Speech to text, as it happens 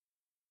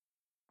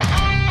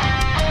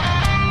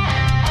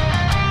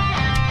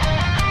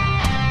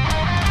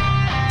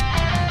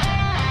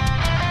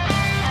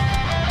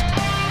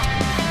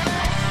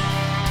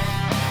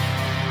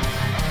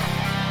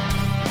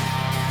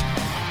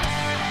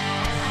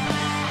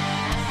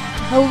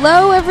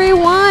Hello,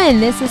 everyone.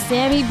 This is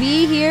Sammy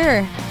B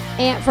here,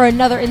 and for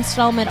another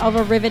installment of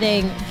a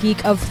riveting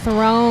Geek of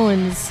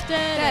Thrones.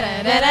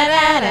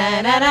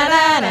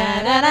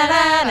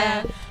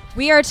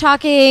 We are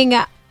talking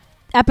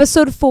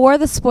episode 4,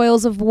 The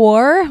Spoils of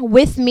War.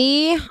 With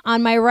me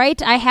on my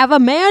right, I have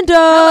Amanda.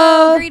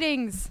 Hello,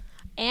 greetings.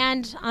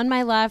 And on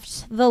my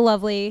left, the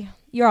lovely.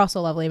 You're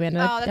also lovely,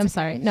 Amanda. Oh, I'm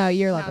sorry. No,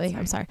 you're lovely. No,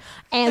 I'm sorry.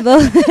 And the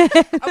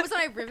wasn't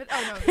I riveting?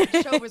 Oh no,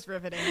 the show was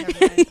riveting.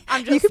 Never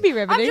mind. You could be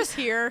riveting. I'm just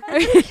here.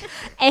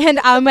 And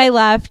on my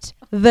left,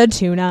 the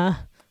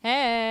tuna.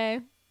 Hey.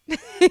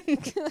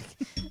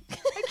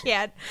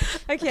 I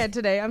can't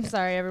today. I'm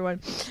sorry, everyone.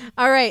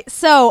 All right.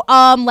 So,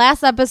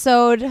 last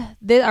episode,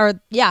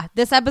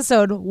 this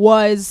episode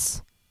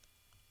was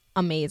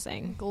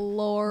amazing.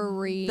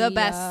 Glory. The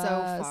best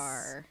so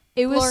far.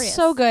 It was Glorious.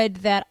 so good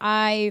that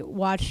I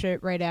watched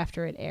it right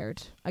after it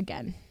aired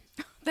again.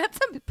 That's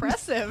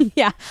impressive.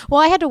 Yeah. Well,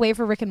 I had to wait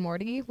for Rick and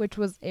Morty, which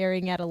was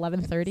airing at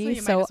 11:30, So so you might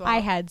as well. I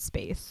had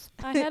space.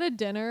 I had a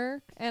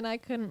dinner and I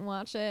couldn't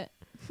watch it.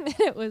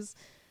 It was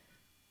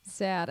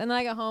sad. And then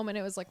I got home and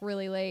it was like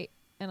really late.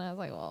 And I was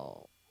like,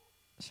 well,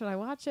 should I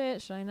watch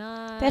it? Should I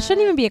not? That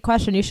shouldn't even be a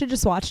question. You should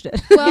just watched it.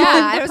 Well, Yeah,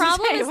 I the was gonna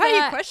problem say, is why are you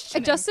that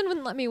questioning? Justin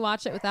wouldn't let me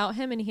watch it without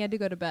him, and he had to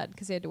go to bed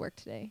because he had to work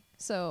today.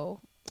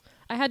 So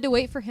I had to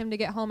wait for him to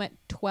get home at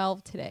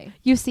 12 today.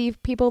 You see,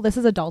 people, this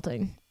is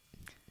adulting.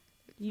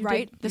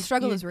 Right? The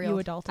struggle is real.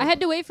 You adulted. I had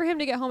to wait for him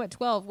to get home at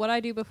 12. What'd I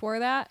do before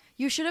that?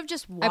 You should have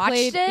just I watched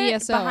played it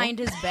ESO. behind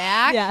his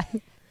back, Yeah.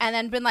 and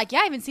then been like, "Yeah,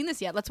 I haven't seen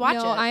this yet. Let's watch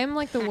no, it." I am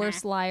like the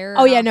worst liar.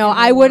 Oh, yeah, no, in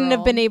the I wouldn't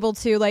have world. been able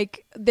to,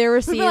 like, there were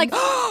We'd scenes be like,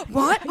 "Oh,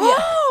 what?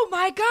 Oh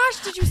my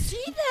gosh, did you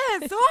see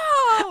this?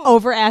 Oh,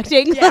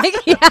 overacting, Yeah. like,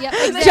 yeah, Yep,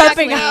 They exactly.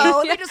 jumping just out.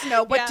 know. They just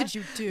know. What Yeah. did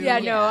you do? Yeah,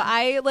 no,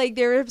 I, like,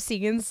 there were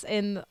scenes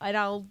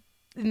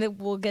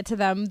we'll get to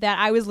them, that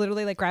I was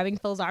literally, like, grabbing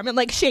Phil's arm and,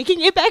 like,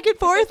 shaking it back and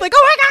forth, like,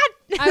 oh my God!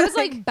 I was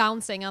like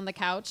bouncing on the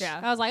couch. Yeah.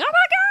 I was like, oh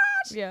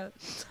my gosh.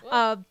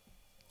 Yeah.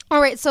 All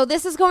right, so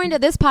this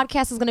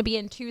podcast is going to be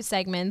in 2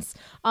 segments.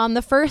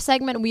 The first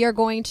segment, we are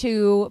going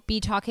to be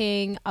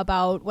talking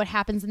about what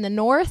happens in the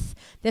North.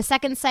 The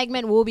second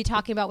segment, we'll be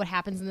talking about what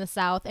happens in the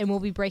South, and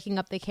we'll be breaking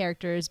up the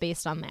characters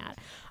based on that.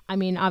 I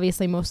mean,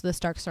 obviously, most of the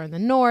Starks are in the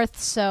North,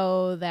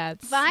 so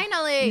that's...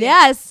 Finally.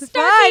 Yes, Starkies!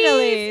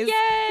 finally. Yay!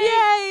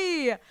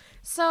 Yay!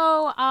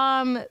 So,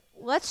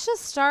 let's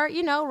just start,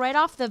 right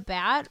off the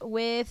bat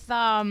with,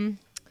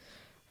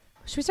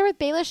 should we start with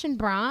Baelish and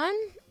Bronn?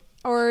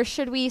 Or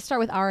should we start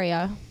with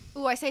Arya?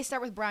 Ooh, I say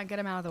start with Bronn. Get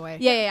him out of the way.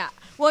 Yeah.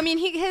 Well, I mean,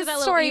 his That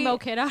story. little emo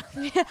kid.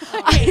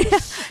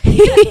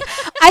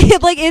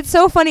 It's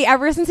so funny.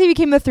 Ever since he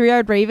became the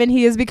 3-Eyed Raven,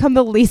 he has become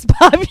the least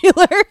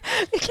popular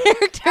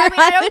character. I mean,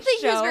 I on don't the think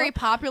he was show. very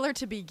popular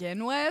to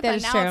begin with, That and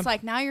is now true. it's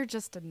like, now you're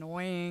just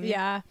annoying.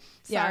 Yeah.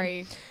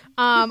 Sorry.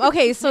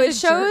 Okay, so You're it a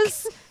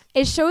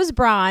jerk. shows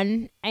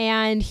Bronn,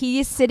 and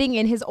he's sitting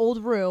in his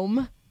old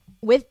room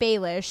with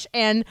Baelish,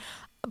 and.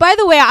 By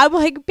the way, I'm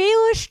like,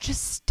 Baelish,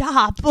 just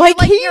stop. Like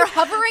You're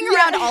hovering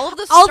around all of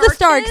the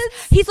Starks.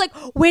 kids? He's like,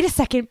 wait a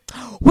second,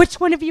 which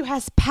one of you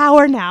has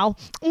power now?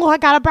 Oh, I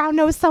gotta brown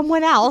nose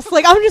someone else.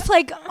 Like, I'm just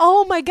like,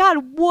 oh my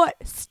God, what?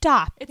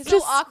 Stop. It's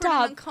just so awkward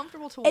stop. and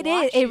uncomfortable to It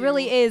watch. is. It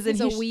really is.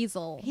 He's a and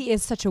weasel. he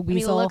is such a And he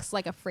weasel. looks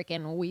like a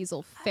freaking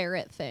weasel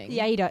ferret thing.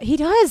 Yeah, he does. He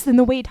does. And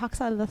the way he talks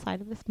out of the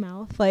side of his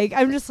mouth, like,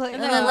 I'm just like,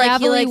 And then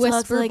gravelly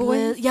whisper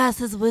voice. Yes,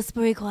 his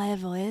whispery, quiet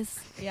voice.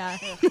 yeah.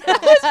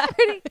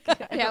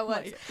 Yeah,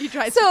 what? He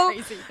drives So-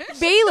 me crazy.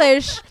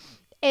 Baelish,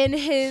 in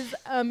his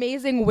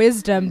amazing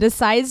wisdom,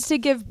 decides to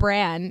give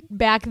Bran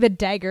back the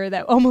dagger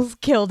that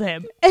almost killed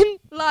him. And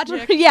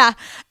Logic. yeah.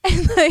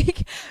 And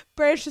like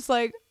Bran's just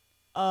like,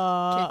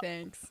 Okay,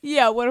 thanks.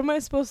 yeah, what am I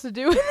supposed to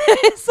do with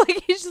this?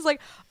 Like, he's just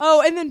like,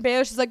 oh, and then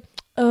Baelish is like,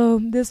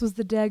 this was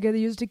the dagger that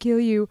used to kill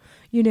you,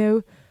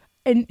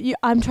 and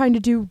I'm trying to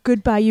do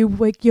good by you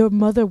like your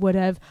mother would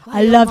have.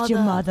 I loved your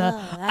mother.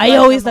 I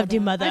always loved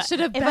your mother. I should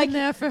have If been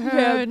there for her.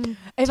 yeah, And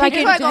if I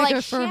taken could a go dagger like,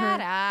 for shut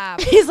her.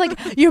 up. He's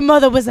like, your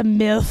mother was a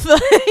MILF.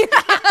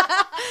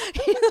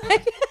 He's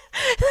like,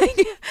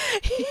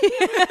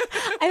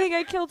 I think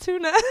I killed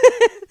Tuna.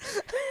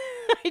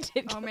 I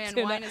did kill Oh man,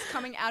 Tuna. wine is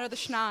coming out of the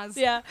schnoz.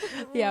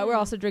 Yeah, we're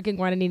also drinking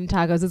wine and eating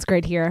tacos. It's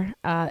great here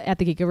at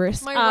the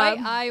Geekiverse. My right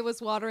eye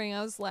was watering.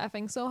 I was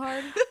laughing so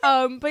hard.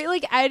 But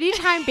like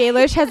anytime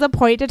Baelish has a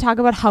point to talk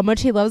about how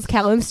much he loves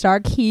Catelyn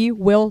Stark, he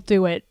will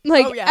do it.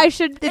 Like Oh, yeah. It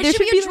should It there should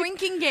be a like-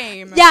 drinking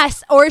game.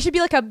 Yes, or it should be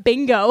like a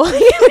bingo. we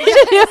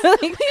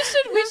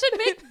should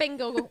make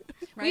bingo.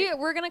 Right?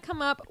 We're gonna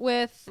come up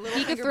with Geek of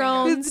finger bingo.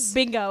 Thrones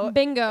bingo.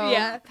 bingo.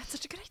 Yeah. That's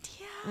such a good idea.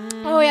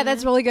 Oh yeah,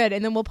 that's really good.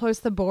 And then we'll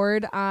post the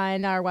board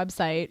on our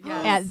website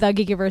Yes. at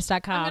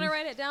thegeekiverse.com. I'm gonna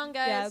write it down,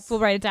 guys. Yeah, we'll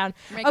write it down.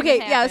 Making Okay, it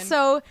yeah. happen.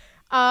 So,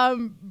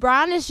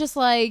 Bronn is just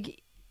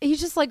like he's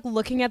just like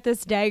looking at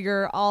this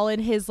dagger, all in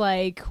his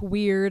like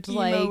weird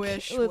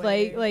Emo-ish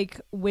way. like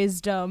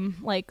wisdom,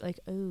 like oh,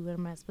 what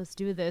am I supposed to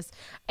do with this?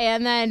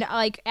 And then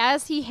like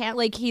as he's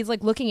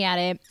like looking at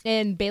it,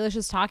 and Baelish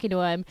is talking to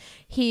him,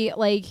 he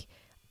like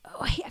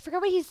I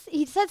forgot what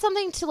he said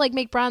something to like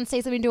make Bronn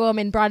say something to him,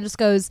 and Bronn just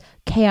goes,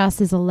 "Chaos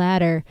is a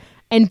ladder."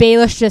 And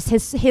Baelish just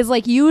his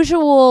like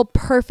usual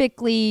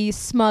perfectly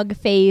smug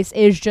face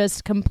is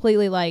just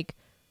completely like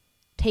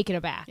taken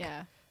aback.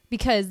 Yeah.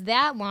 Because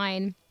that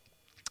line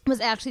was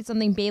actually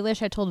something Baelish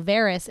had told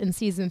Varys in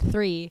season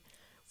 3.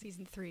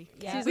 Season 3.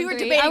 Yeah. Season We were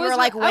 3. debating. We were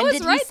like, when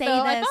did he say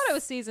though. this? I thought it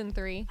was season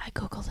 3. I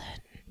googled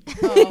it. Yeah.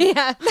 Well,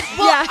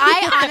 Yeah.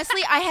 I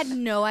honestly, I had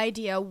no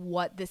idea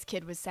what this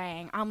kid was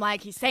saying. I'm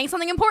like, he's saying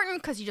something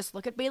important because you just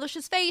look at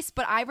Baelish's face,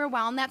 but I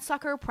rewound that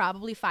sucker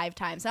probably 5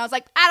 times. And I was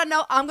like, I don't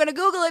know. I'm going to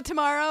Google it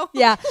tomorrow.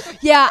 Yeah.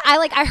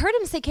 I heard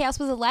him say chaos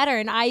was a ladder,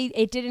 and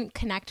it didn't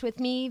connect with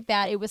me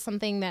that it was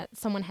something that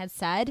someone had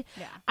said.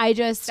 Yeah. I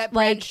just That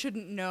like Brand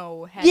shouldn't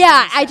know. had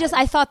yeah. been said.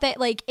 I thought that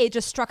like it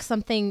just struck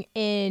something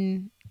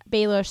in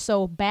Baelish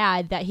so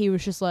bad that he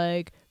was just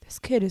like, this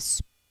kid is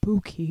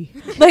spooky.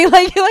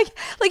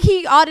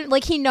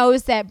 like he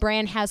knows that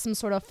Bran has some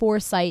sort of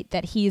foresight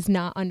that he's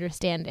not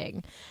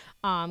understanding.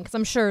 Because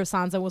I'm sure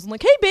Sansa wasn't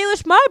like, hey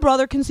Baelish, my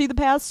brother can see the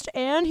past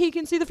and he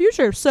can see the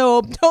future,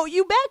 so don't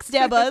you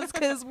backstab us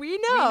because we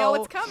know. We know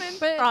it's coming.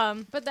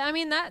 But I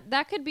mean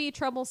that could be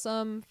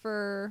troublesome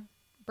for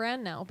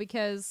Bran now,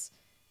 because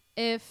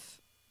if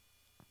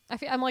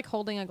I'm like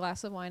holding a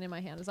glass of wine in my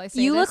hand as I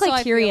say You this, look like so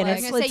I feel Tyrion. I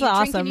was It's gonna say, you drink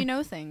awesome. and you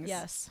know things.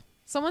 Yes.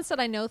 Someone said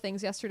I know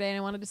things yesterday, and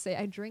I wanted to say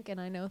I drink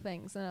and I know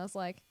things, and I was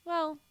like,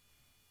 well,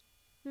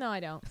 no, I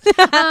don't.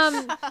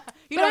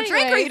 You don't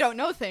drink or you don't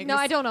know things. No,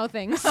 I don't know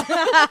things.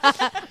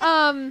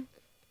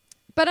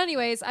 But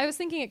anyways, I was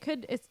thinking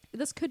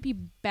this could be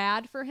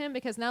bad for him,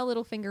 because now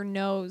Littlefinger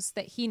knows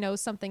that he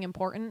knows something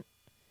important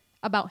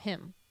about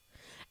him.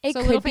 It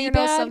So could be Littlefinger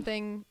knows bad.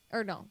 something,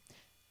 or no,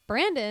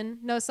 Brandon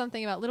knows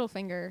something about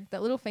Littlefinger that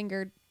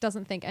Littlefinger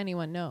doesn't think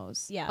anyone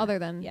knows. Yeah. Other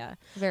than Yeah.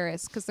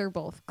 Varys, because they're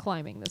both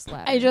climbing this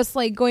ladder. I just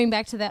like going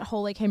back to that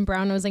whole like him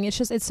brown nosing.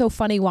 It's so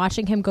funny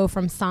watching him go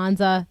from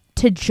Sansa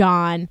to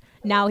Jon.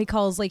 Now he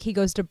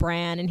goes to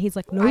Bran, and he's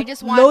like, no, I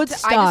just Lord want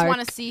Stark.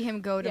 to see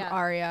him go to Yeah.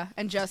 Arya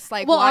and just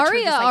like well, watch her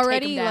Arya just, like, take him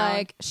already down.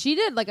 like she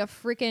did like a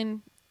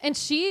freaking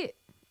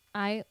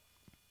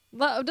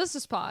let's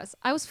just pause.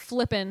 I was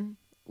flipping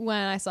when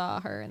I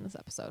saw her in this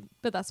episode,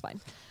 but that's fine.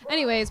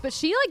 Anyways, but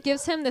she like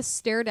gives him this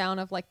stare down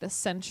of like the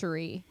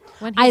century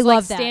when he's I like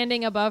love that.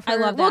 standing above her. I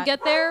love We'll that.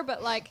 get there,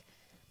 but like,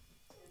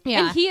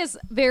 Yeah. and he is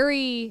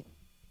very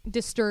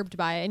disturbed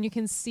by it, and you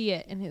can see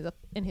it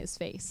in his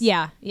face.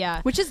 Yeah.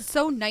 Yeah. Which is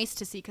so nice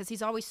to see, because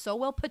he's always so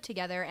well put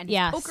together, and his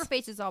Yes. poker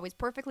face is always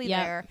perfectly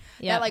Yep. there.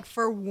 Yep. That like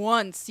for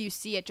once you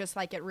see it just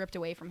like get ripped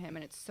away from him,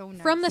 and it's so nice.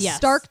 From the Yes.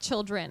 Stark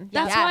children.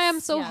 That's why I'm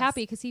so Yes.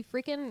 happy, because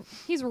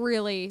he's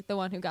really the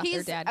one who got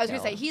their dad I was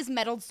gonna killed. say he's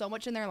meddled so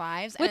much in their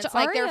lives, Which and it's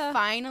like they're Arya-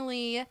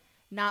 finally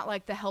not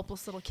like the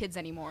helpless little kids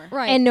anymore.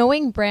 Right. And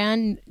knowing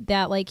Bran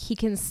that like he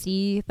can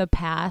see the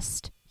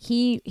past,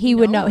 he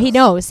would know. He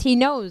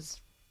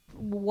knows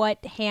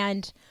what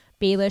hand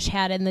Baelish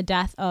had in the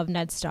death of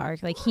Ned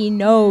Stark. Like he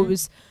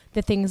knows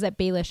the things that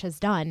Baelish has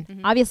done.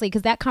 Obviously,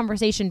 because that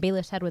conversation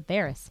Baelish had with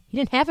Varys, he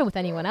didn't have it with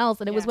anyone else,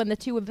 and it was when the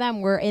two of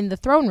them were in the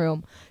throne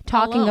room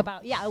talking Alone.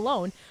 about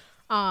alone.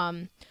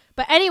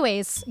 But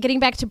anyways, getting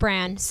back to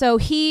Bran. So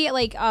he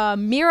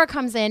Mira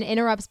comes in,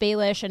 interrupts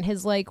Baelish and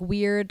his like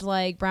weird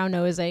like brown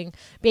nosing.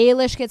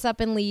 Baelish gets up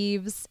and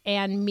leaves,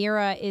 and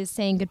Mira is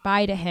saying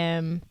goodbye to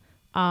him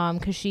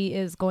because she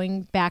is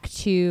going back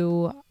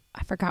to,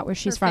 I forgot where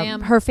she's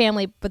from. Her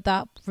family, but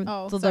the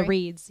sorry.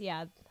 Reeds.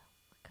 Yeah,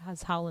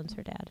 because Howland's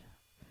her dad.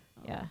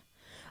 Yeah.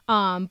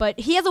 But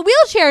he has a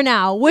wheelchair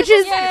now, which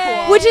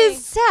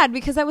is sad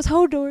because that was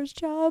Hodor's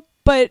job.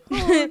 But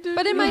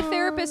But in my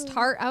therapist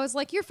heart, I was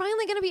like, you're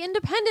finally going to be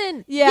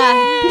independent. yeah,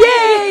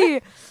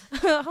 yay!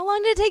 How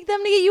long did it take them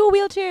to get you a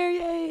wheelchair?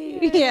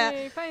 Yay!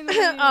 Yeah.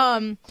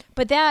 Finally.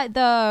 But that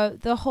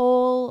the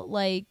whole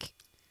like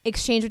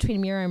exchange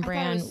between Mira and I thought it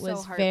Bran was so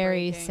was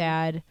very heartbreaking.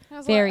 sad. I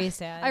was Very like-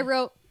 sad. I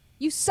wrote,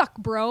 you suck,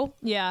 bro.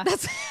 yeah. I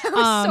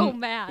was so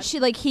mad.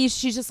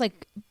 She's just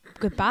like,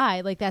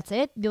 goodbye. Like that's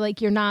it. You're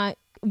like, you're not.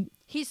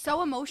 He's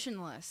so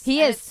emotionless. He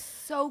and is. It's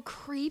so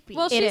creepy.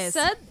 Well, It she is.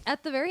 said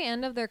at the very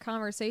end of their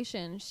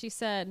conversation, she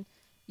said,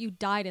 you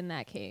died in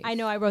that cave. I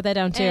know. I wrote that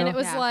down too. And it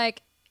was Yeah.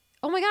 like,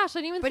 oh my gosh, I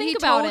didn't even but think he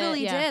about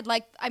totally it. Yeah. did.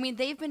 Like, I mean,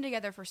 they've been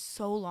together for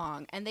so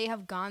long, and they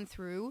have gone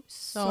through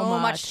so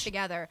much. much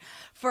together.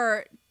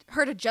 For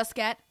her to just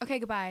get, okay,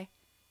 goodbye,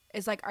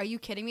 is like, are you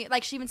kidding me?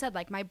 Like, she even said,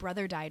 like, my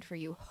brother died for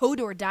you.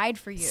 Hodor died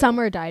for you.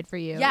 Summer died for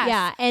you. Yes.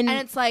 Yeah. And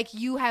it's like,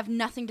 you have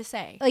nothing to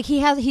say. like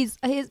he's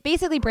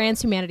basically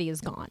Bran's humanity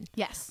is gone.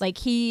 Yes. Like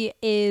he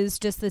is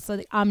just this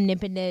like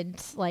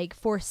omnipotent, like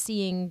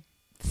foreseeing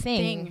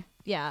thing.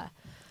 Yeah.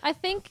 I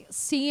think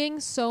seeing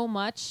so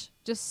much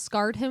just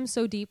scarred him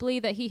so deeply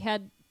that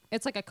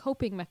it's like a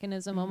coping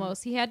mechanism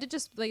almost. He had to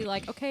just be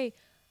like, okay,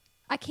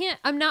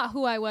 I'm not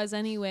who I was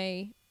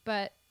anyway,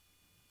 but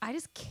I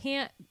just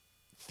can't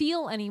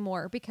feel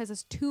anymore because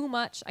it's too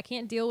much. I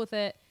can't deal with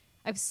it.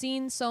 I've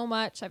seen so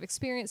much. I've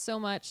experienced so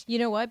much. You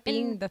know what?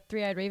 Being the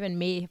three-eyed raven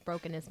may have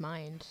broken his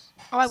mind.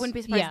 Oh, I wouldn't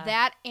be surprised. Yeah.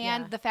 That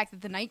and Yeah. the fact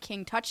that the Night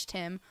King touched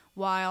him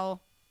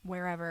while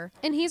wherever.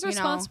 And he's you know?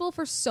 responsible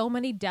for so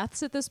many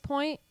deaths at this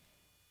point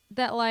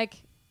that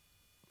like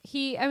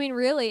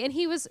really, and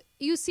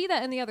you see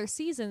that in the other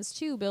seasons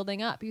too,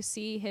 building up. You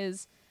see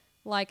his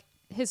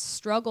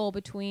struggle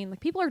between like,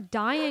 people are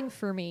dying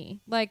for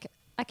me. Like,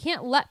 I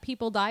can't let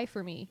people die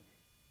for me.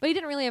 But he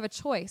didn't really have a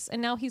choice.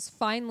 And now he's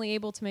finally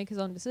able to make his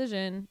own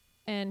decision.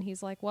 And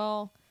he's like,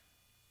 well,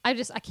 I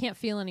can't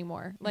feel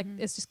anymore. Like,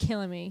 it's just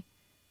killing me.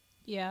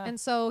 Yeah. And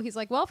so he's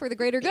like, well, for the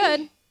greater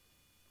good,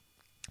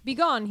 be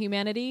gone,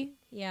 humanity.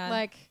 Yeah.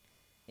 Like,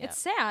 it's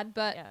sad,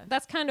 but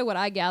that's kind of what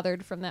I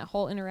gathered from that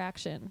whole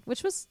interaction,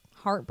 which was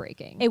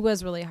heartbreaking. It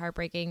was really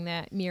heartbreaking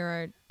that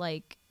Mira,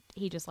 like,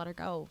 he just let her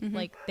go.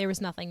 Like, there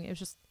was nothing. It was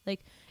just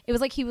like, it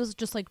was like he was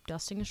just like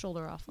dusting his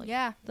shoulder off. Like,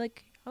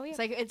 like, oh yeah. It's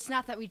like, it's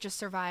not that we just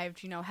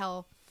survived,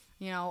 hell,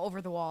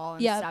 over the wall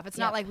and Yep. stuff. It's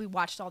not like we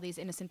watched all these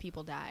innocent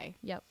people die.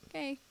 Yep.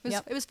 Okay.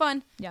 It was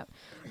fun. Yep.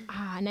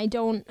 And I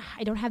don't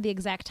have the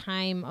exact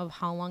time of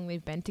how long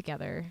they've been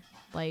together.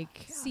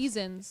 Like,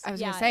 seasons. I was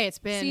going to say, it's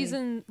been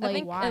season, like, I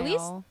think a while. at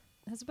least,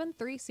 has it been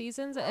 3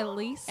 seasons at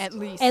least? At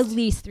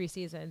least 3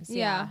 seasons.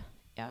 Yeah.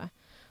 Yeah.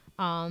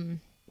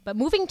 But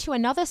moving to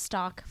another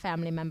Stark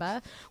family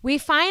member,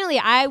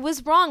 I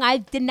was wrong. I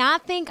did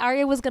not think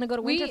Arya was going to go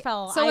to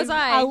Winterfell. So was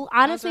I. I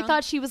honestly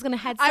thought she was going to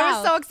head south. I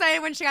was so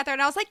excited when she got there,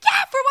 and I was like,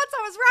 yeah, for once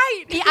I was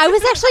right. Yeah,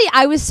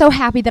 I was so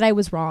happy that I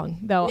was wrong,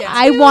 though. Yeah.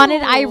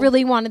 I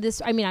really wanted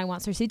this. I mean, I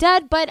want Cersei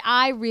dead, but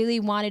I really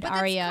wanted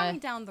Arya. That's coming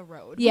down the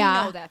road. Yeah.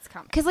 We know that's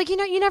coming. Because, like,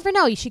 you never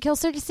know. She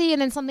kills Cersei, and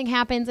then something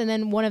happens, and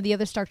then one of the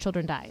other Stark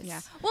children dies.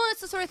 Yeah. Well,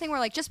 it's the sort of thing where,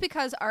 like, just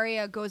because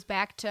Arya goes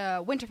back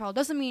to Winterfell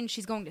doesn't mean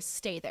she's going to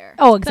stay there.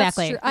 Oh,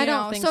 exactly. That's true. I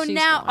don't think so she's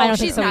now going. I don't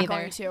think she's so not either.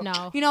 going to.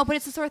 No. But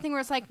it's the sort of thing where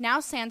it's like, now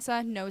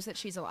Sansa knows that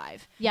she's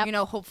alive. Yep.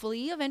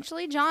 Hopefully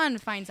eventually Jon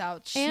finds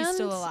out she's And-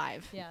 still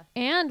alive. Yeah.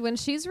 And when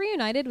she's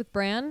reunited with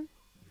Bran,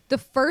 the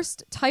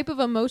first type of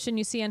emotion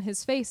you see on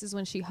his face is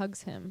when she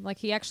hugs him. Like,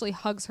 he actually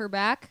hugs her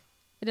back.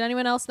 Did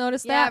anyone else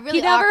notice Yeah, that? really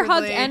He never hugged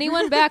awkwardly.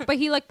 anyone back, but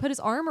he like put his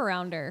arm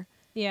around her.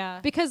 Yeah.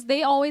 Because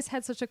they always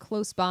had such a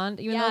close bond,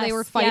 even though they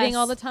were fighting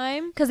all the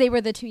time. Because they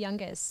were the 2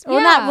 youngest.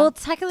 Yeah. Well,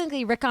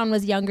 technically, Rickon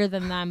was younger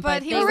than them, But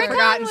but he they was were, a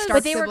forgotten but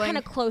Stark they were sibling. kind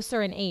of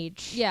closer in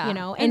age. Yeah.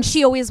 And And-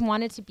 she always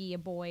wanted to be a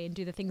boy and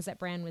do the things that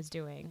Bran was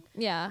doing.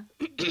 Yeah.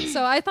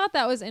 So I thought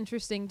that was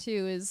interesting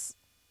too, is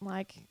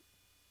like,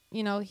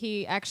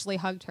 he actually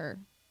hugged her.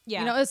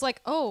 Yeah. It's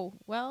like, oh,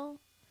 well.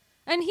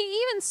 And he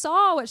even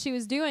saw what she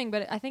was doing,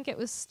 but I think it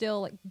was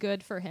still like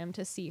good for him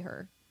to see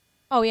her.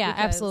 Oh, yeah,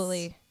 Because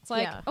absolutely. It's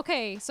like, Yeah.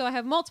 okay, so I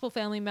have multiple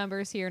family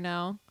members here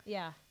now.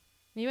 Yeah.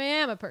 Maybe I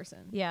am a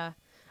person. Yeah.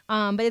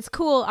 But it's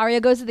cool.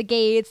 Arya goes to the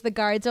gates. The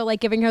guards are like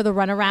giving her the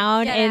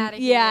runaround, Get and outta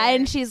here.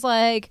 and she's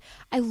like,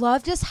 I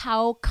love just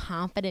how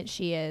confident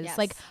she is. Yes.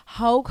 Like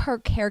how her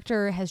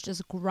character has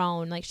just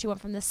grown. Like she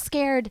went from this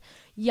scared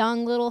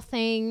young little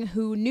thing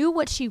who knew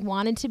what she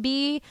wanted to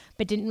be,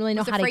 but didn't really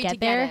know Was how to afraid get to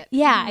get there. it.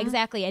 Yeah,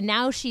 exactly. And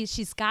now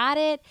she's got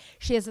it.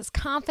 She has this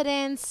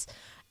confidence.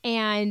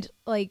 And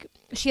like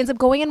she ends up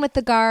going in with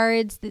the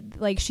guards,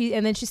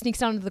 and then she sneaks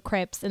down to the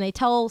crypts, and they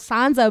tell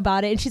Sansa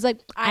about it, and she's like,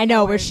 "I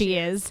know where she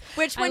is."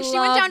 Which, when I she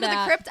went love down to the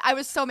that. crypt, I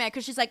was so mad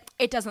because she's like,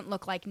 it doesn't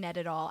look like Ned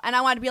at all. And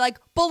I wanted to be like,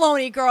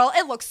 baloney, girl.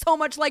 It looks so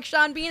much like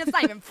Sean Bean. It's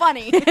not even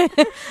funny.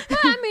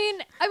 I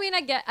mean,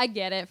 I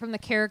get it from the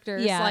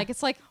characters. Yeah. Like,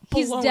 it's like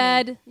he's Baloney.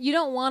 dead. You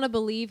don't want to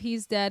believe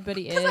he's dead, but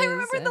he is. Because I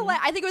remember and-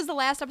 I think it was the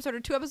last episode or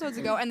 2 episodes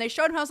ago, and they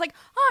showed him. I was like,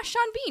 oh,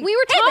 Sean Bean. We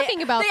were Hey,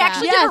 talking about They that.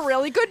 actually Yes. did a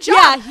really good job.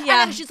 Yeah, yeah. And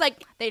then she's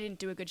like, they didn't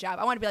do a good job.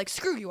 I want to be like,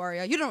 screw you,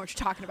 Arya. You don't know what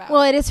you're talking about.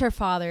 Well, it is her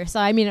father, so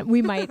I mean,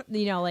 we might,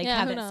 Yeah,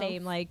 have who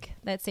that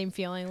knows? same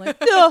feeling, like,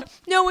 no,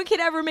 no one can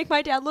ever make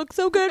my dad look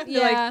so good.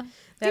 You're like, Yeah.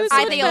 that's was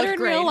I so think it better looked in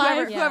great. real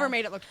life. Whoever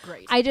made it looked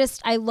great.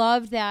 I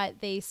loved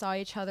that they saw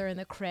each other in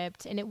the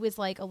crypt, and it was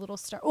like a little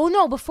star. Oh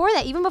no,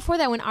 even before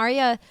that, when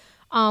Arya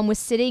was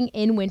sitting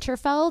in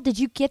Winterfell, did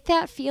you get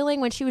that feeling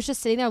when she was just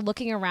sitting there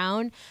looking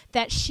around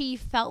that she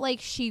felt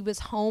like she was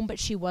home, but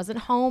she wasn't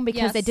home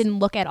because Yes. it didn't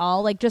look at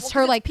all like just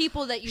her, like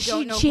people that you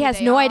don't know. she who has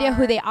they no idea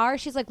who are. they are.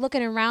 She's like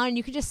looking around, and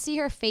you can just see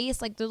her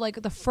face, like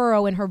the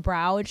furrow in her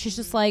brow, and she's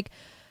just like,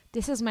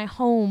 this is my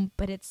home,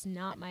 but it's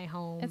not my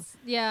home.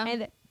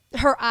 And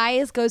her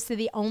eyes goes to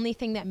the only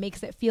thing that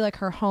makes it feel like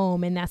her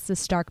home, and that's the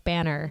Stark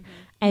banner.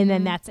 And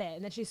then that's it.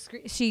 And then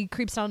she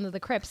creeps down to the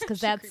crypts because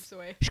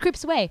she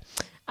creeps away.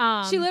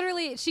 She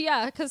literally,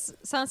 because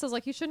Sansa's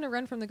like, you shouldn't have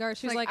run from the guard.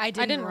 She's like, I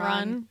didn't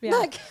run. Yeah.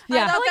 Like,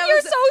 Yeah. I thought Like, that you're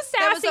was so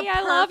that was sassy. a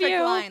I love perfect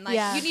you. line. Like,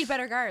 Yeah. you need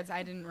better guards.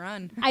 I didn't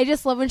run. I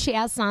just love when she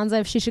asks Sansa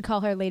if she should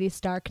call her Lady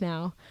Stark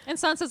now. And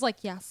Sansa's like,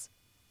 yes.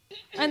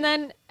 And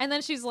then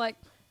she's like,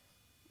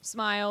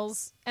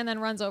 smiles, and then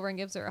runs over and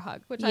gives her a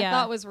hug, which I Yeah.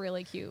 thought was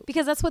really cute.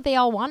 Because that's what they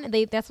all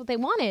wanted. That's what they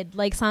wanted.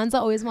 Like Sansa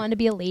always wanted to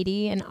be a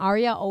lady, and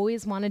Arya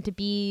always wanted to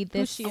be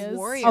this she is.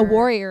 a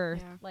warrior.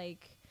 Yeah.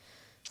 Like,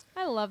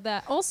 I love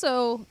that.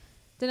 Also,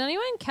 did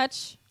anyone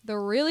catch the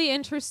really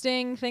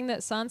interesting thing that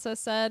Sansa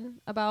said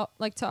about,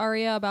 like, to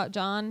Arya about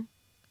Jon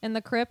in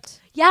the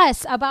crypt?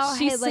 yes, about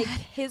She his, like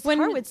said- his when-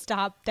 heart would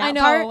stop. That I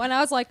know, part. and I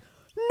was like,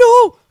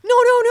 no,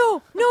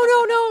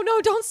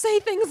 don't say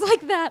things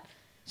like that.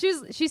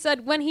 She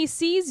said, when he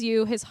sees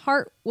you, his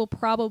heart will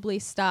probably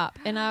stop.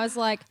 And I was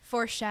like,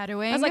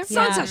 Foreshadowing. I was like,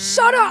 Yeah. Sansa,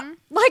 shut up!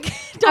 Like,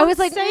 don't I was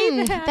like,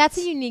 say that. that's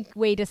a unique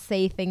way to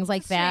say things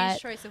like that.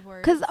 Strange choice of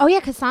words. Because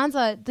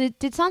Sansa did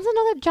Sansa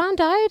know that John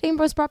died and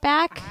was brought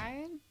back?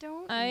 I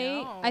don't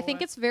know. I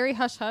think it's very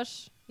hush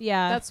hush.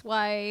 Yeah, That's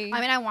why.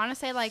 I mean, I want to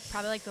say like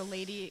probably like the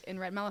lady in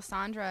Red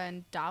Melisandre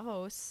and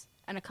Davos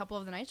and a couple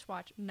of the Night's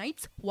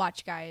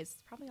Watch guys.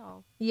 Probably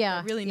all.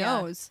 yeah, that really yeah.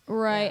 knows.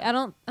 Right. Yeah. I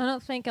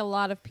don't think a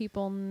lot of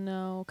people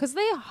know, because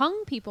they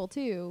hung people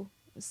too.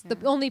 It's the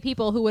Yeah. only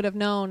people who would have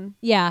known.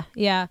 Yeah,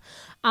 yeah.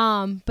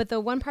 But the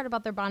one part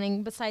about their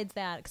bonding, besides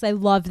that, because I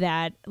love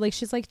that, like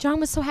she's like, John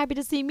was so happy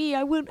to see me.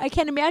 I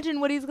can't imagine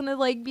what he's gonna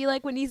like be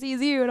like when he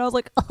sees you. And I was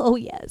like, oh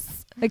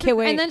yes, I can't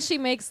wait. And then she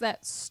makes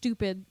that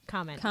stupid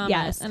comment,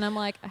 comment, and I'm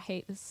like, I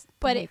hate this.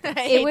 But I hate this.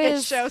 I It hate was-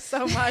 this show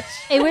so much.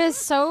 it was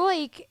so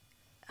like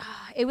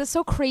it was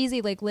so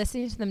crazy like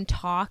listening to them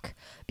talk,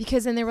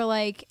 because then they were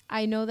like,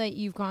 I know that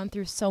you've gone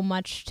through so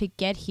much to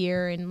get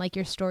here, and like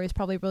your story is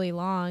probably really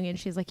long, and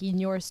she's like, and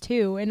yours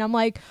too. And I'm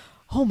like,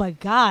 oh my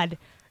god,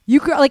 you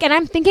girl, like, and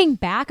I'm thinking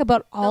back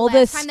about all the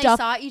this last time stuff,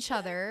 they saw each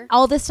other.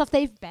 all this stuff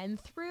they've been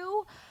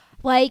through.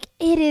 Like,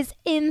 it is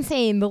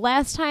insane. The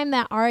last time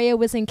that Arya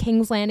was in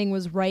King's Landing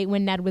was right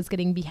when Ned was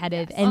getting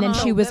beheaded, and then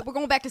she was We're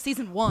going back to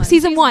season 1.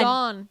 season She's 1,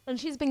 gone. and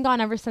she's been gone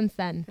ever since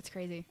then. That's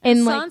crazy.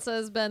 And like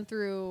Sansa's been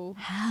through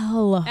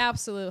hell.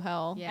 absolute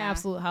hell. Yeah.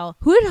 Absolute hell.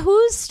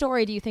 Whose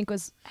story do you think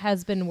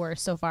has been worse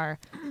so far?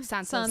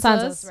 Sansa's.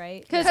 Sansa's,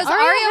 right? Because Because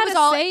Arya Arya had was a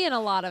all- say in a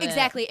lot of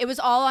Exactly. It was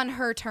all on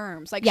her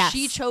terms. Like, Yes.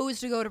 she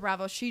chose to go to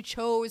Bravo. She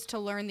chose to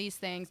learn these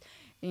things.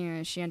 You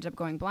know, she ended up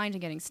going blind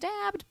and getting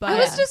stabbed. it. But I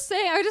was just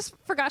saying, I just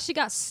forgot she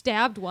got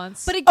stabbed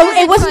once. But again, Oh,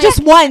 it it's wasn't like-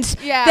 just once.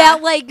 Yeah.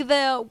 That like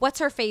the what's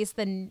her face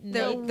the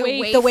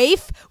waif. the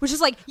waif was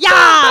just like yeah.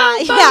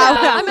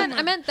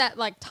 I meant that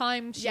like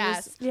time. She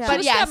Yes. was, Yeah. she But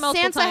was yeah, stabbed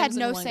multiple Sansa had times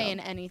no in one say go. in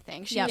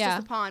anything. She Yep. was Yeah.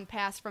 just a pawn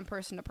passed from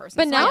person to person.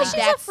 But So now I think she's a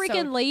that's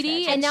freaking so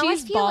lady, tragic. and now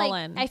she's I feel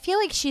ballin'.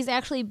 like she's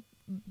actually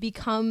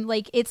become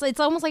like it's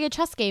almost like a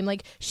chess game.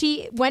 Like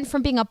she went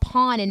from being a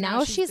pawn and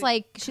now she's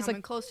like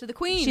close to the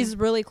queen. she's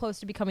really close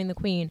to becoming the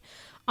queen.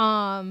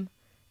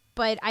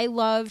 But I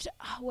loved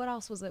what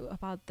else was it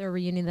about their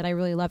reunion that I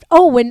really loved?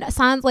 Oh, when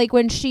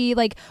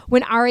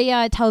when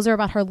Arya tells her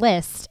about her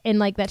list and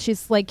like that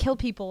she's like killed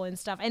people and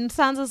stuff, and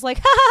Sansa's like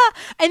ha ha,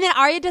 and then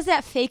Arya does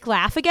that fake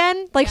laugh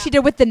again, like she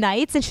did with the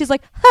knights, and she's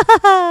like ha ha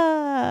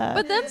ha.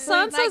 But then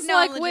Sansa's no,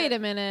 like, legit. wait a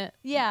minute.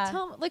 Yeah.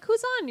 Tell me, like,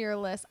 who's on your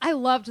list? I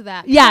loved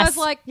that. Yes. I was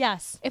like,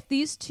 yes. if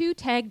these two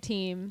tag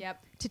team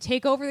Yep. to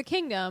take over the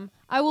kingdom,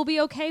 I will be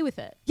okay with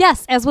it.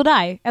 Yes, as would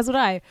I.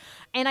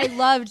 And I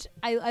loved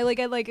I like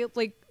it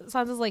like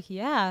Sansa's like,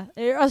 yeah.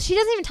 She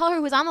doesn't even tell her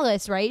who's on the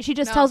list, right? She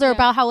just No, tells her yeah.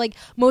 about how like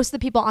most of the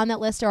people on that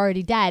list are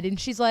already dead, and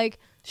she's like,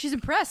 She's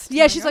impressed.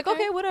 yeah, she's like,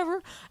 okay, whatever.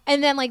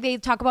 And then like they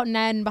talk about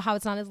Ned and about how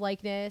it's not his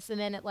likeness, and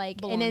then it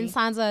like and then Baloney.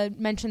 Sansa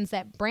mentions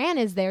that Bran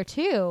is there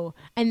too,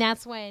 and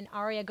that's when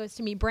Arya goes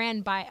to meet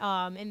Bran by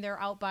and they're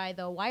out by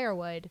the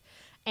Wirewood,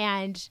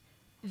 and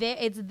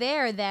it's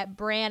there that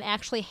Bran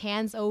actually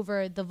hands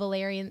over the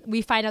Valerian.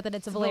 We find out that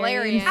it's a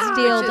Valerian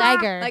steel Which is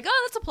dagger. Like,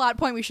 oh, that's a plot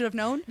point we should have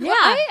known.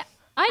 yeah,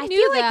 I knew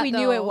feel that, like we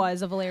knew though. it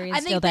was a Valerian I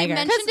steel think they dagger.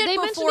 mentioned They it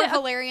mentioned before it-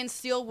 Valerian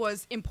steel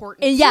was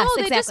important. And yes,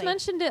 no, they just exactly.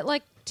 mentioned it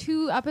like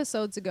 2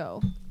 episodes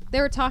ago. They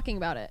were talking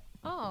about it.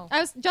 Oh,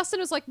 Justin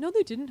was like, no,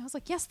 they didn't. I was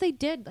like, yes, they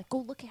did. Like, go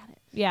look at it.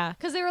 yeah.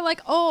 Because they were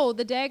like, oh,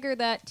 the dagger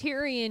that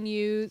Tyrion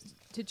used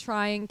to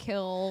try and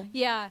kill.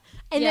 Yeah.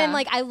 And then Yeah.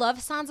 like I love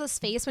Sansa's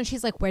face when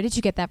she's like, where did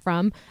you get that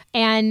from?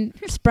 And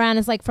Bran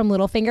is like, from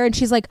Littlefinger, and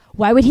she's like,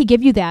 why would he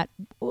give you that?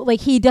 Like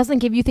he doesn't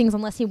give you things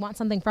unless he wants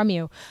something from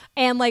you.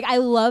 And like I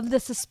love the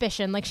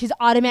suspicion. Like she's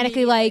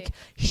automatically like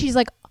she's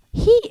like,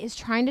 he is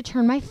trying to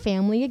turn my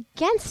family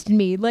against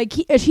me. Like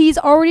he's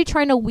already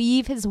trying to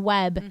weave his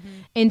web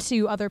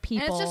into other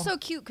people. And it's just so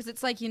cute because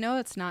it's like,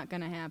 it's not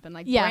going to happen.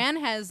 Like, Yeah. Bran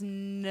has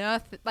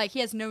nothing, like,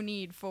 he has no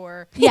need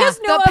for He has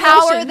the no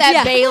power emotions. that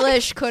Yeah.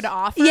 Baelish could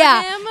offer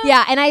yeah, him.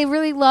 yeah, and I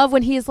really love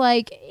when he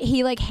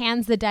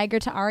hands the dagger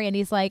to Arya, and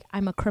he's like,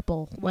 "I'm a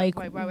cripple. Like,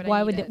 why would I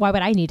why need it?" would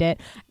I need it?"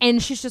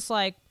 And she's just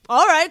like,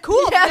 "All right,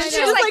 cool." Yeah, And she's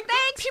she's like, like,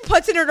 "Thanks." She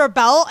puts it in her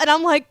belt, and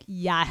I'm like,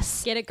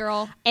 "Yes." Get it,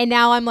 girl. And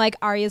now I'm like,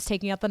 Arya's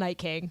taking out the Night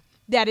King.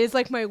 That is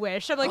like my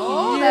wish. I'm like,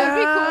 Oh, yes. that'd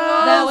be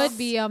cool. That would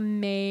be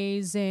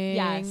amazing.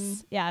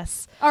 Yes,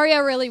 yes.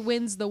 Arya really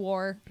wins the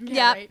war.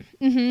 Yeah. right.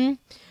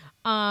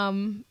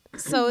 Mm-hmm.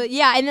 So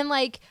yeah, and then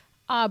like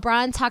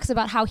Bran talks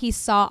about how he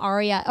saw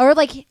Arya, or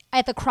like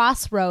at the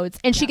crossroads,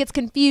 and she gets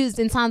confused,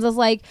 and Sansa's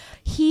like,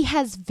 he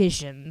has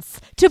visions,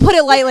 to put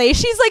it lightly.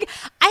 She's like,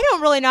 I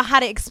don't really know how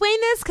to explain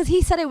this because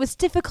he said it was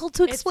difficult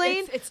to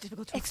explain. It's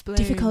difficult to It's explain.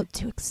 difficult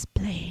to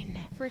explain.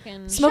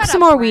 Freaking. Smoke Shut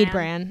some up, more weed,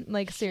 Bran. Bran.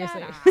 Like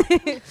seriously.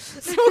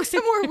 Smoke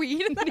some more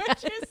weed. Is that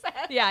what you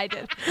said? Yeah, I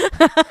did.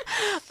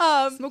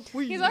 Smoke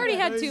weed. He's already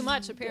had too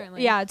much,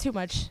 apparently. Yeah, too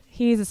much.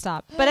 He needs to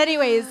stop. But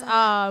anyways,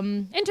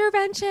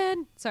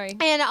 Intervention. Sorry.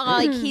 and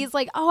like he's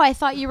like, oh, I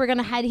thought you were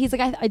gonna head. He's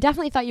like, I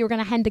definitely thought you were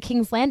gonna head to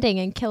King's Landing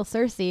and kill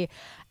Cersei.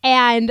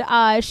 And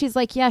she's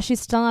like, yeah, she's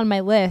still on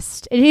my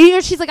list. And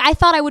she's like, I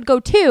thought I would go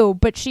too,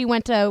 but she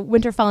went to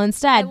Winterfell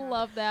instead. I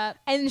love that.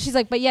 And she's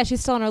like, but yeah, she's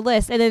still on her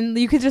list. And then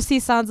you could just see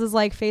Sansa's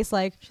like face,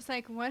 like, She's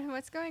like,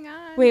 what's going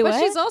on? wait, But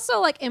what? she's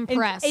also like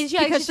impressed. And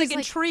because she's like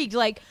intrigued,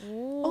 like,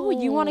 Ooh. oh,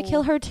 you want to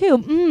kill her too?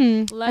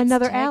 Let's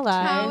Another take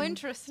ally. How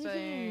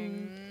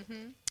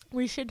interesting.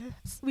 We should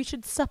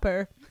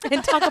supper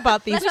and talk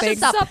about these things.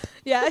 Sup.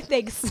 Yeah,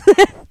 thanks.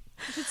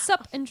 We should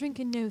sup and drink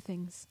and know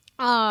things.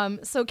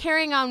 So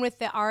carrying on with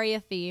the Arya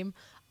theme,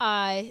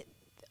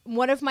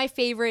 one of my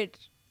favorite.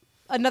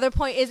 Another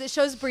point is it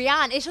shows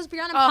Brienne. It shows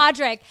Brienne and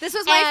Podrick. This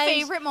was my And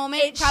favorite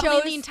moment, it probably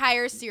shows- the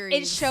entire series.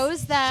 It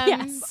shows them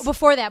Yes.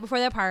 before that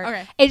part.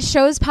 Okay. It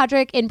shows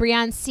Podrick and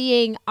Brienne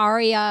seeing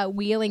Arya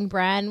wheeling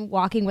Bran,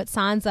 walking with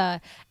Sansa,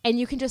 and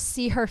you can just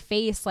see her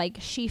face like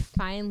she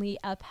finally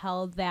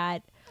upheld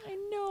that I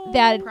know.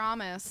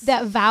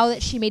 that vow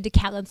that she made to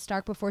Catelyn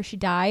Stark before she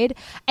died.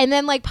 And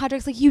then like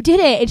Podrick's like, you did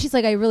it, and she's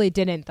like, I really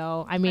didn't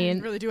though. I mean,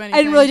 didn't really do I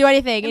didn't really do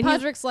anything. And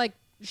he's- Podrick's like,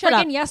 Shut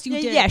up. freaking yes, you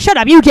did. Yeah, shut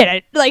up. You did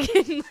it. Like,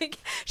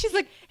 She's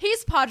like,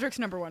 he's Podrick's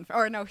number one,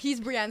 or no, he's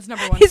Brienne's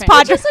number one. he's fan.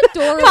 Podrick.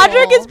 adorable.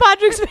 Podrick is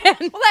Podrick's fan.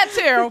 Well, that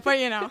too, but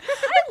you know.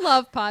 I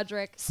love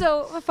Podrick.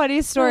 So a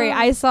funny story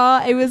I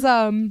saw, it was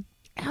I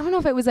don't know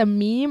if it was a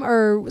meme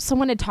or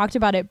someone had talked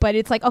about it, but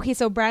it's like, okay,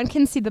 so Bran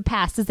can see the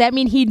past. Does that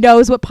mean he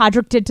knows what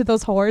Podrick did to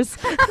those whores?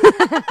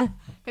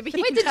 Maybe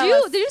Wait, did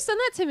you send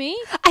that to me?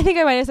 I think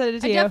I might have said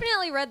it to I you.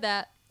 definitely read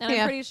that, and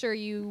Yeah. I'm pretty sure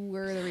you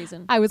were the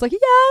reason. I was like,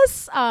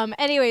 yes.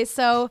 Anyway,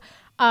 so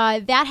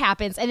that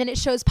happens, and then it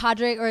shows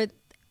Podrick, or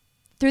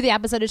through the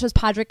episode, it shows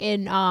Podrick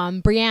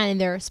and Brienne, and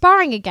they're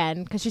sparring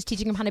again because she's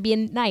teaching him how to be a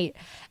knight.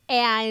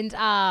 And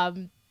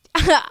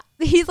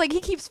he's like, he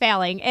keeps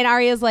failing, and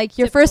Arya's like,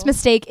 your first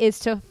mistake is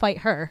to fight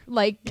her.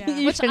 Like,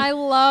 you Which shouldn't- I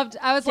loved.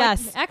 I was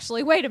Yes. like,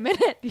 actually, wait a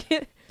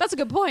minute. That's a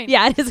good point.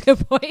 Yeah, it is a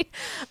good point.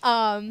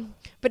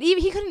 But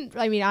even he couldn't.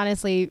 I mean,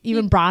 honestly,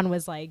 even Bronn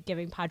was like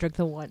giving Podrick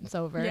the once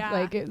over. Yeah.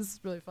 Like, it was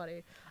really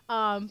funny.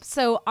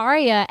 So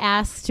Arya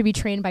asks to be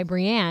trained by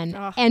Brienne,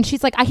 Ugh. and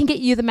she's like, "I can get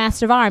you the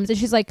Master of Arms." And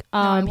she's like,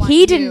 I want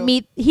 "He you."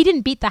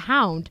 didn't beat the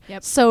Hound.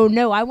 Yep. So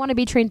no, I want to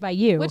be trained by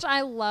you." Which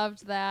I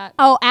loved that.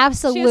 Oh, She has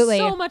absolutely.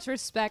 so much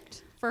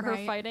respect for her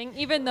Right. fighting,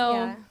 even though,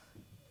 Yeah.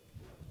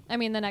 I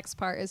mean, the next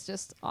part is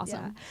just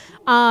awesome.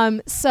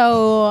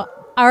 So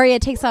Arya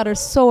takes out her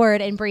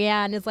sword, and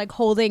Brienne is like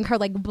holding her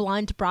like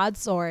blunt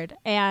broadsword,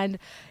 and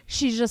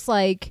she's just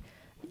like,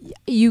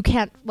 you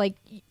can't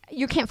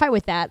fight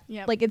with that.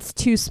 Yep. Like, it's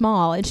too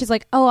small. And she's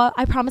like, oh,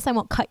 I promise I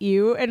won't cut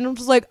you. And I'm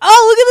just like,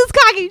 oh, look at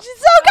this cocky. She's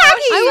so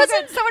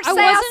cocky.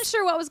 I wasn't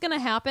sure what was going to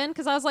happen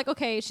because I was like,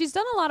 okay, she's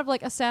done a lot of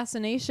like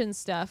assassination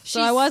stuff. So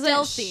She's I wasn't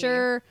stealthy.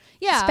 sure.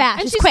 Yeah. She's fast.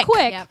 And She's she's quick.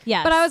 quick. Yep.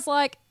 Yes. But I was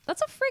like,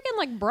 that's a freaking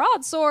like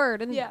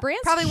broadsword. And Bran's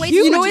Probably way huge.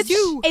 too You know, much it's, to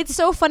do. it's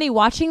so funny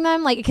watching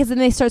them, like, because then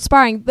they start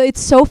sparring. But it's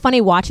so funny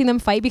watching them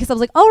fight because I was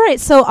like, all right,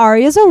 so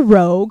Arya's a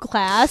rogue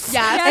class.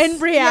 Yes. And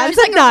Brienne's She's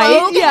like a knight.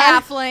 rogue Yeah.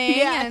 halfling.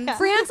 Yeah. And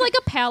Bran's like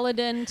a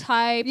paladin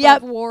type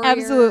Yep, of warrior.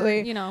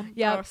 absolutely. You know.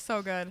 Yep. Oh,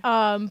 so good.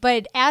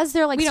 But as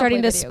they're like We don't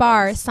starting play to video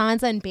spar, games.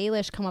 Sansa and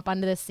Baelish come up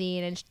onto the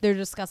scene, and they're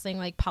discussing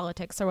like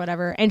politics or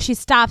whatever. And she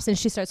stops and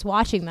she starts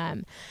watching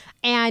them.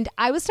 And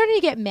I was starting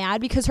to get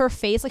mad because her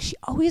face, like, she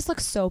always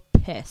looks so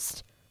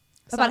pissed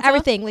about Sansa?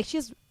 everything. Like,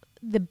 she's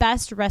the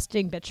best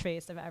resting bitch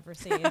face I've ever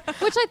seen.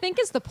 Which I think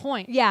is the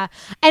point. Yeah.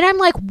 And I'm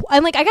like,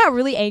 I got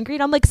really angry,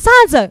 and I'm like,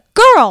 Sansa,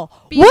 girl,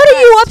 Be what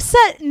are you impressed.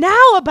 upset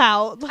now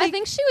about? Like, I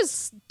think she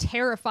was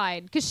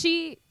terrified because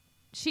she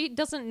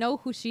doesn't know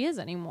who she is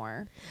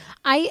anymore.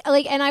 I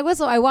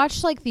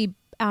watched like the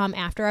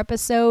after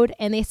episode,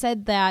 and they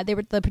said that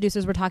the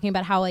producers were talking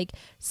about how like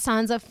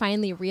Sansa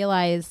finally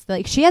realized that,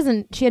 like, she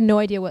had no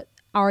idea what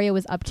Arya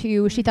was up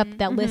to. She thought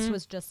that list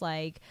was just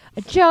like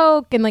a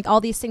joke, and like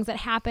all these things that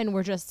happened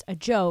were just a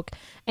joke.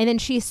 And then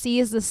she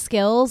sees the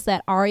skills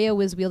that Arya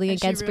was wielding And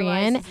she against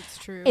Brienne. realizes it's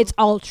true. It's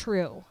all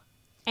true.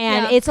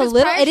 And Yeah, it is a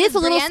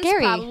little Brienne's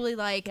scary. Probably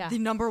like Yeah. the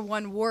number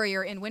one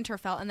warrior in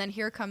Winterfell, and then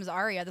here comes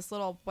Arya, this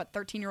little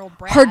 13-year-old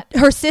brat.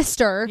 Her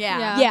sister.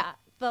 Yeah. Yeah.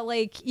 But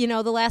like, you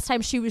know, the last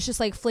time she was just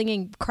like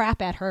flinging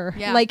crap at her,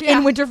 Yeah. like Yeah.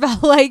 in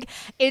Winterfell, like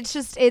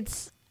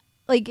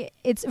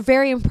it's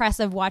very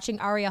impressive watching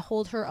Arya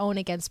hold her own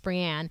against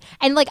Brienne.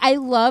 And like, I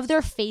love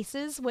their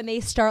faces when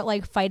they start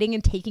like fighting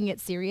and taking it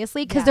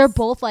seriously, because they're Yes.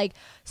 both like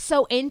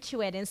so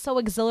into it and so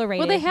exhilarated.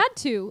 Well, they had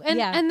to, and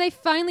Yeah. and they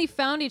finally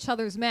found each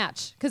other's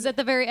match because at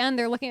the very end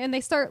they're looking and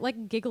they start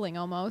like giggling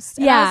almost.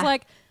 And Yeah. I was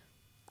like,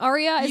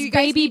 Arya is you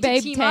guys baby need to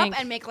babe team tank. up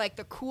and make like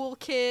the cool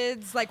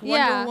kids, like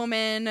Yeah. Wonder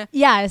Woman,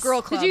 Yes.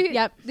 Girl Club. Did you?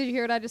 Yep. Did you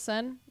hear what I just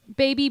said?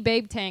 Baby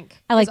babe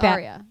tank. I like is that.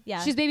 Arya. Yeah.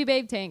 she's baby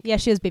babe tank. Yeah,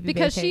 she is baby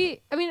because baby tank.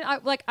 she. I mean,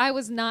 I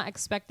was not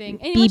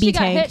expecting. And when BB she got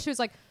tank. hit, she was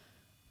like.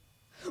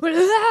 Like,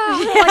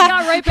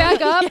 got right back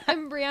up,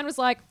 and Brienne was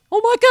like, "Oh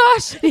my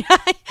gosh,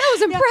 that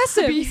was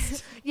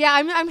impressive." Yeah,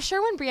 I'm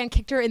sure when Brienne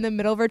kicked her in the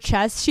middle of her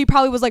chest, she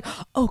probably was like,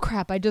 "Oh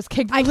crap! I just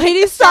kicked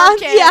Lady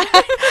Sansa." Yeah,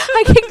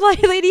 I kicked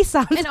Lady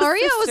Sansa. And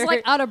Arya was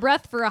like out of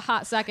breath for a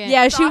hot second.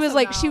 Yeah, It's she was awesome,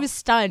 like, though. she was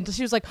stunned.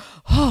 She was like,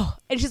 "Oh,"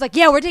 and she's like,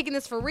 "Yeah, we're taking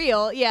this for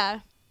real." Yeah.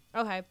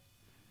 Okay.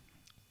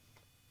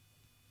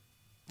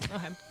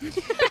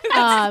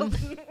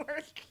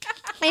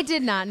 I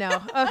did not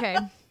know. Okay.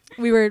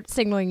 We were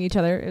signaling each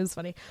other. It was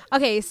funny.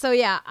 Okay, so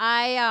yeah,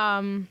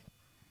 I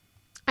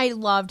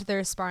loved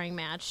their sparring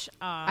match.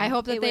 I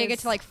hope that they get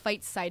to like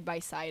fight side by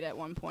side at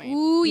one point.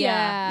 Ooh,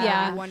 Yeah. yeah.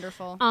 That'd be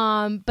wonderful.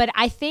 But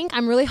I think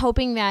I'm really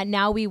hoping that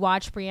now we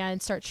watch Brienne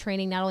start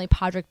training not only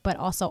Podrick but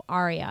also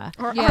Arya.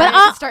 Or Yeah. Arya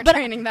But, could start but-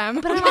 training them.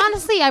 But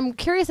I'm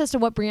curious as to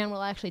what Brienne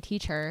will actually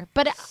teach her.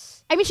 But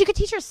I mean, she could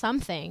teach her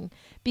something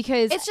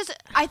because It's just,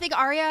 I think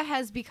Arya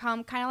has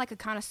become kind of like a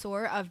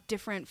connoisseur of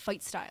different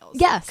fight styles.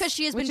 Yes. Because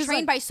she has Which been is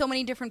trained like- by so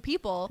many different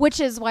people. which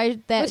is why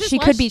that Which is she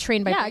why could she- be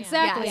trained by yeah, Brienne.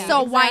 exactly. Yeah. Yeah,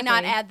 So why exactly.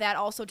 not add that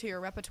also to your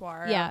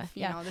repertoire? Yeah, Of,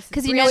 you yeah. know, this is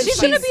 'Cause you know Brienne's She's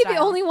she's gonna be style. the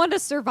only one to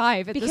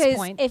survive at this Because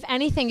point. if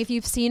anything, if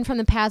you've seen from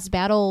the past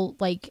battle,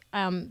 like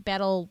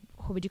battle,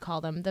 what would you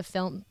call them?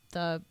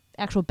 The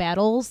actual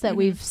battles that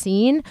we've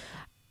seen,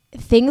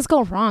 things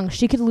go wrong.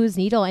 She could lose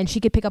needle and she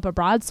could pick up a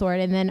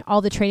broadsword, and then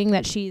all the training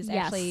that she's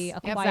Yes. actually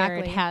acquired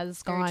Exactly.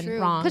 has Very gone true.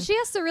 wrong. Because she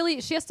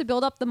has to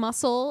build up the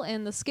muscle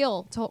and the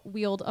skill to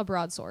wield a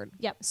broadsword.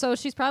 Yep. So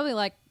she's probably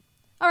like,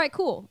 all right,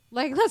 cool.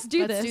 Like, let's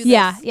do Let's this. do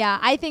Yeah, this. yeah.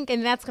 I think,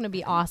 and that's going to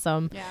be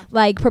awesome. Yeah.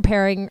 Like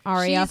preparing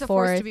Arya She's a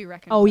for. force to be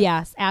reckoned Oh with.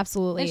 yes,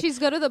 absolutely. And she's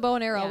good with a bow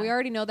and arrow. Yeah. We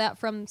already know that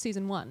from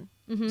season 1.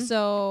 Mhm.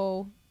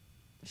 So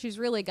she's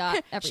really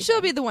got everything. She'll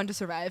be the one to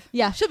survive.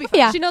 Yeah. She'll be fine.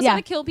 Yeah. She knows how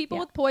to kill people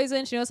Yeah. with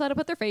poison. She knows how to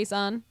put their face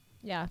on.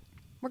 Yeah.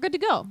 We're good to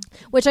go.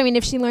 Which I mean,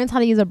 if she learns how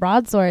to use a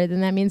broadsword, then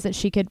that means that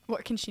she could.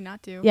 What can she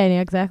not do? Yeah,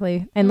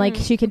 exactly. And like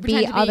she could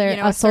Pretend be to be, other you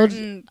know, a soldier,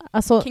 certain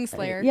a soldier.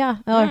 Kingslayer. Yeah.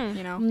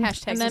 You know, Mm.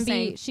 hashtag And then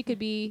saying. she could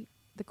be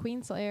the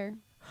Queen Slayer.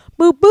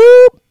 Boop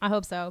boop. I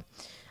hope so.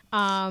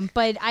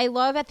 But I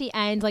love at the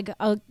end, like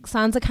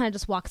Sansa kind of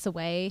just walks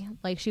away.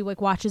 Like she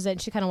like watches it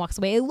and she kind of walks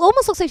away. It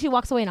almost looks like she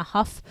walks away in a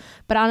huff.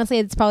 But honestly,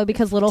 it's probably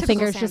because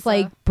Littlefinger's just Sansa.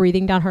 like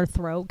breathing down her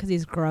throat because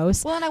he's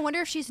gross. Well, and I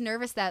wonder if she's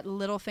nervous that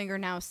Littlefinger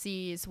now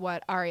sees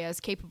what Arya is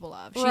capable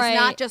of. She's Right.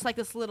 not just like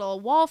this little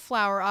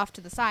wallflower off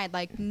to the side.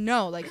 Like,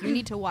 no, like you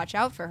need to watch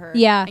out for her.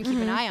 Yeah. and keep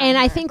an eye on And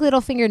her. I think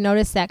Littlefinger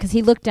noticed that because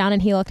he looked down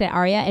and he looked at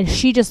Arya and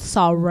she just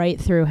saw right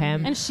through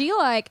him. And she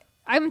like,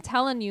 I'm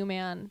telling you,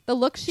 man, the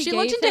look she gave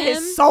looked into him,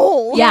 his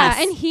soul. Yes.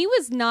 Yeah, and he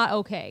was not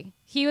okay.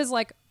 He was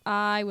like,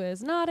 I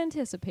was not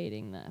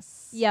anticipating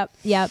this. Yep.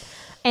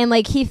 And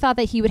like he thought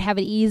that he would have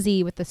it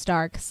easy with the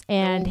Starks,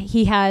 and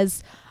he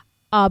has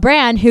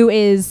Bran, who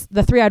is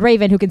the three-eyed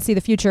raven who can see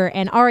the future,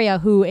 and Arya,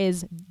 who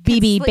is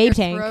BB Slit Babe your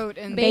Tank, throat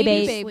and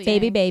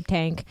baby Babe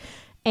Tank,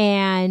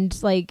 and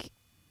like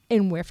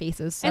and wear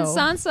faces. So. And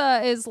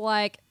Sansa is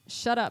like,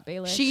 shut up,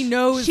 Baelish. She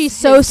knows She's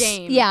his so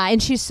game. yeah,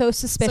 and she's so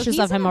suspicious he's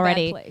of him in a bad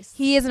already. place.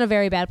 He is in a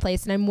very bad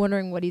place, and I'm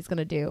wondering what he's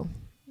gonna do.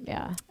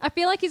 Yeah. I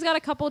feel like he's got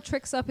a couple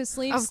tricks up his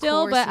sleeve Of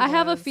still, course but he I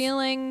have a does.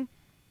 feeling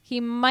he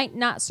might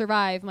not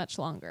survive much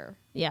longer.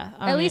 Yeah.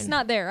 At least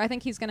not there. I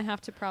think he's going to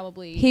have to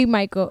probably. He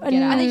might go. Get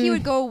out. I think he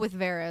would go with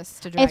Varys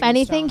to If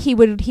anything,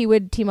 Dragonstone. he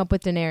would team up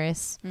with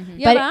Daenerys. yeah,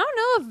 but- but I don't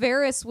know if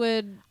Varys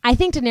would. I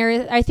think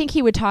Daenerys. I think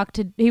he would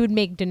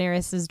make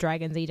Daenerys's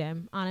dragons eat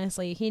him.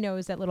 Honestly, he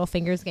knows that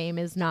Littlefinger's game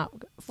is not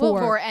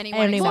for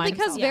anyone. Well,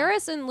 because Yeah.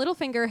 Varys and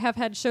Littlefinger have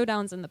had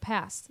showdowns in the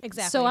past.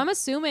 Exactly. So I'm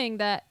assuming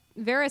that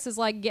Varys is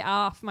like, get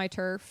off my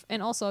turf,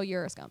 and also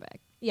you're a scumbag.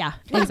 Yeah,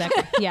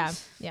 exactly. yeah.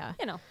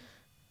 You know.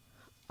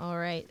 All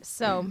right.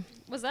 So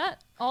Was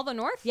that all the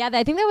North? yeah,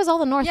 I think that was all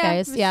the North, Yeah,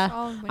 guys. it was Yeah.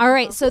 all All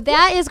right. So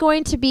that is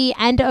going to be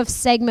end of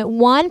segment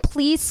 1.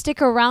 Please stick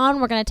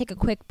around. We're going to take a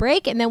quick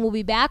break, and then we'll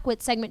be back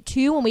with segment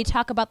 2 when we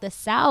talk about the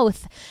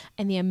South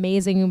and the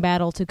amazing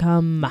battle to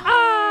come.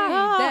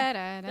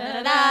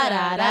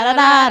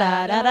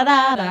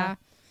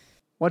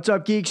 What's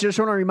up, geeks? Just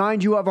want to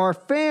remind you of our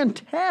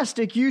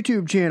fantastic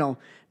YouTube channel.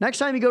 Next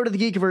time you go to the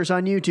Geekiverse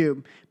on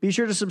YouTube, be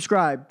sure to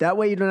subscribe. That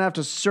way you don't have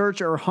to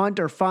search or hunt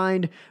or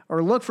find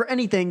or look for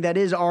anything that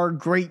is our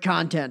great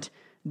content.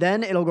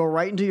 Then it'll go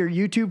right into your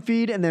YouTube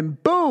feed, and then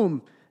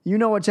boom, you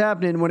know what's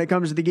happening when it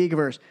comes to the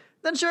Geekiverse.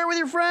 Then share it with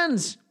your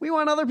friends. We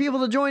want other people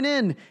to join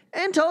in.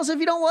 And tell us if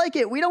you don't like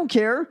it. We don't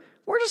care.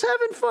 We're just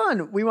having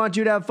fun. We want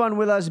you to have fun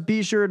with us.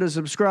 Be sure to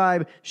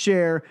subscribe,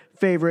 share,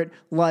 favorite,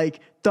 like,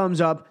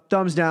 thumbs up,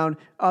 thumbs down,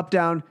 up,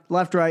 down,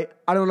 left, right.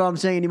 I don't know what I'm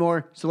saying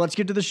anymore. So let's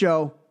get to the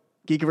show.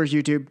 Geekiverse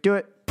YouTube. Do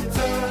it.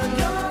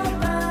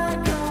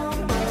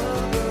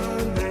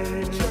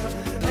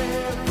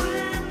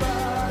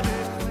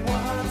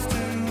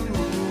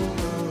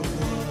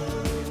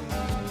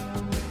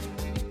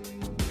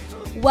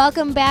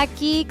 Welcome back,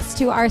 geeks,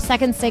 to our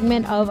second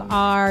segment of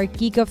our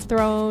Geek of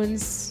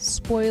Thrones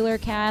spoiler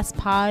cast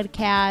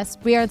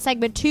podcast. We are in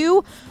segment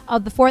 2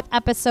 of the 4th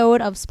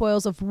episode of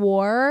Spoils of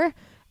War.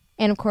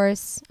 And of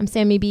course, I'm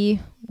Sammy B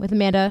with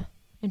Amanda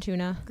and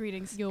Tuna.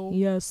 Greetings.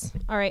 Yes.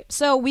 All right.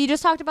 So we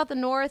just talked about the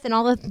North and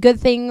all the good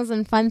things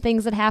and fun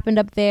things that happened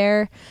up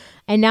there.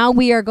 And now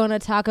we are going to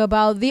talk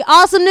about the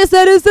awesomeness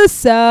that is the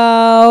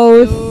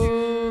South.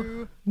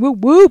 Whoop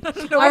whoop.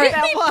 All right,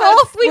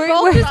 We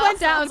both just went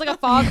down. It was like a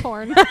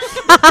foghorn.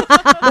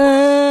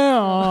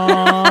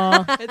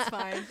 it's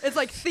fine. It's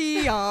like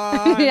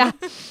Theon. Yeah.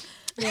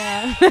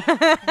 Yeah.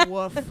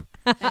 Woof.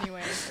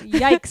 Anyway.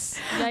 Yikes.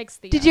 Yikes.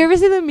 Theo. Did you ever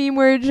see the meme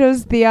where it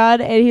shows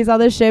Theon and he's on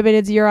the ship and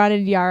it's Euron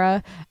and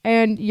Yara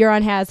and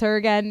Euron has her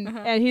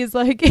again and he's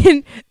like,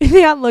 and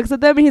Theon looks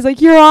at them and he's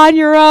like, "You're on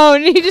your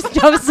own." And he just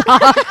jumps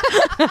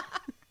off.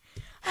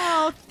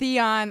 Oh,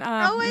 Theon.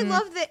 I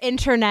love the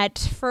internet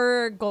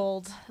for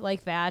gold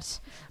like that.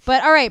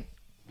 But all right.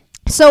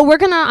 So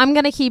I'm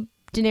gonna keep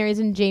Daenerys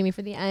and Jaime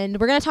for the end.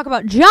 We're gonna talk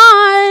about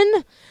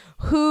Jon,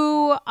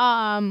 who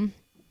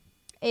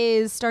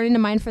is starting to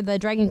mine for the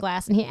dragon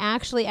glass, and he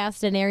actually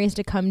asked Daenerys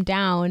to come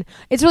down.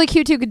 It's really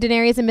cute too.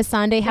 Daenerys and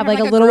Missandei have like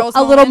a little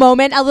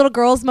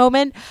girls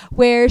moment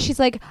where she's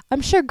like, "I'm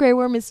sure Grey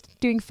Worm is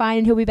doing fine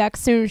and he'll be back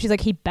soon." She's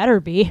like, "He better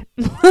be."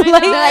 They're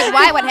like,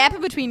 "Why? What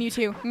happened between you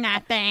two?"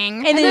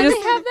 Nothing. And then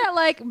they have that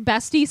like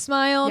bestie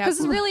smile because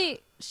it's really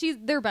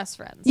they're best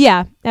friends.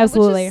 Yeah,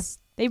 absolutely. Which is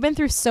They've been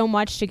through so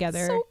much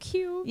together. so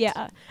cute.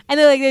 Yeah, and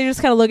they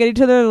just kind of look at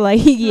each other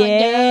like,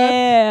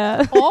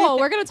 yeah. Oh,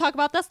 we're gonna talk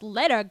about this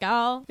later,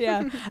 gal.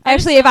 Yeah.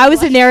 Actually, if I was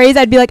Daenerys,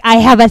 I'd be like, "I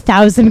have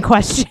 1,000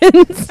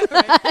 questions."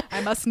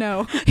 I must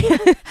know.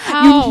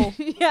 How?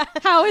 Yeah.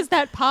 How is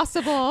that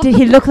possible? Did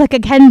he look like a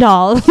Ken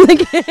doll?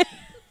 Like,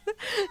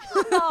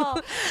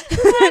 Oh,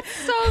 that's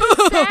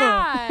so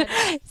sad.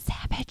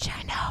 savage,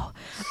 I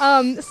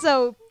know.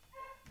 So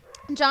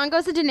Jon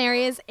goes to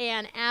Daenerys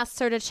and asks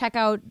her to check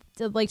on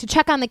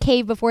the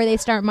cave before they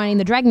start mining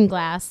the dragon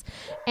glass.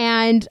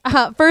 And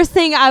first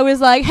thing I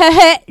was like,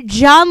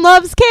 Jon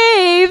loves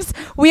caves.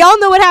 We all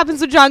know what happens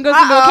when Jon goes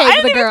into a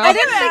cave with a girl. I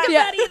didn't think of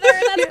that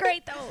either. That's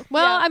great though.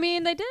 Well, I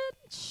mean, they did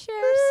share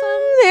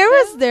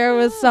some. There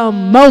was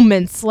some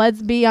moments.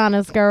 Let's be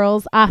honest,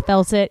 girls. I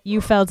felt it.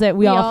 You felt it.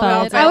 We all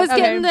felt it. I was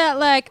getting that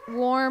like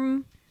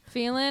warm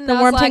feeling. The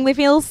warm, tingly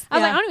feels. I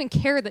was like, I don't even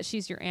care that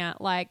she's your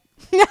aunt. Like,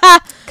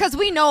 Because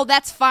we know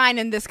that's fine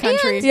in this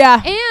country.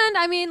 And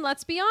I mean,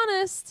 let's be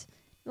honest.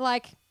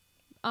 Like,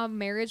 a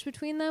marriage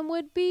between them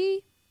would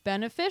be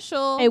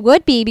beneficial. It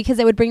would be, because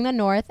it would bring the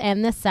North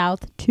and the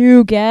South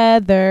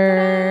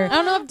together. I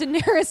don't know if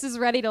Daenerys is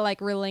ready to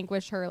like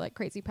relinquish her like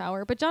crazy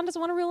power, but Jon doesn't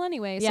want to rule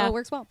anyway, so it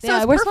works well. So Yeah,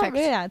 it's it works perfect.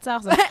 well. Yeah, it's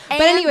awesome. But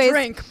And anyways,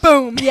 drink.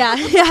 Boom. yeah.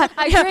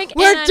 I drink.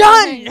 We're and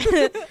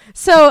done.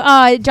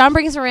 So Jon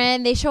brings her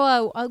in. They show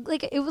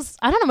it was,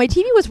 I don't know, my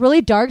TV was really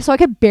dark, so I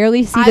could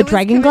barely see the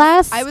dragon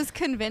glass. I was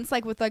convinced,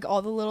 like with like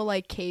all the little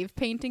like cave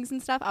paintings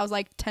and stuff. I was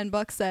like,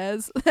 $10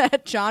 says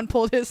that Jon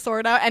pulled his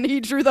sword out and he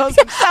drew those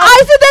himself. I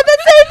said that the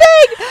same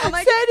thing. I'm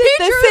like, Said he it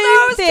drew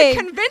the those same thing.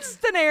 to convince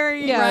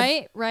Daenerys.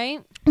 Yeah.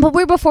 Right. But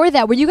before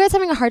that, were you guys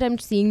having a hard time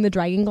seeing the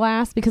dragon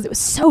glass because it was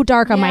so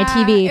dark on my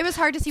TV? It was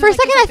hard to see. For a with,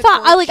 like, second, I just,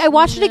 like, thought the I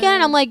watched it torch. again,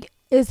 and I'm like,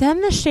 is that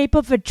in the shape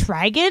of a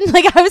dragon?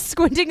 Like, I was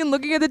squinting and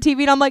looking at the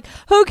TV, and I'm like,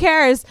 who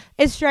cares?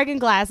 It's dragon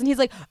glass. And he's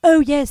like,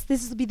 oh yes,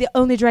 this will be the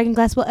only dragon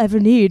glass we'll ever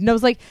need. And I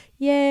was like,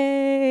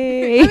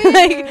 yay!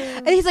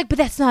 And he's like, but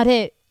that's not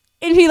it.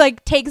 And he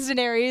like takes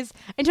Daenerys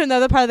into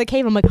another part of the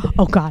cave. I'm like,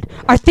 oh god,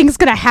 are things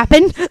gonna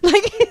happen?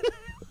 Like,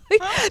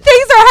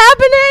 things are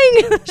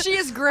happening. She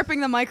is gripping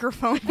the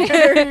microphone.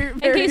 Very, In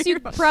very case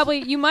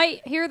you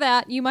might hear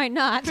that, you might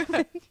not.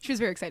 She was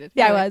very excited.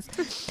 Yeah, Anyway. I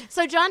was.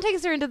 So Jon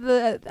takes her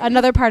into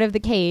another part of the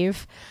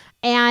cave,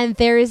 and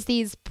there's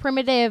these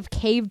primitive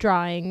cave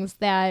drawings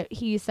that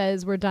he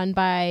says were done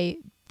by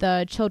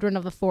the children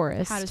of the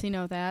forest. How does he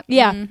know that?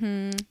 Yeah.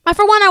 Mm-hmm.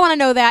 For one, I want to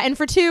know that, and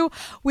for two,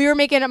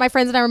 my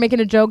friends and I were making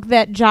a joke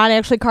that Jon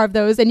actually carved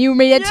those, and you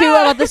made it too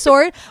about the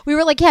sword. We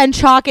were like, yeah, and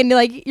chalk, and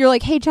like you're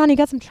like, hey, Jon, you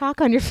got some chalk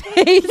on your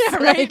face. Yeah,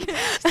 right.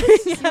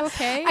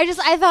 Okay.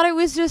 I thought it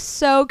was just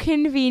so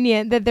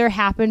convenient that there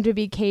happened to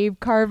be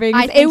cave carvings.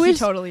 I think he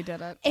totally did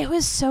it. It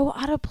was so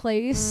out of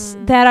place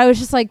that I was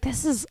just like,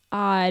 this is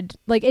odd.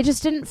 Like, it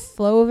just didn't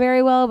flow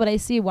very well, but I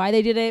see why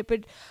they did it.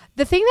 But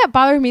the thing that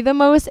bothered me the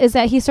most is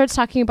that he starts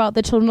talking about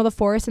the children of the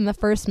forest and the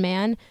first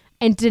man,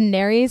 and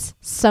Daenerys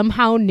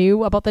somehow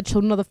knew about the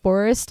children of the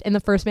forest and the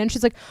first man.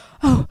 She's like,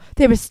 oh,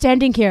 they were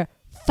standing here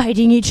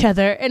fighting each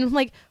other. And I'm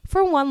like,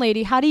 for one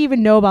lady, how do you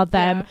even know about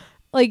them? Yeah.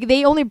 Like,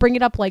 they only bring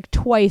it up like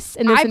twice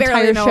in this I entire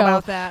barely know show.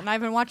 about that, and I've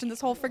been watching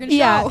this whole friggin' show.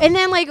 Yeah, and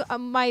then like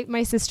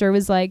my sister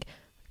was like,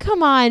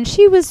 come on,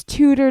 she was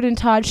tutored and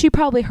taught. She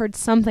probably heard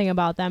something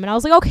about them. And I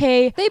was like,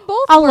 okay, They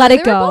both I'll let it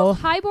they go. were both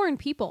highborn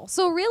people.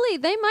 So really,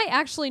 they might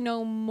actually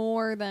know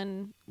more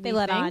than They we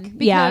let think, on.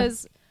 Yeah.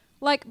 Because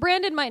like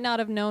Brandon might not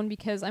have known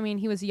because I mean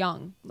he was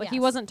young. Like he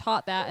Yes. wasn't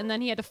taught that, and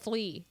then he had to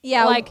flee.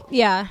 yeah, Like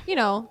yeah. you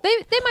know, they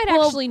might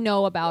Well, actually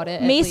know about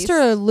it.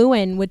 Maester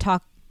Lewin would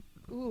talk.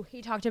 Ooh,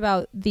 he talked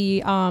about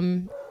the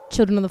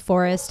children of the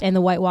forest and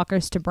the White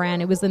Walkers to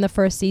Bran. It was in the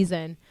first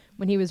season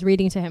when he was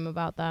reading to him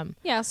about them.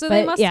 Yeah, so But,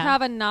 they must yeah.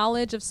 have a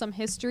knowledge of some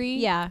history.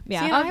 Yeah, yeah.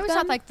 See, Of I always them?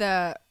 thought like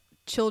the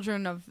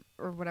children of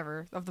or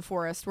whatever of the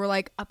forest were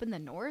like up in the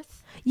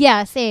north.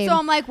 Yeah, same. So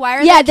I'm like, why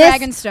are Yeah, they this-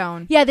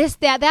 Dragonstone? yeah,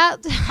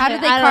 that. How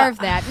did they I don't- carve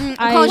that? I'm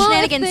calling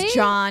shenanigans,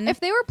 John. If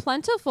they were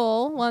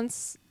plentiful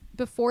once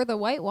before the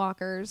White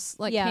Walkers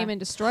came and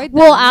destroyed them.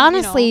 Well,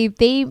 honestly,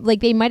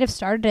 they might have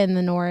started in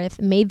the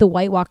north, made the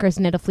White Walkers,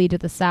 and had to flee to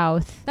the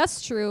south.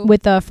 That's true.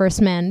 With the First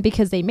Men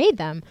because they made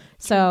them.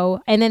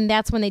 So, and then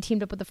that's when they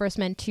teamed up with the First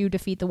Men to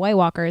defeat the White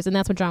Walkers, and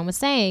that's what John was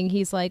saying.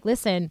 He's like,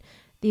 listen,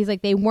 they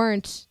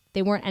weren't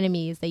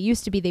enemies. They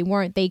used to be. They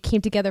weren't. They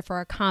came together for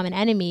a common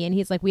enemy, and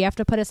he's like, we have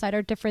to put aside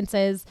our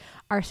differences,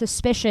 our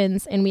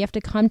suspicions, and we have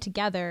to come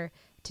together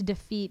to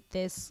defeat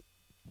this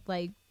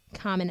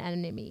common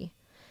enemy.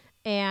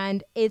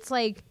 And it's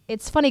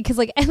funny because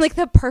and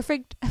the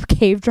perfect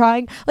cave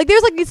drawing,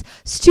 there's these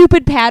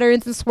stupid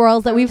patterns and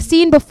swirls that we've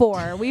seen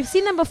before. We've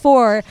seen them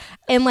before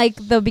in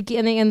the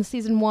beginning in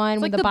season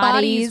 1 with the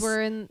bodies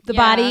were in the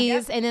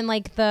bodies, and then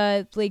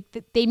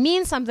they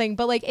mean something,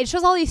 but it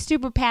shows all these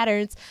stupid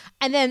patterns,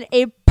 and then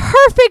a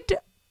perfect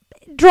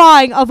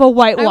drawing of a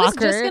White Walker. I was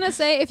just gonna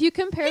say, if you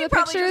compare the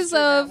pictures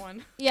of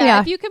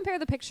if you compare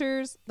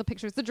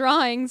the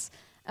drawings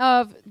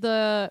of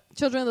the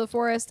Children of the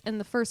Forest and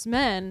the First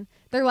Men,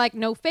 they're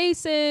no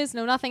faces,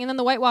 no nothing, and then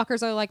the White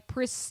Walkers are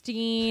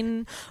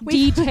pristine,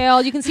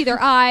 detailed. You can see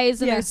their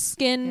eyes and their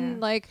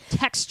skin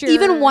texture.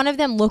 Even one of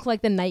them looked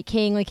like the Night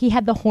King, he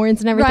had the horns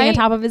and everything on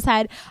top of his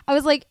head. I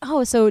was like,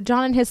 oh, so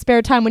John in his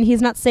spare time when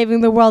he's not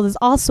saving the world is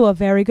also a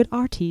very good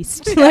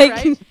artist. He's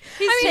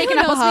taking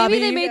up a hobby.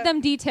 Maybe they made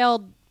them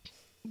detailed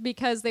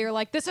because they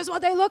were this is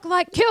what they look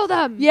like, kill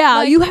them.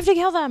 Yeah, you have to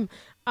kill them.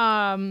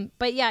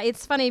 But yeah,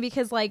 it's funny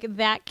because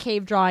that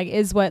cave drawing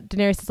is what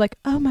Daenerys is like,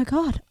 oh my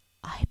god,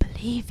 I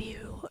believe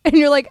you. And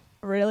you're like,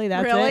 really?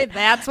 That's it?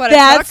 That's what it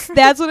took?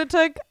 That's what it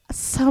took?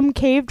 Some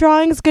cave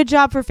drawings? Good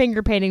job for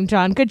finger painting,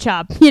 John. Good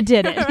job. You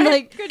did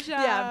it. Good job.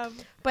 Yeah.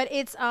 But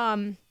it's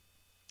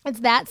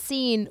that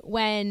scene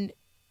when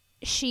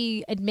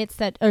she admits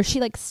that, or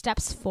she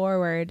steps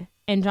forward,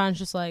 and John's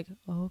just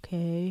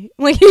okay.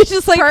 He's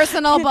just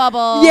personal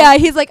bubble. Yeah,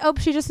 he's oh,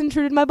 she just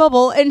intruded my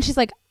bubble, and she's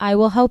I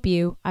will help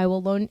you. I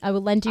will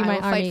lend you my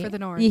army. Fight for the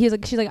North.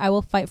 She's I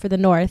will fight for the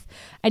North,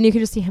 and you can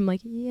just see him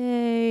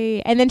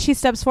yay. And then she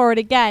steps forward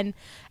again,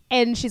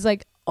 and she's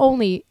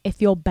only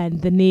if you'll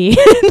bend the knee.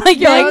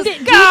 You're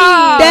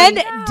bend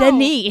the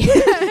knee.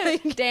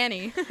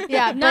 Danny.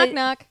 Yeah, knock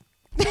knock.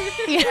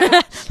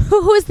 Yeah.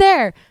 Who's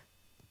there?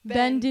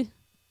 Bend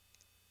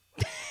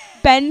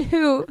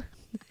who?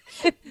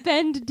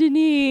 Bend the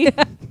knee.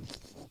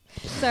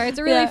 Sorry, it's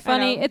really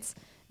funny. It's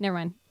never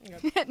mind.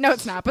 No,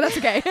 it's not, but that's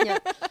okay.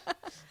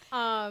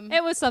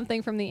 It was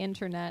something from the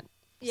internet.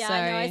 Yeah, Sorry.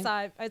 I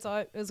know. I saw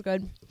it. It was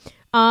good.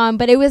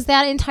 But it was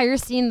that entire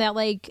scene, that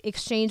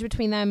exchange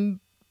between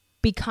them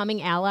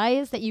becoming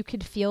allies, that you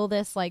could feel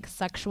this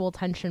sexual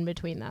tension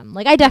between them.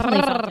 I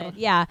definitely felt it.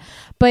 Yeah.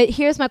 But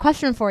here's my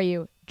question for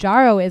you.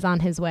 Jarro is on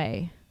his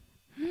way.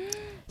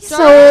 So,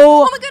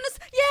 oh my goodness,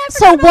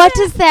 so what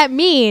does that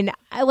mean?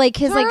 Zoro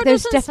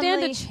there's doesn't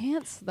definitely stand a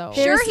chance though.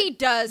 Sure he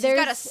does. He's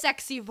got a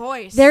sexy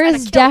voice.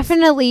 There's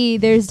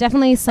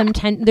definitely some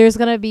there's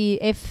gonna be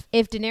if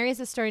Daenerys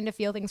is starting to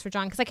feel things for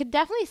Jon, because I could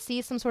definitely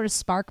see some sort of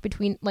spark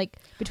between the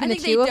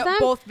two of them.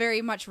 Both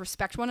very much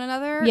respect one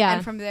another. Yeah,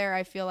 and from there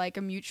I feel a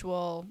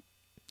mutual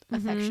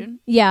affection.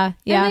 Yeah,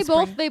 yeah. And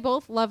they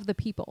both love the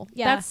people.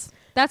 Yeah.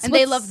 That's and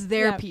they love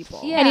their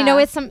people. Yeah. And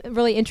what's some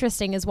really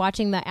interesting is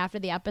watching the after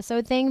the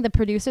episode thing. The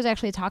producers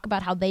actually talk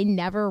about how they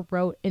never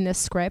wrote in the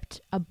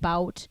script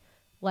about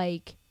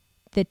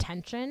the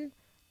tension.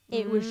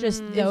 It was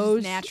just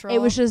those natural. It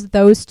was just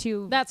those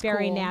two. That's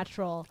very cool.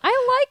 natural.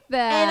 I like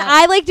that. And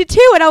I liked it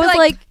too. And I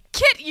was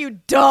Kit, you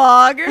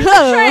dog. You're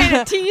trying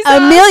to tease us.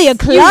 Amelia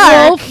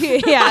Clark.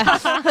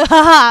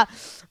 Yeah.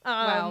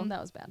 Wow,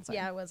 that was bad. Sorry.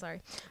 Yeah, I was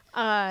sorry.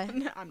 I'm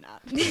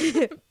not.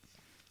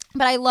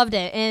 But I loved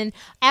it. And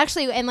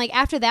actually, and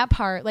after that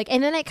part,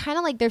 and then it kind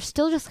of they're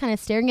still just kind of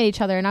staring at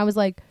each other. And I was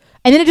and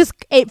then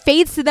it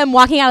fades to them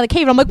walking out of the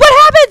cave. And I'm like, what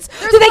happens?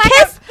 Do they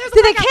kiss?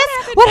 Do they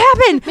kiss? What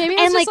happened? Maybe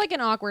it was just an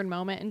awkward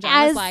moment. And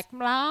Jon was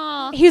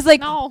blah. He's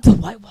like, no. The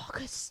White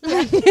Walkers.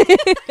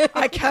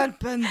 I can't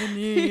bend the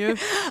knee.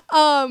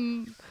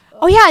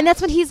 Oh yeah, and that's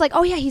when he's like,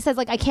 oh yeah, he says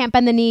I can't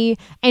bend the knee,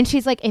 and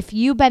she's like, if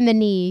you bend the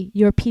knee,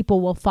 your people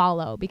will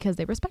follow because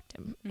they respect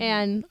him. Mm-hmm.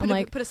 And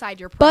I'm put aside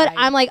your pride. But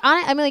I'm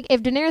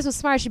if Daenerys was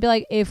smart, she'd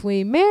be if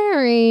we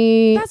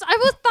marry. I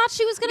thought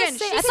she was gonna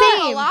say. She said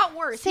it a lot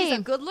worse. He's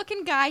a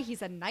good-looking guy.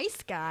 He's a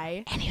nice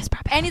guy, and he was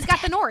brought back. And he's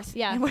got the North.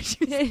 Yeah,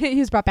 he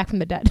was brought back from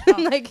the dead.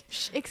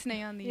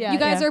 Ixnay on the. You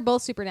guys are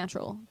both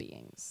supernatural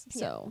beings,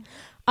 so.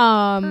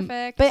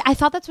 Perfect. But I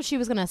thought that's what she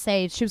was gonna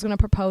say. She was gonna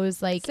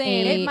propose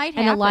an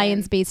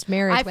alliance-based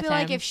marriage. I with feel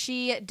him. if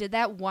she did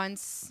that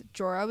once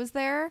Jorah was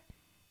there,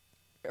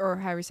 or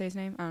however you say his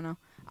name, I don't know.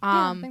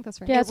 I think that's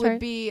right. Yeah, it would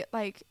be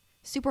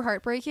super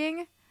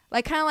heartbreaking.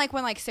 Kind of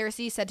when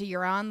Cersei said to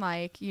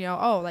Euron,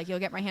 you'll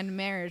get my hand in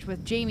marriage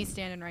with Jaime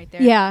standing right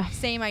there. Yeah.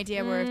 Same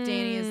idea where if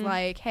Dany is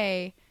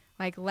hey,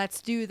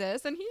 let's do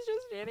this, and he's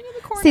just standing in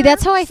the corner. See,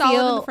 that's how I solid in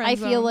feel. the friend I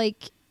zone. feel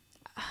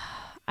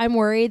I'm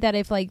worried that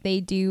if like they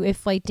do,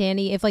 if like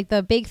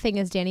the big thing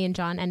is Dany and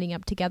Jon ending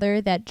up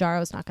together, that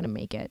Jarrow's not going to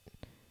make it.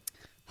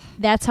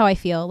 That's how I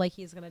feel like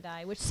he's going to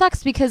die, which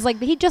sucks because like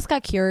he just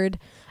got cured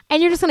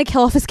and you're just going to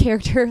kill off his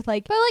character.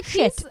 Like, But like,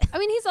 shit.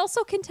 he's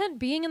also content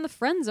being in the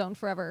friend zone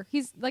forever.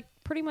 He's like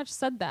pretty much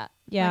said that.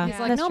 Yeah. Like, he's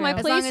like, that's no, my true.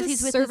 As long place as is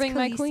he's with his serving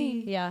my Khaleesi.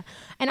 queen. Yeah.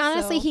 And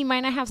honestly, So- he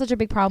might not have such a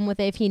big problem with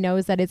it if he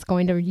knows that it's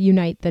going to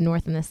unite the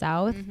North and the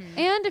South.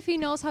 And if he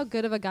knows how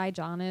good of a guy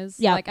Jon is,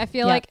 Yeah. like I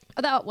feel Yeah. like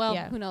that. Well,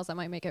 Yeah. who knows? That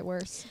might make it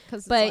worse.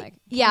 Because But, it's like,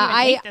 yeah,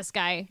 I I- hate this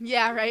guy.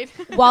 Yeah, right.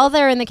 While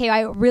they're in the cave,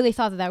 I really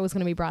thought that was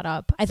going to be brought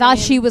up. I thought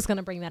she was going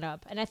to bring that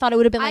up. And I thought it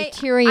would have been like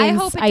Tyrion's I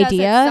hope it idea.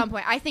 does at some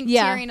point. I think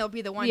Yeah. Tyrion will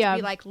be the one Yeah. to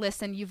be like,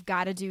 listen, you've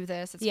got to do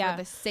this. It's Yeah.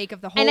 for the sake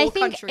of the whole And I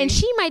think, country. and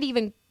she might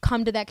even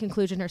come to that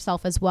conclusion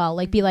herself as well.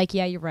 Like, be like,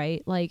 yeah, you're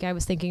right. Like, I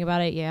was thinking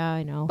about it. Yeah,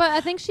 I know. But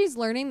I think she's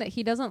learning that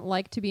he doesn't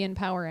like to be in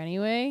power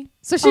anyway.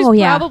 So she's Oh,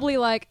 yeah. probably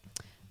like,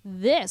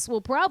 this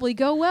will probably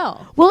go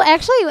well. Well,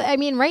 actually, I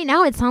mean, right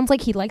now it sounds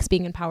like he likes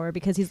being in power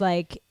because he's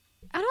like,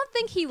 I don't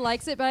think he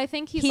likes it, but I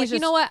think he's He's like, you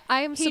just- know what?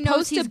 I am he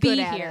knows supposed to he's be good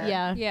at here. it.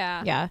 yeah,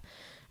 Yeah. yeah.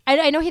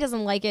 I know he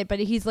doesn't like it, but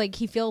he's like,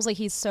 he feels like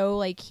he's so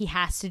like he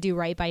has to do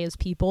right by his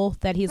people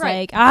that he's Right.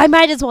 like, I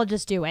might as well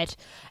just do it,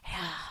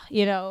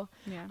 you know.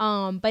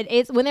 Yeah. But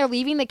it's when they're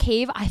leaving the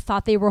cave, I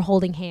thought they were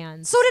holding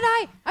hands. So did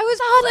I. I was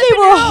they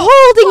were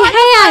holding hands.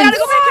 I gotta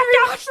go back and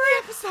rewatch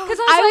the episode. Because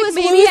I like, was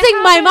maybe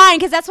losing my mind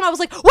because that's when I was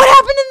like, "What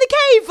happened in the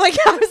cave?" Like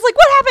I was like,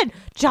 "What happened,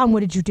 Jon?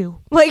 What did you do?"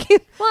 Like,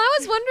 Well, I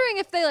was wondering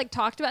if they like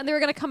talked about it and they were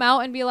gonna come out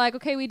and be like,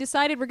 okay, we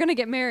decided we're gonna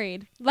get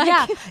married. Like,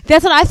 yeah,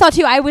 that's what I thought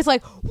too. I was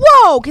like,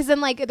 "Whoa!" Because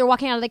then like they're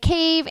walking out of the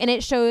cave and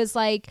it shows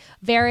like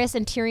Varys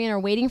and Tyrion are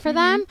waiting for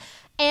them,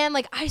 and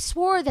like I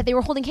swore that they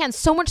were holding hands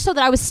so much so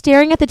that I was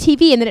staring at the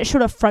TV and then it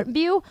showed a front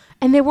view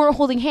and they weren't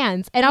holding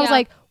hands, and I was Yeah.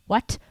 like,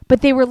 "What?"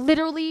 But they were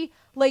literally.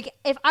 Like,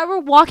 if I were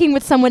walking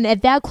with someone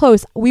at that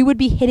close, we would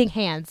be hitting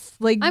hands.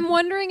 Like, I'm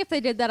wondering if they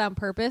did that on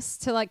purpose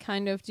to like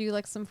kind of do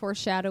like some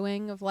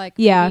foreshadowing of like,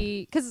 Yeah.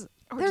 because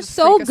Or they're just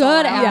so freak us all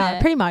good out. at yeah, it.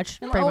 pretty much,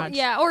 And- pretty or- much.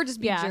 Yeah, or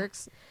just be Yeah.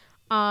 jerks.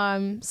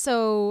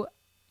 So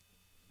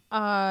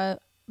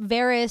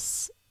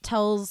Varys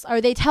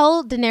they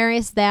tell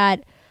Daenerys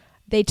that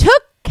they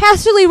took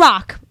Casterly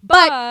Rock,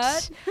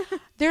 but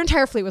their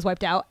entire fleet was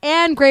wiped out,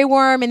 and Grey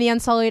Worm and the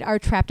Unsullied are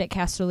trapped at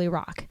Casterly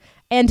Rock,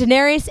 and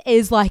Daenerys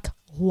is like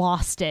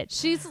lost it.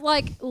 She's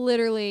like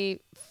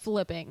literally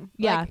flipping.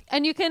 Yeah. Like,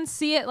 and you can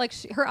see it like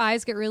her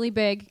eyes get really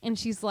big and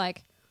she's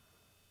like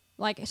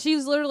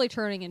she's literally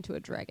turning into a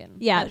dragon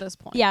Yeah, at this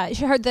point. Yeah,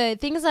 she heard the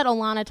things that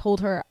Olenna told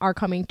her are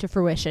coming to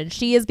fruition.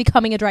 She is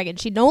becoming a dragon.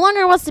 She no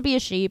longer wants to be a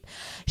sheep.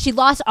 She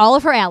lost all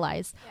of her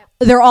allies.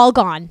 They're all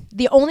gone.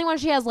 The only one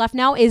she has left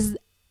now is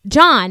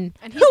Jon,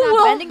 And he's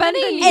not bending the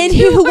knee. and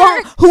who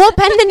won't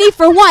bend the knee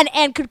for one,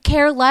 and could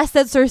care less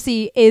that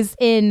Cersei is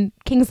in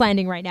King's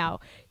Landing right now.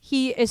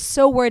 He is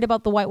so worried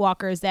about the White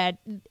Walkers that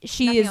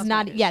she Nothing is else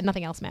not. matters. Yeah,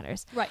 nothing else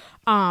matters. Right.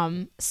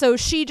 So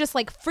she just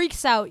like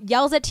freaks out,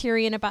 yells at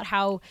Tyrion about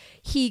how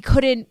he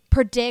couldn't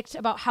predict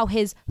about how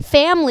his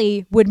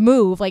family would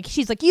move. Like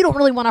she's like, you don't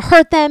really want to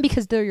hurt them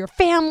because they're your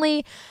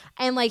family,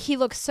 and like he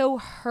looks so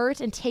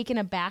hurt and taken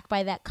aback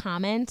by that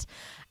comment.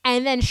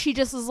 And then she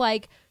just is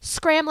like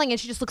scrambling, and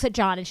she just looks at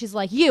Jon, and she's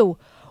like,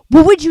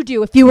 what would you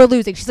do if you were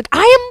losing? She's like, I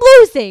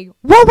am losing.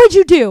 What would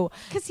you do?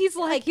 Because he's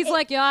like,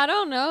 yeah, I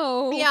don't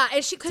know. Yeah,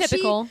 and she 'cause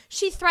Typical.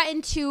 She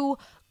threatened to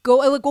go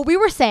like what we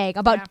were saying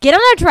about get on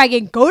that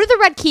dragon, go to the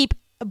Red Keep,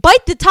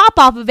 bite the top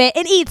off of it,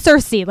 and eat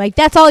Cersei. Like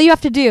that's all you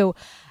have to do.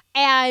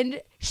 And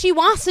she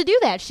wants to do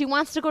that. She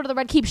wants to go to the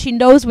Red Keep. She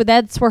knows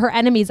that's where her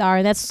enemies are,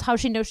 and that's how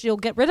she knows she'll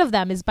get rid of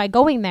them is by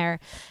going there.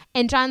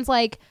 And Jon's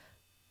like,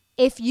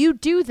 if you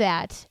do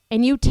that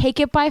and you take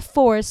it by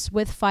force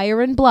with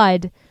fire and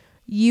blood,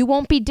 you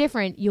won't be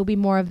different. You'll be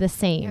more of the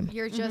same.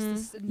 You're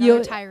just You'll-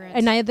 another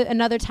tyrant.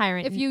 Another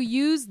tyrant. If you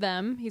use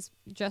them, he's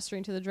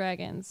gesturing to the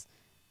dragons,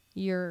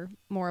 you're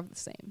more of the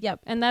same.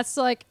 Yep. And that's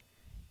like,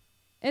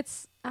 I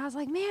was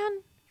like, man,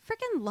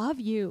 freaking love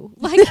you.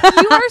 Like, you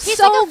are he's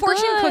so like a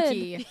fortune good.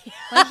 cookie.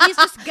 Like he's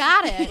just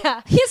got it.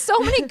 yeah. He has so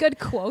many good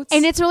quotes.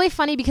 And it's really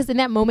funny because in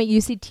that moment you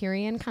see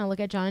Tyrion kind of look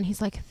at Jon and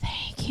he's like,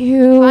 thank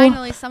you.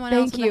 Finally, someone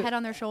else Thank with you. a head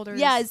on their shoulders.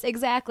 Yes,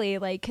 exactly.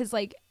 Like, because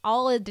like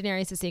all of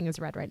Daenerys is seeing is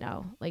red right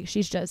now. Like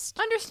she's just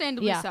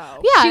Understandably yeah.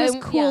 so. Yeah, she was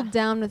and- cooled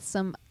down with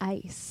some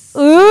ice. Ooh.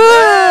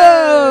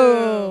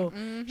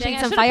 Mhm. Shake Dang,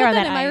 I some should've fire put on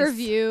that that in my ice.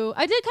 review.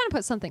 I did kind of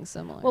put something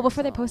similar. Well,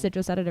 before they so. post it,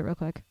 just edit it real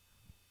quick.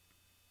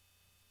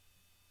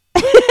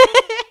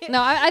 No,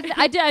 I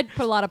did. I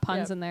put a lot of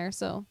puns in there,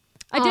 so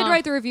I did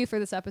write the review for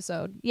this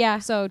episode. Yeah.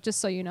 So just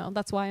so you know,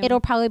 that's why It'll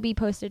probably be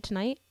posted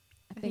tonight.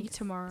 I think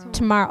tomorrow.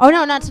 Tomorrow. Oh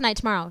no, not tonight.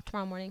 Tomorrow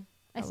morning.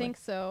 I think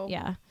so.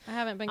 Yeah. I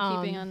haven't been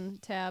keeping on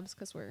tabs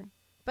because we're.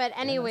 But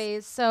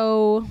anyways,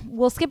 so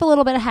we'll skip a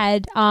little bit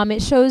ahead.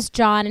 It shows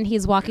Jon and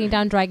he's walking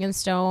down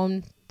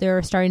Dragonstone.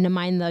 They're starting to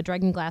mine the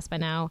dragon glass by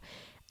now,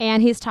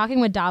 and he's talking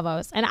with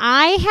Davos. And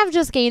I have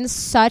just gained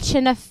such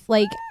an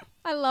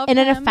I love an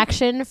him.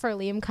 affection for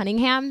Liam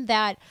Cunningham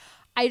that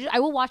I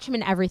will watch him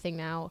in everything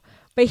now.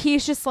 But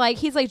he's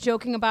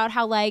joking about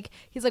how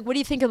he's like, what do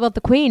you think about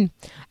the queen?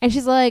 And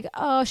she's like,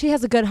 oh, she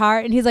has a good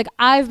heart. And he's like,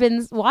 I've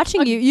been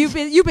watching you.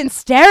 You've been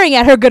staring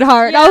at her good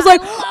heart. Yeah, and I was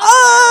like,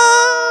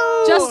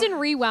 oh. Justin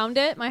rewound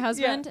it, my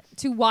husband,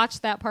 to watch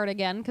that part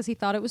again because he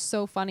thought it was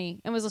so funny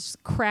and was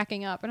just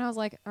cracking up. And I was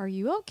like, are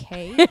you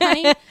okay,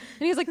 honey? And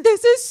he was like,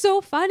 this is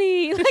so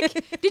funny.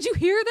 Like, did you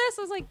hear this?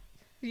 I was like,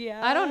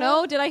 Yeah. I don't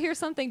know. Did I hear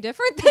something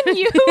different than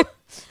you?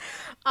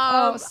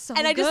 So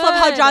and I just good. love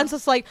how John's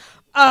just like,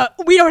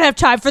 we don't have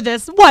time for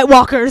this. White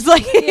Walkers.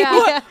 Like,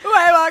 Yeah.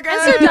 White Walkers.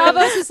 And so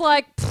Davos is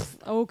like,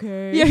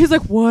 okay. Yeah, he's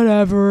like,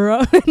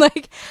 whatever.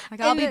 Like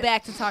I'll be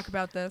back to talk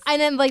about this.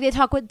 And then they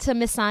talk to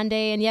Miss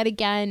Missandei, and yet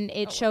again,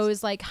 it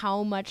shows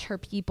how much her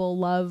people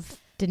love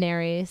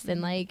Daenerys,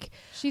 and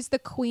she's the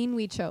queen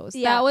we chose.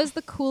 Yeah. That was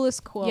the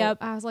coolest quote. Yep.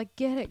 I was like,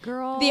 get it,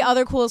 girl. The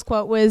other coolest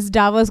quote was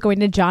Davos going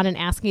to Jon and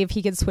asking if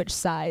he could switch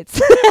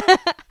sides.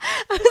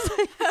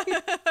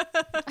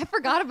 I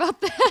forgot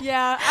about that.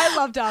 Yeah, I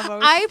love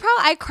Davos.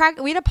 I cracked.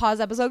 We had a pause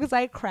episode because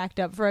I cracked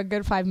up for a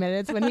good 5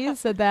 minutes when he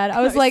said that.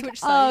 I was like, switch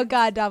oh sides.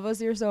 God,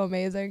 Davos, you're so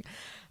amazing.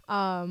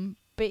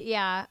 But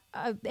yeah,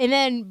 and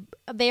then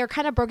they are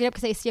kind of broken up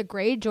because they see a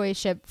Greyjoy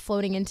ship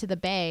floating into the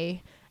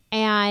bay,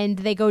 and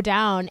they go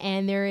down,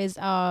 and there is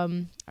a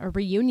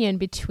reunion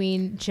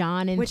between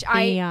Jon and Which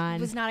Theon. I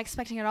was not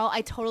expecting at all.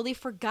 I totally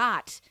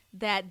forgot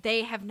that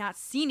they have not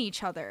seen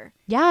each other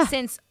Yeah.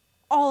 since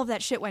all of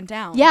that shit went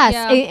down. Yes,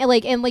 Yeah.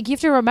 and you have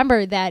to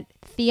remember that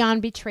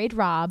Theon betrayed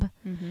Robb,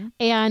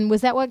 and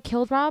was that what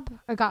killed Robb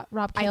or got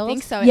Robb killed? I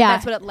think so. Yeah,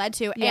 That's what it led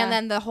to. Yeah. And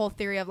then the whole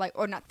theory of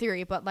or not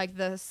theory, but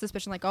the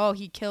suspicion oh,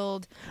 he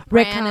killed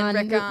Bran and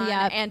Rickon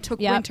Yep. and took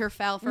Yep.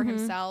 Winterfell for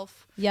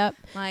himself. Yep.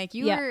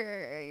 You Yep.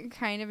 were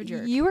kind of a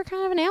jerk. You were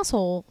kind of an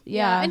asshole.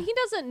 Yeah, And he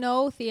doesn't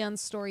know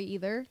Theon's story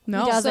either. No.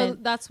 He So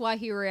doesn't. that's why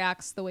he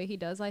reacts the way he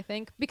does, I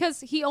think.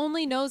 Because he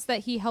only knows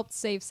that he helped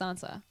save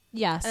Sansa.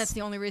 yes. And that's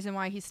the only reason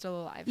why he's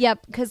still alive.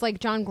 Yep, because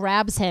Jon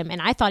grabs him,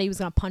 and I thought he was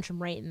gonna punch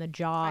him right in the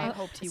jaw. I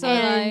hoped he So would.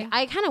 And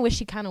I kind of wish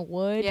he kind of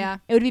would. Yeah.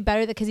 It would be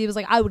better because he was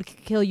like, I would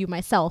kill you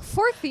myself.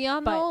 Poor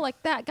Theon, But- though,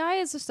 that guy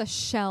is just a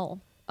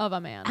shell of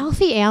a man.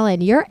 Alfie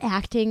Allen, your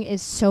acting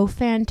is so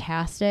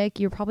fantastic.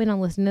 You're probably not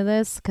listening to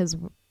this because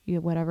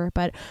whatever,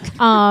 but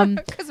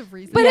Because of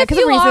reasons. But yeah, if 'cause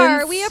of you are,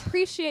 reasons. we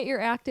appreciate your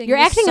acting. your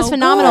You're acting so is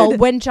phenomenal. good.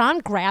 When Jon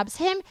grabs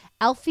him,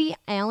 Alfie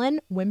Allen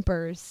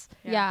whimpers,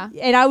 Yeah.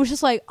 and I was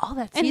just like, oh,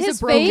 that's And He's his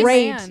a broken face,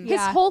 man. his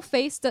Yeah. whole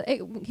face,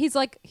 he's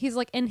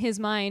like in his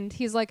mind.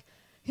 He's like,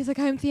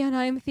 I'm Theon,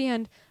 I'm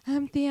Theon,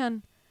 I'm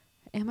Theon.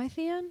 Am I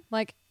Theon?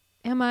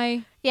 Am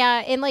I? yeah,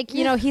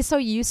 and he's so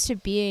used to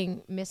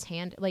being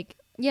mishandled,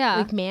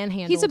 Yeah.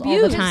 manhandled. He's all the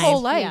abused his time.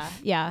 whole life.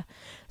 Yeah.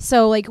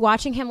 So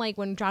watching him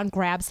when Jon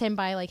grabs him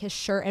by his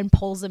shirt and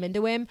pulls him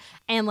into him,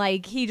 and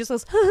he just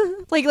goes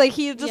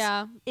he just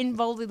Yeah.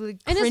 involuntarily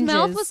And his cringes.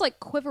 mouth was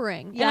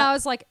quivering. And Yeah. I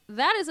was like,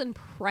 that is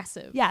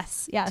impressive.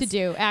 yes To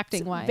do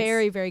acting wise.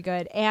 very, very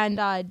good. And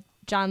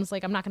Jon's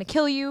like, I'm not going to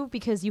kill you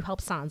because you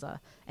helped Sansa.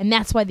 And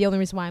that's the only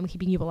reason why I'm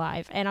keeping you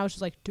alive. And I was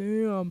just like,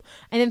 damn.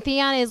 And then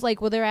Theon is like,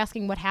 well, they're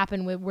asking what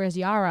happened with, where's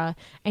Yara?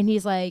 And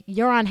he's like,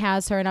 Euron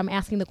has her and I'm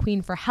asking the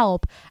queen for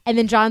help. And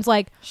then Jon's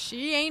like,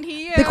 She ain't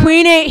here. the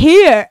queen ain't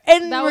here.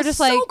 And That we're was just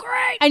so like,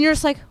 great. and you're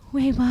just like,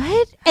 wait,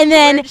 what? And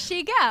then, Where did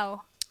she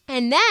go?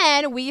 and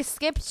then we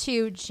skip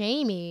to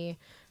Jaime,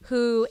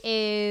 who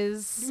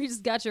is We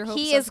just got your hopes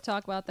He up is- to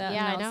talk about that.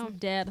 Yeah, and I now it's know.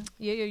 dead.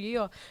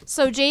 Yeah.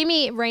 So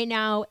Jaime right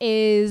now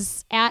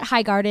is at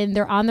Highgarden.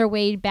 They're on their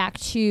way back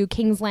to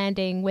King's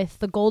Landing with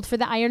the gold for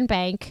the Iron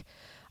Bank.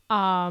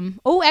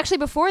 Actually,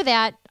 before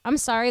that, I'm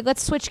sorry.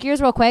 Let's switch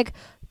gears real quick.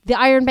 The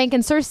Iron Bank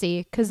and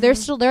Cersei, because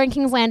they're in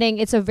King's Landing.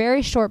 It's a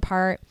very short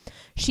part.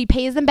 She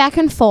pays them back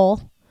in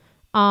full.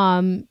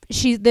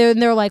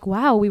 They're like,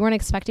 wow, we weren't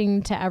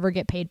expecting to ever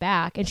get paid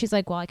back. And she's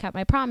like, well, I kept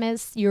my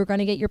promise. You were going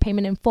to get your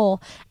payment in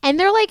full. And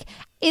they're like,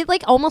 it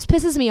almost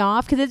pisses me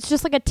off because it's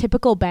just a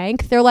typical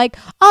bank. They're like,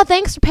 oh,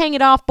 thanks for paying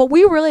it off, but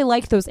we really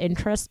like those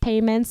interest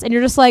payments. And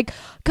you're just like,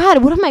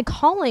 God, what am I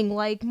calling?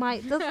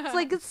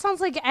 It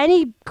sounds like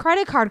any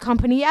credit card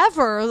company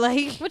ever.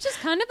 Which is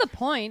kind of the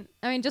point.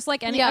 I mean, just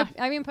like any, Yeah.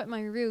 I even put in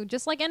my review,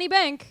 just like any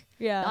bank.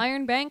 Yeah. The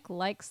Iron Bank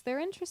likes their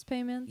interest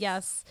payments.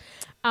 Yes.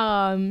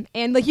 And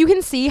you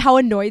can see how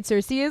annoyed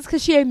Cersei is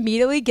because she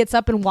immediately gets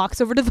up and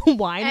walks over to the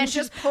wine And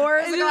she's- just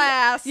pours a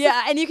glass.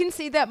 Yeah, and you can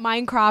see that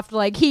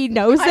Minecraft, he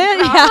knows it.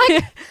 Minecraft.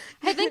 Yeah.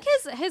 I think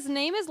his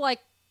name is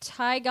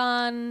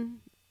Tygon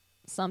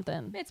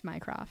something. It's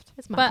Mycroft.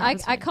 It's But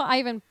Minecraft. I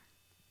even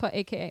put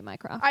AKA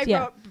Mycroft. I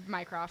Yeah. wrote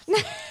Mycroft.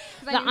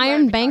 The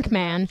Iron Bank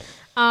Man.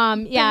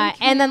 Yeah,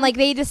 and then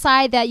they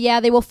decide that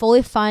they will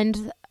fully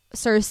fund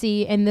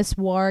Cersei in this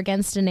war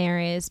against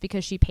Daenerys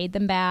because she paid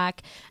them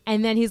back.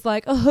 And then he's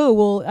like, oh,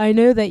 well, I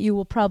know that you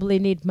will probably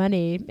need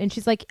money. And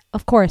she's like,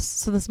 of course.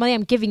 So this money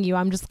I'm giving you,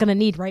 I'm just going to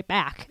need right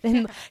back.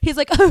 And he's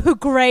like, oh,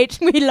 great.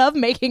 We love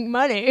making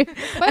money.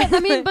 But I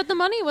mean, but the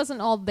money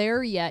wasn't all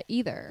there yet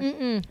either.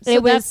 Mm-mm. So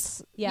It was,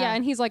 that's- yeah.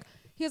 And he's like,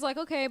 he's like,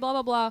 okay,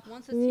 blah blah blah.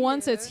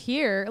 Once it's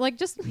here, like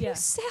just you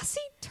sassy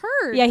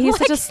turd. Yeah, he's like,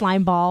 such a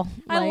slime ball.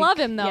 I Like, love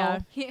him though. Yeah,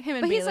 Him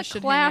and But he's Baelish a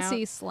should classy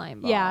hang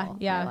slime ball.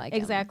 yeah, I like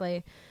him.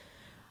 exactly.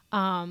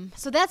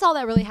 So that's all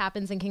that really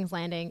happens in King's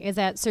Landing is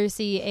that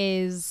Cersei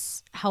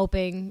is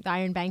helping the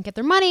Iron Bank get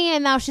their money,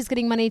 and now she's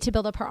getting money to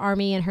build up her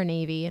army and her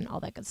navy and all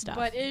that good stuff.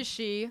 But is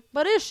she?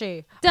 But is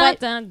she? Dun, But-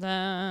 dun,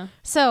 dun.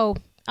 So,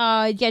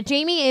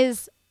 Jamie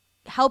is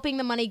helping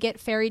the money get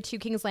ferried to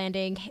King's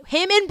Landing.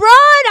 Him and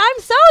Bronn!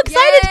 I'm so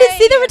excited to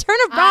see the Yay! return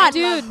of I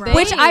Bronn. love Bronn.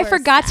 Which They I were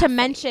forgot to sassy.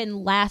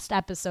 mention last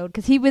episode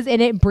because he was in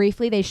it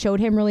briefly. They showed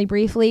him really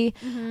briefly.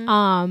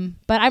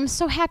 But I'm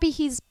so happy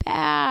he's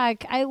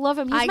back. I love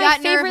him. He's I my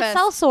got favorite nervous.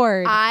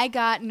 sellsword. I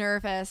got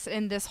nervous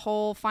in this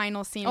whole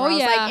final scene. Oh, Where I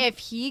was yeah. like, if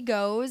he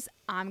goes,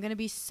 I'm gonna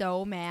be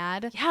so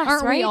mad. Yes,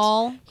 Aren't right? we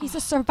all? He's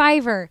a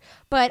survivor.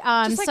 But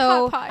Just like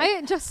so hot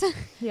pie. Justin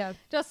yeah.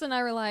 and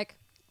I were like,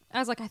 I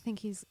was like, I think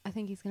he's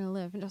gonna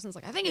live, and Justin's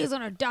like, I think he's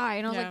gonna die,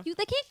 and I was Yeah. like,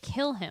 they can't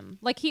kill him.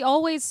 Like he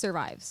always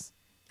survives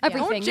Yeah.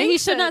 everything. Don't And he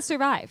jinx should it. not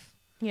survive.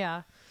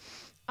 Yeah.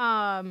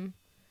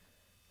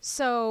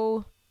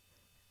 So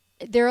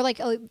they're like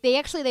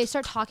they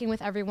start talking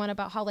with everyone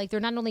about how like they're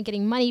not only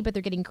getting money but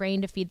they're getting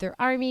grain to feed their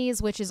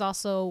armies, which is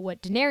also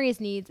what Daenerys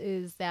needs,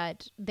 is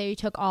that they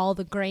took all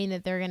the grain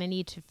that they're going to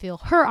need to fuel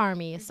her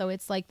army. So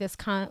it's like this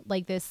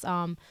conflict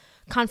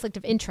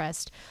of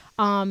interest.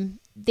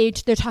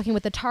 They're talking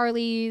with the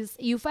Tarleys.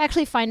 You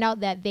actually find out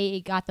that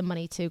they got the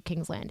money to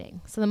King's Landing.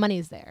 So the money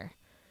is there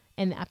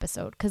in the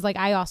episode. Because like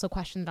I also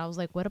questioned, I was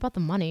like, what about the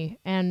money?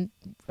 And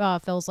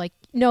Phil's like,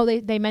 no,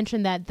 they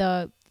mentioned that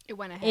It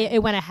went ahead.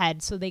 it went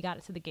ahead, so they got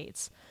it to the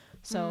gates.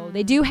 So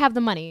they do have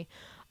the money.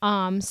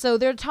 So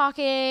they're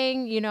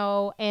talking,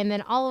 and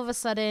then all of a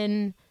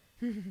sudden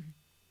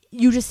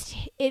you just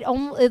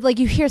like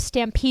you hear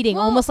stampeding,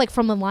 Well- almost like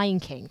from The Lion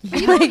King.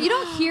 You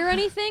don't hear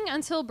anything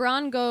until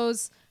Bronn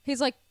goes. He's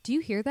like, "Do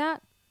you hear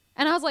that?"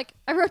 And I was like,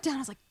 I wrote down. I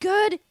was like,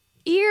 "Good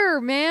ear,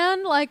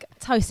 man!" Like,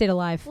 That's how he stayed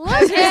alive. look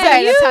was gonna at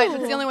say, you.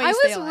 that's the only way you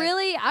stay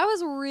alive. I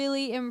was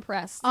really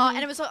impressed. And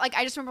it was so, like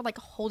I just remember like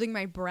holding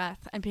my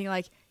breath and being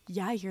like,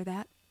 "Yeah, I hear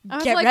that. I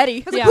was Get like-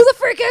 ready." I was like, who the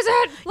freak is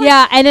it? Like,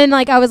 Yeah, and then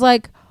like I was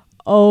like,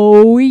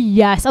 oh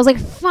yes. I was like,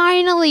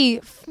 finally,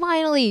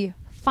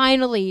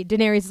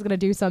 Daenerys is gonna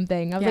do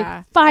something. I was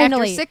like,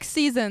 finally. After 6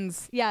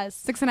 seasons,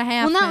 Yes. 6.5.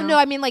 Well, now. no,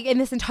 I mean, like in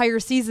this entire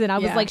season, I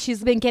was Yeah. like,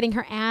 she's been getting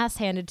her ass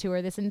handed to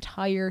her this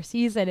entire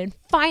season, and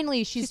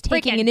finally she's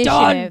taking freaking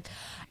initiative. done.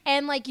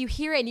 And like you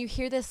hear it, and you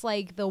hear this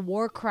like the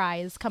war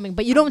cries coming,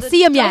 but you don't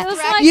see them yet. it was,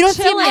 like, You don't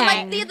see them chilling. yet.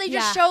 And like they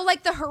just show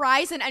like the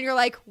horizon, and you're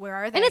like, "Where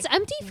are they?" and it's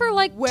empty for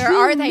like Where 2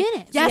 are they?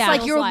 minutes. Yes, Yeah.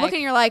 like Feels you're like.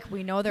 looking, you're like,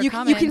 "We know they're you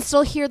coming." can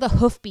still hear the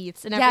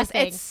hoofbeats and yes,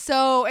 everything. it's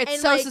so And,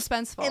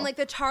 suspenseful. And like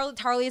the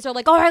Tarleys are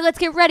like, all right, let's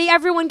get ready.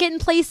 Everyone get in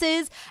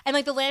places. And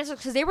like the Lannisters,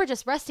 because they were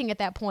just resting at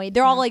that point.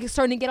 They're all like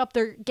starting to get up.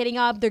 They're getting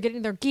up. They're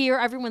getting their gear.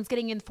 Everyone's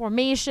getting in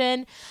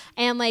formation.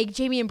 And like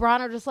Jamie and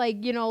Bronn are just like,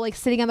 like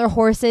sitting on their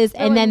horses.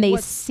 And like, then they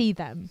what's- see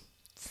them.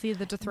 see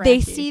the Dothraki.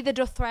 They see the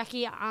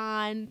Dothraki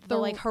on the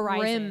like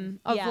horizon rim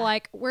of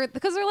like where,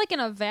 because they're like in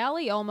a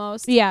valley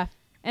almost. yeah.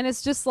 And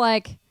it's just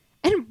like,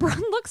 and Bronn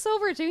looks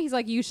over to me. He's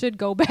like, "You should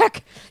go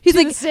back." He's to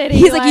like, the city.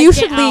 he's like, you get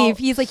should leave. out."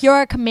 He's like,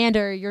 you're a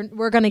commander.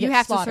 We're gonna get You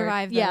have to slaughtered.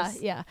 survive Yeah,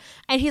 this. yeah.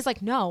 And he's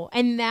like, no.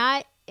 And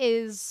that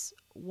is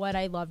what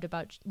I love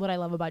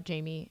about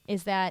Jamie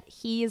is that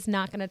he is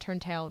not gonna turn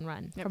tail and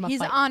run from a He's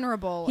fight.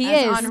 honorable. He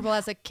as is. honorable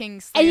as a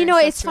king. And you know,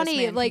 slayer, it's incestuous funny,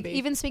 man can like be.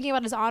 even speaking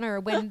about his honor,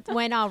 when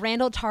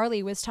Randall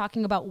Tarley was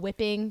talking about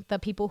whipping the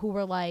people who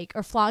were like,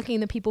 or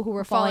flonking the people who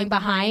were falling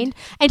behind,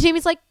 and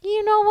Jamie's like,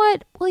 you know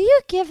what? Will you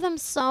give them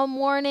some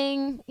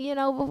warning,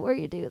 before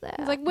you do that?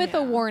 He's like, with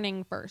a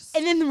warning first.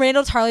 And then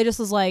Randall Tarley just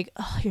was like,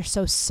 oh, you're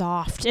so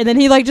soft. And then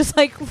he like just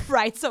like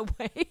rides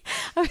away.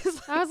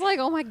 I was like,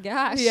 oh my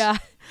gosh. yeah.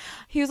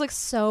 He was like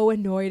so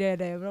annoyed at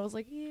him. And I was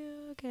like, yeah,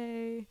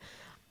 okay.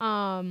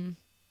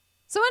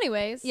 So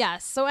anyways.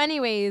 Yes. So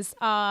anyways,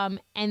 and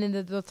then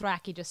the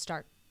Dothraki just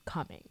start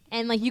coming.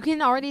 And like you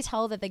can already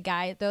tell that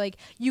they're like,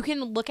 you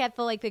can look at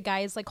the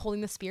guys like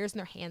holding the spears and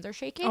their hands are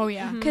shaking. Oh,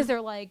 yeah. Because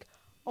they're like,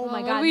 oh my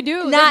Well, what God. do we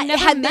do? Not, They've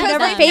never had met never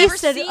them.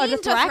 faced Never a seen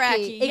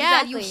Dothraki. Yeah,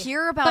 Exactly. you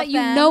hear about But you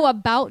them. know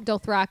about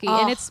Dothraki,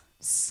 Oh. and it's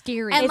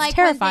scary. And It's like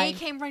terrifying. when they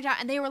came running down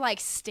and they were like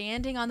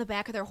standing on the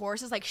back of their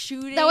horses, like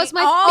shooting. That was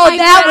my Oh, favorite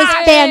that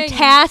was thing.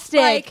 fantastic.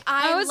 Like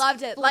I I was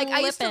loved it. Like I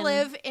used to flippin'.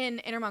 live in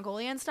Inner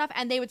Mongolia and stuff,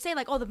 and they would say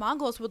like, oh, the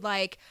Mongols would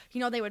like,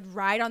 they would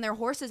ride on their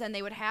horses and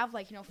they would have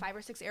like 5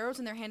 or 6 arrows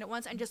in their hand at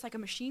once and just like a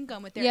machine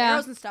gun with their Yeah.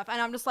 arrows and stuff.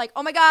 And I'm just like,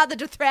 oh my God, the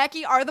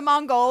Dothraki are the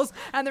Mongols,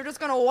 and they're just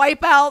gonna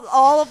wipe out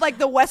all of like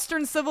the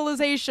Western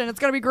civilization. It's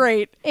gonna be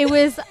great. It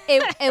was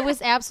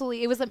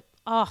absolutely, it was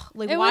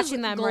It watching was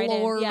them right in.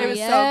 glorious. Yeah. It was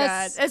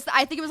Yes. so good.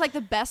 I think it was like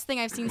the best thing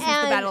I've seen since the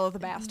And Battle of the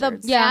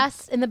Bastards.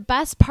 The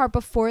best part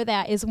before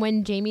that is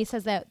when Jamie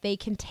says that they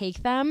can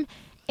take them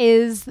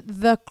is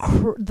the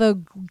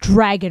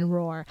dragon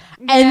roar,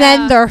 and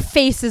then their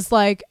faces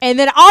and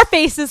then our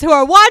faces who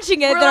are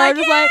watching it,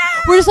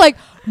 we're just like,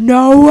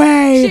 no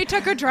way, She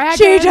took a dragon.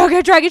 She took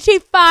a dragon. She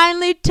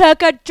finally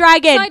took a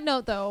dragon. Side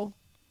note though,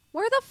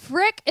 where the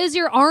frick is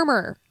your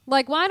armor?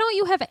 Like, why don't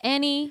you have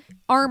any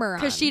armor on?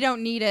 Because she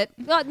don't need it.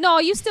 No,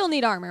 you still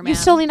need armor, man. You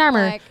still need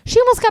armor. Like, She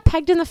almost got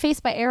pegged in the face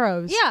by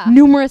arrows. Yeah.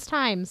 Numerous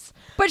times.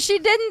 But she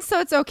didn't, so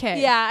it's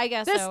okay. Yeah, I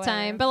guess this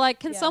time. But, like,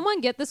 can Yeah. someone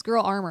get this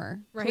girl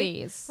armor, Right?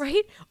 please?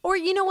 Right? Or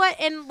you know what?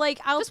 And like,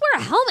 I'll Just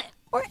wear a helmet.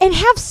 and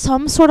have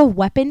some sort of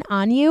weapon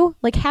on you.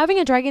 Like having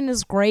a dragon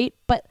is great,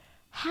 but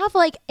have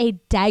like a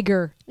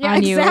dagger Yeah,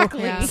 on exactly.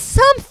 you. Yeah.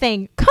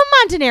 Something. Come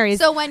on, Daenerys.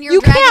 So when your you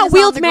dragon can't is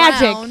wield on the magic.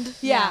 ground,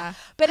 Yeah.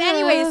 But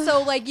anyway,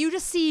 so like you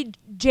just see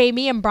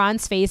Jaime and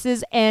Bronn's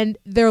faces, and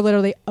they're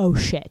literally, oh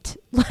shit.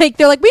 Like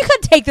they're like, we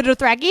could take the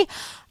Dothraki.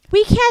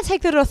 We can't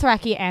take the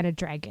Dothraki and a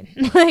dragon.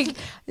 Like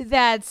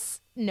that's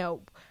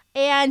no.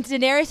 And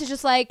Daenerys is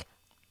just like,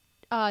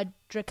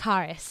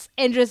 Dracarys,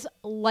 and just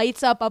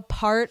lights up a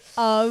part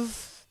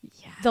of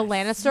the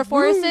Lannister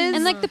forests.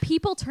 And, like, the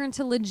people turn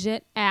to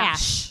legit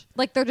ash.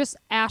 Like, they're just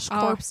ash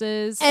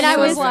corpses. And I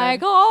so was good. like,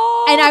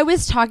 oh. And I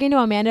was talking to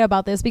Amanda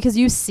about this because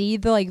you see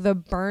the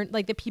burnt,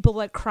 like the people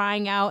like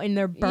crying out and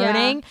they're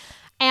burning.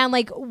 And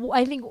like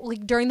I think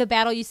like during the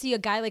battle you see a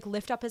guy like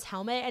lift up his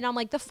helmet, and I'm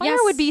like, the fire Yes.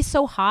 would be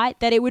so hot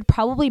that it would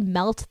probably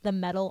melt the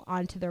metal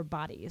onto their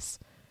bodies.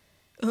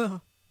 Yeah.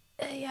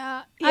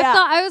 Yeah.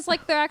 I was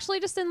like, they're actually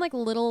just in like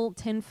little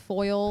tin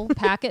foil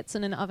packets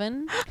in an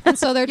oven. And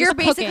so they're just You're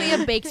basically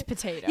cooking. a baked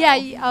potato.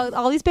 Yeah,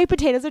 all these baked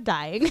potatoes are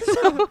dying.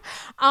 So,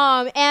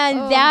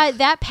 and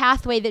that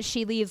pathway that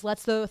she leaves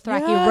lets the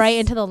Dothraki Yes. right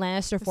into the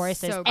Lannister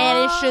forests, so and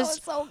good. it's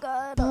just so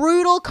good.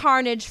 brutal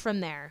carnage from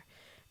there.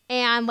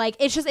 And like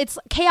it's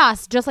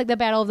chaos, just like the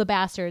Battle of the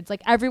Bastards.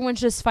 Like everyone's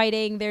just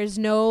fighting. There's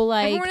no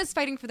like Everyone is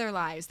fighting for their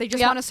lives. They just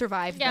Yep. want to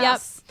survive. Yep.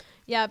 this.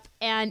 Yep.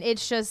 And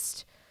it's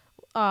just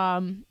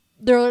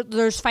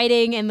there's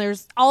fighting and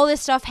there's all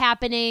this stuff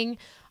happening.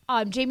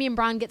 Jaime and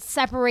Bronn get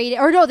separated,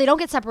 or no, they don't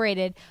get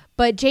separated.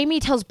 But Jaime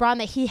tells Bronn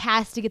that he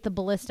has to get the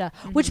ballista.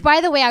 Which, by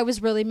the way, I was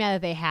really mad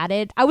that they had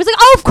it. I was like,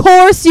 "Oh, of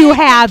course you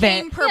have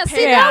came it." prepared.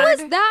 Yeah,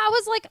 see, I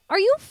was like, are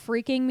you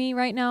freaking me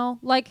right now?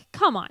 Like,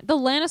 come on. The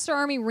Lannister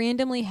army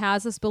randomly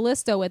has this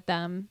ballista with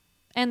them.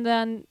 And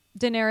then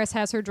Daenerys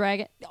has her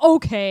dragon.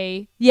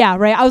 Okay. Yeah,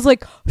 right. I was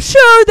like,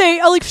 "Sure,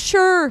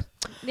 sure."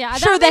 Yeah,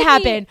 Sure, that they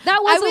made me- happen. That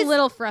was, I was- a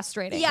little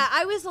frustrating. Yeah,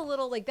 I was a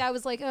little like that.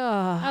 Was like, ugh.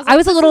 I was like,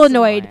 was a this little is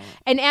annoyed. annoying.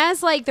 And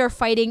as like they're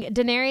fighting,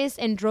 Daenerys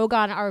and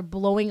Drogon are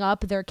blowing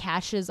up their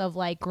caches of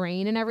like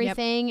grain and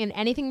everything, and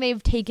anything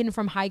they've taken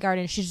from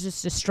Highgarden, she's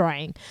just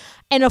destroying.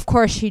 And of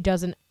course, she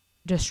doesn't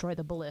destroy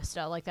the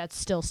ballista. Like that's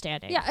still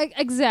standing. Yeah,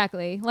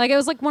 exactly. Like, it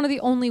was like one of the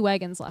only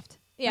wagons left.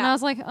 Yeah. And I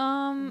was like,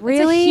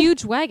 Really? It's a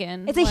huge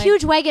wagon. It's a Like,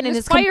 huge wagon, and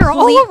there's it's fire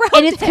all around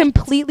and it's it.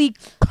 completely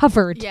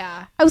covered.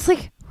 Yeah. I was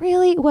like,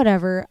 really?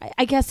 Whatever.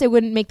 I guess it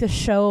wouldn't make the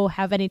show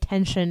have any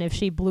tension if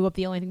she blew up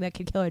the only thing that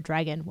could kill a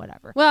dragon.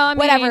 Whatever. Well, I mean,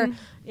 Whatever.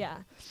 Yeah.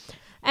 Game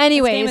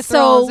Anyway, of so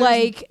Thrones,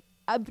 there's- like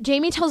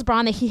Jaime tells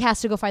Bronn that he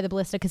has to go find the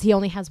ballista because he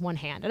only has one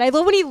hand, and I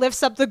love when he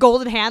lifts up the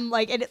golden hand,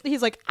 like, and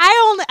he's like,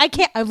 I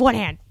can't, I have one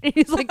hand. And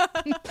he's like,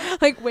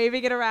 like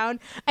waving it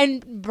around,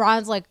 and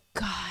Bronn's like,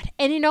 God.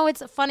 And you know,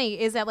 it's funny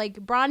is that like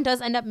Bronn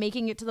does end up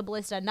making it to the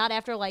ballista, not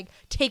after like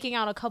taking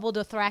out a couple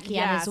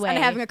Dothraki on his way, and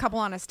having a couple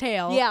on his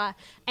tail. yeah,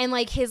 and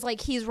like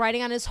he's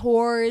riding on his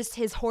horse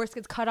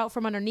gets cut out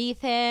from underneath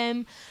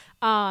him.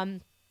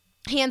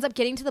 He ends up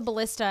getting to the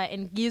ballista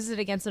and uses it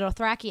against the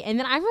Dothraki. And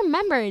then I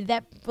remembered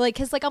that, like,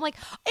 because, like, I'm like,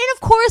 and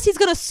of course he's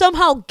going to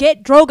somehow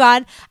get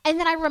Drogon. And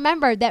then I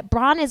remembered that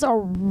Bronn is a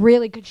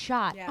really good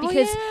shot Yeah.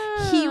 because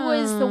he yeah.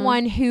 was the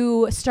one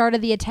who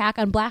started the attack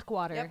on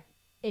Blackwater, Yep.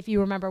 if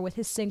you remember, with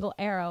his single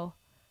arrow.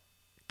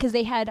 Because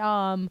they had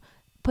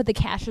put the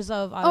caches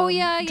of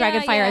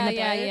dragon fire in the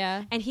fire,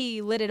 yeah. and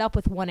he lit it up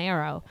with one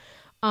arrow.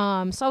 So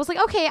I was like,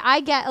 okay,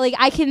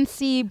 I can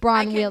see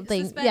Bronn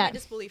wielding. Suspend yeah. my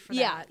disbelief for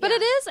Yeah. that. But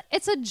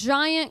it's a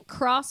giant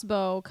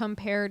crossbow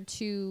compared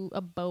to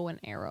a bow and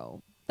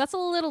arrow. That's a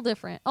little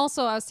different.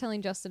 Also, I was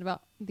telling Justin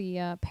about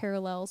the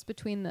parallels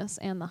between this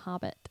and The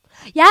Hobbit.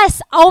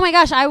 Yes. Oh my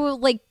gosh. I will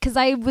because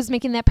I was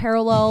making that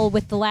parallel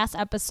with the last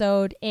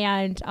episode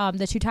and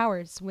the Two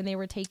Towers when they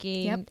were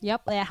taking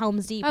at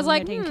Helm's Deep. I was when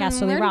like, they were taking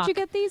Casterly where Rock. did you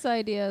get these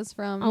ideas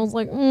from? I was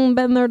like,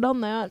 been there,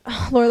 done that.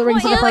 Lord of the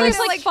Rings. Well, is the and first.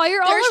 there's, like,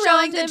 fire all they're around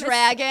showing him. the It's-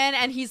 dragon,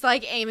 and he's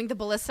like aiming the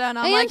ballista, and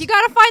I'm And- like, you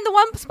gotta find the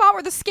one spot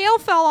where the scale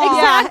fell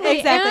off.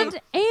 Exactly.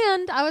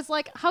 And I was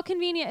like, how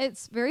convenient.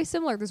 It's very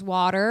similar. There's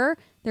water,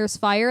 there's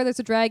fire, there's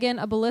a dragon,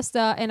 a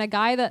ballista, and a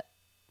guy that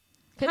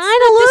fits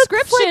Kinda the looks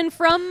description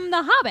from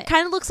The Hobbit.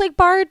 Kind of looks like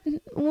Bard.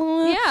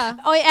 Yeah.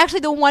 Oh, actually,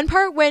 the one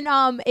part when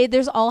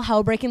there's all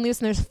hell breaking loose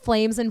and there's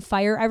flames and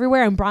fire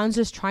everywhere, and Bronn's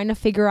just trying to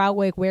figure out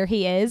like where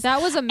he is.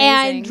 That was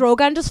amazing. And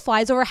Drogon just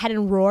flies overhead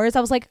and roars.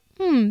 I was like,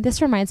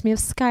 this reminds me of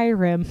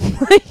Skyrim.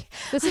 Like,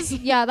 This is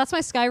that's my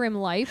Skyrim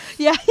life.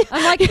 yeah.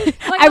 I'm like I'm the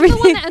one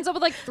Everything- that ends up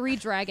with like 3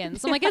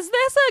 dragons. I'm like, is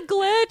this a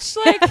glitch?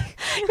 Like,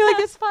 You're like,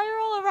 there's fire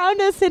all around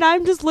us, and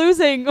I'm just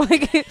losing.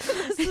 Like,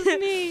 this is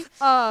me.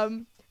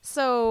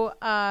 So,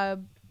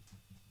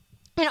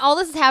 and all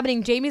this is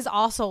happening. Jamie's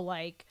also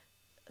like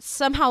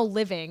somehow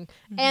living,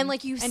 and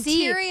like you And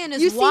see Tyrion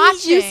is you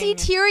watching. see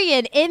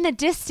Tyrion in the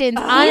distance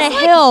on a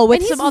hill with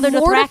and some he's other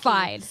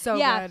mortified. Dothraki. So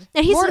yeah, good.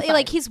 and he's Mortified.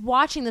 like he's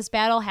watching this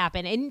battle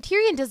happen, and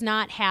Tyrion does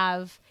not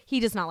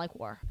like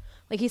war.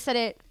 Like he said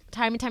it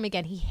time and time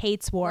again, he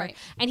hates war, Right.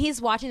 and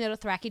he's watching the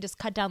Dothraki just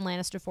cut down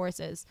Lannister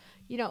forces.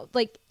 You know,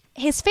 like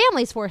his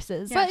family's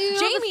forces. But you know, the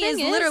Jamie is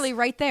thing literally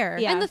right there.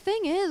 Yeah. And the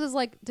thing is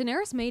like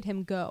Daenerys made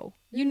him go.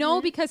 You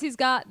know, because he's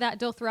got that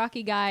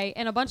Dothraki guy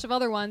and a bunch of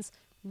other ones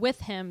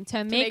with him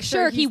to make make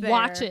sure sure he he's there.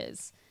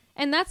 watches.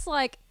 And that's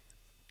like,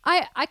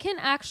 I can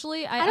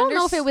actually, I don't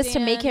know if it was to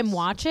make him understand-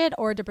 watch it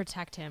or to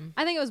protect him.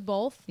 I think it was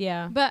both.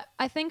 Yeah. But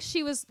I think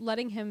she was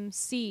letting him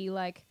see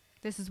like,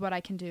 This is what I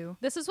can do.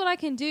 this is what I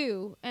can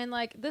do. And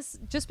like this,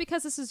 just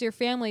because this is your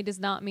family does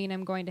not mean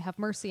I'm going to have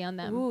mercy on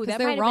them. Ooh, 'cause that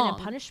they're might have wrong.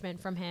 been a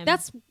punishment from him.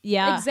 That's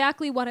yeah.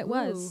 exactly what it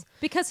was. Ooh.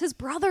 Because his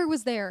brother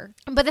was there.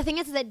 But the thing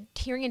is that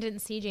Tyrion didn't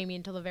see Jamie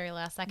until the very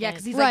last second. Yeah,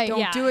 because he's Right, like, don't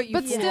yeah. do it, you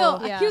But fool.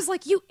 still, Yeah. he was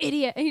like, you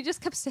idiot. And he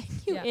just kept saying,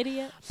 you Yeah.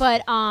 idiot.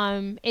 But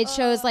it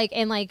shows like,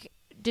 and like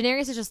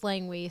Daenerys is just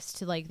laying waste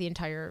to like the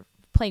entire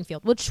playing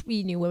field, which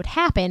we knew would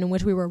happen and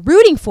which we were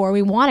rooting for.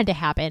 We wanted to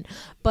happen.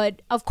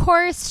 But of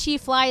course she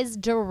flies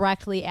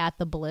directly at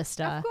the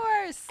ballista. Of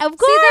course. Of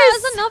course. See, that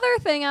was another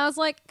thing. I was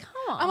like, come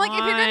on. I'm like, if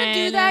you're gonna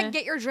do that,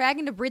 get your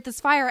dragon to breathe this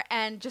fire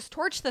and just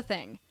torch the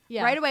thing.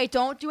 Yeah. Right away.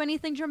 Don't do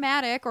anything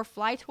dramatic or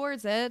fly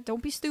towards it.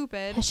 Don't be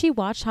stupid. Has she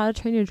watched How to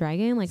Train Your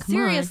Dragon? Like, come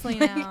Seriously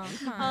on. now.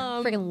 Come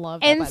on. freaking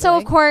love that, And by the so, way.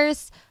 of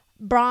course,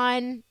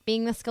 Bronn,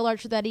 being the skill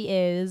archer that he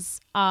is,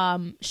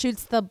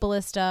 shoots the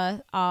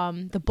ballista,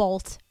 the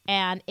bolt,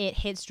 and it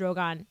hits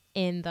Drogon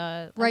in the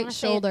I Right wanna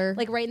say, shoulder.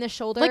 like right in the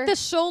shoulder, like the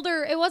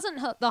shoulder, it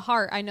wasn't the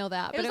heart. I know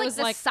that, but it was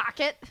the like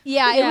socket.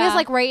 yeah, it Yeah. was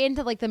like right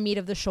into like the meat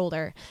of the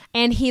shoulder,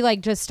 and he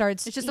like just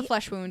starts. It's just a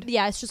flesh wound.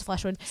 Yeah, it's just a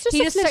flesh wound. just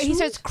He a just flesh he wound.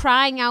 starts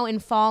crying out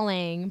and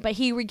falling, but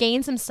he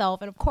regains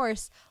himself, and of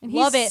course, and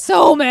love he's it.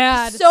 so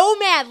mad. So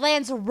mad,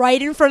 lands right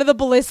in front of the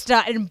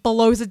ballista and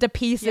blows it to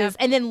pieces, Yep.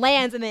 and then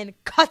lands and then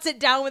cuts it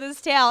down with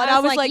his tail. And I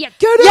was like, yeah,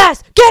 get it.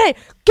 yes, get it,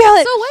 get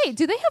it. So wait,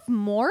 do they have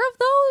more of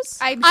those?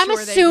 I'm sure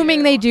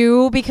assuming they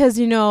do because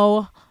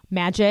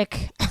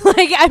magic.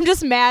 Like I'm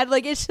just mad.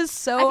 Like it's just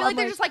so. I feel like I'm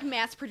they're just like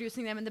mass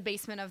producing them in the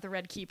basement of the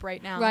Red Keep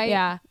right now. Right.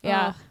 yeah,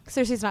 yeah. Ugh.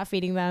 Cersei's not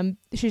feeding them.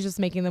 She's just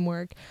making them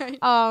work. Right.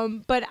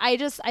 But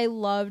I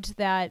loved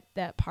that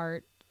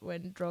part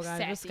when Drogon just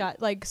Sassy.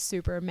 got like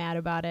super mad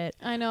about it.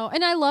 I know,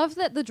 and I love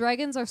that the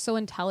dragons are so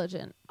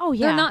intelligent. Oh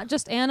yeah, They're not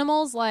just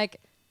animals.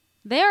 Like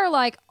they are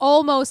like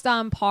almost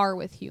on par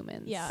with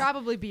humans. Yeah.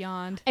 Probably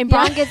beyond. And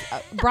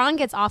Bronn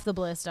gets off the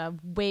ballista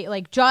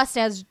just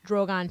as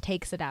Drogon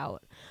takes it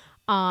out.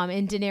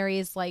 And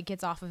Daenerys like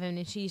gets off of him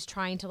and she's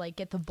trying to like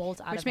get the bolt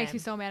out Which of makes him. me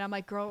so mad. I'm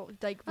like, girl,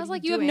 like, I was what are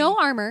like, you have doing? no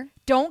armor.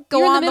 Don't go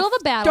You're in on the middle of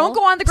the battle. Don't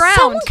go on the ground.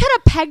 Someone could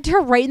have pegged her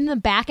right in the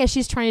back as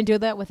she's trying to do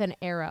that with an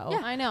arrow.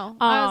 Yeah, I know.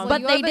 I was like,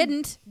 but you they are the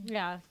didn't.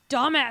 Yeah.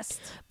 Dumbest.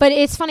 But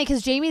it's funny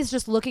because Jaime's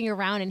just looking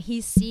around and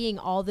he's seeing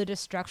all the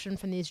destruction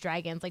from these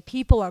dragons. Like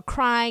people are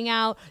crying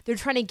out. They're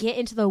trying to get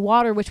into the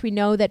water, which we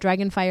know that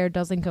dragon fire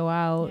doesn't go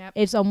out. Yep.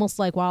 It's almost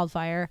like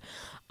wildfire.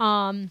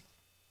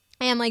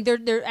 And like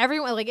they're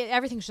everyone like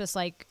everything's just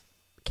like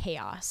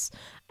chaos.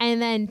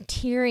 And then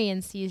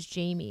Tyrion sees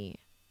Jaime.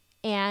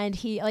 And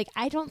he like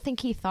I don't think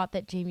he thought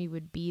that Jaime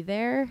would be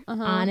there.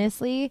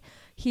 Honestly,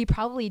 he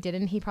probably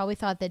didn't. He probably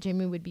thought that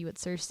Jaime would be with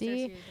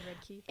Cersei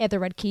at the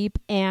Red Keep,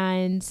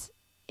 and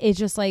it's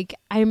just like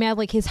I'm mad.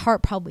 Like his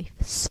heart probably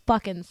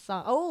fucking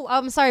sunk. Oh,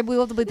 I'm sorry, we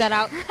will have to bleep that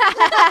out.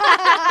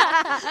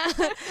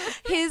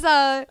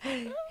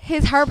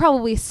 His heart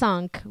probably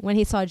sunk when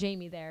he saw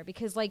Jaime there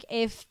because like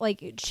if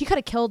like she could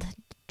have killed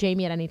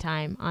Jaime at any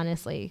time,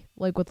 honestly,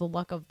 like with the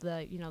luck of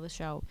the the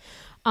show.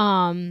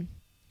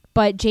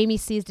 But Jaime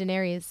sees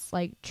Daenerys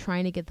like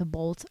trying to get the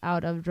bolt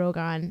out of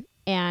Drogon,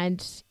 and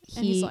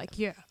he's like,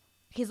 yeah.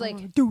 he's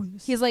like do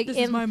this. he's like This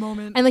in, is my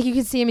moment. and like you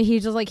can see him and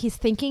he's just like he's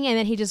thinking and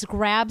then he just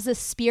grabs a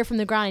spear from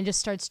the ground and just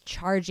starts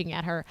charging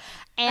at her.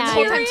 And the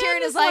whole time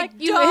Tyrion is like,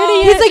 you "Don't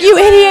idiot. He's like, do you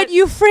it." idiot,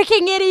 you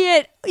freaking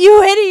idiot,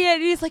 you idiot.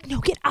 And he's like, no,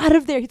 get out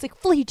of there. He's like,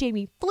 flee,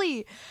 Jaime,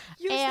 flee.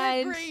 Use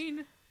and, that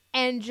brain.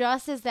 And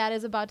just as that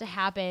is about to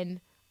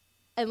happen,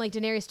 and like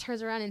Daenerys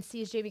turns around and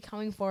sees Jaime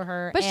coming for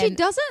her. But she and-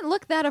 doesn't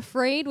look that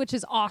afraid, which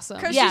is awesome.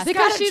 'Cause Yeah. she's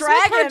because got a she's with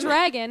her dragon.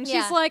 dragon.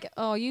 Yeah. She's like,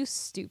 oh, you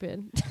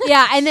stupid.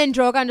 Yeah, and then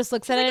Drogon just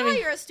looks He's at like, him. oh, and-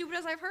 you're as stupid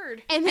as I've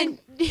heard. And then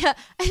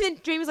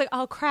Jaime's like,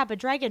 "Oh crap, a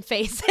dragon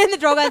face!" And the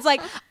Drogon's like,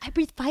 "I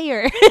breathe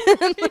fire."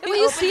 Well,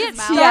 you see it his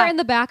mouth. start Yeah. in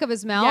the back of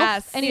his mouth,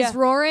 Yes. and he's Yeah.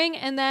 roaring,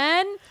 and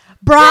then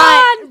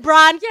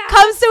Bronn Yes.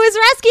 comes to his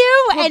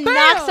rescue and Bam.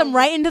 knocks them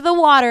right into the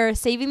water,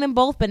 saving them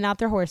both, but not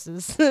their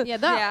horses.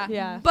 yeah,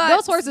 Yeah. But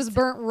those horses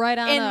burnt right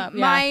on in up.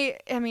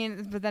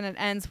 but then it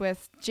ends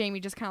with Jaime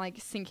just kind of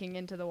like sinking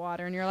into the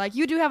water, and you're like,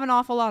 you do have an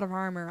awful lot of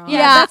armor on. Yeah,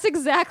 Yeah. that's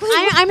exactly.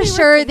 what I'm we were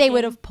sure they thinking.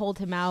 would have pulled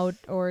him out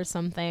or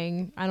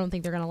something. I don't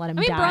think they're gonna let him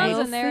I mean, die. Bronn's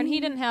in there, and he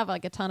didn't have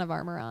like a ton of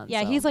armor on.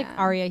 Yeah, so. he's like Yeah.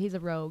 Arya. He's a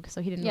rogue,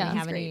 so he didn't Yeah, really he's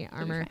have any great.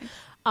 He'll be armor. fine.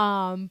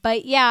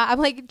 But yeah, I'm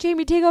like,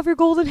 Jaime, take off your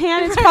golden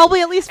hand. It's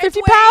probably at least 50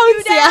 weighing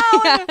you pounds. Yeah,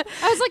 down. yeah.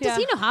 I was like, does Yeah.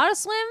 he know how to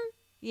swim?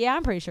 Yeah,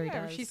 I'm pretty sure he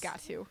Yeah, does. she's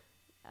got to.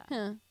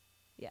 Huh.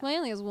 Yeah. Well, he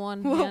only has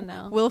one hand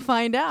now. We'll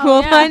find out.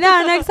 We'll find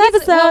out next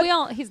episode.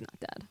 Well, he's not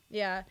dead.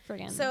 Yeah.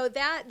 Friggin'. So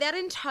that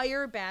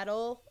entire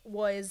battle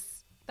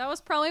was That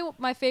was probably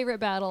my favorite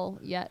battle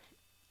yet,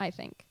 I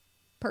think,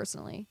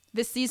 personally.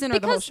 This season or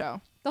the whole Because-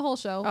 show? The whole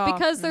show. Oh,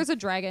 Because there's a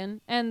dragon,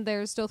 and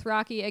there's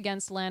Dothraki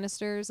against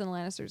Lannisters, and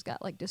Lannisters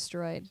got, like,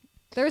 destroyed.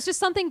 There was just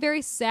something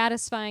very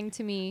satisfying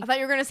to me. I thought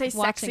you were gonna say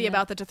Watching sexy that.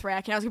 about the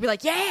Dothraki, and I was gonna be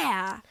like,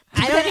 yeah.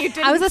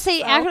 I was gonna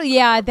say actually,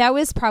 yeah, that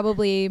was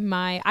probably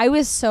I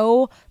was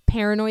so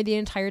paranoid the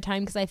entire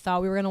time because I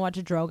thought we were gonna watch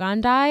a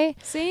Drogon die.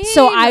 See?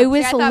 So I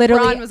was I thought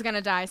literally Bronn was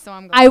gonna die, so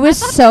I'm going. I was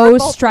thought they so were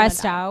both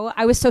stressed gonna die. out.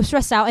 I was so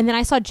stressed out. And then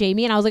I saw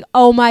Jamie and I was like,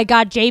 oh my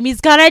God,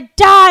 Jamie's gonna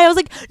die. I was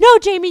like, no,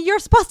 Jamie, you're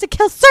supposed to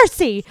kill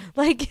Cersei.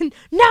 Like,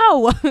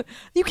 no,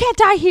 you can't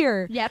die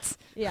here. Yet.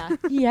 Yeah.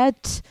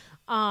 Yet.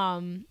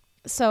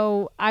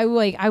 So I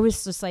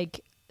was just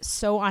like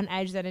so on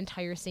edge that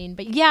entire scene.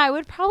 But yeah, I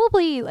would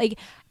probably like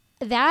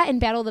that and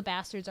Battle of the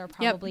Bastards are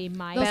probably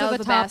my Those are Battle the of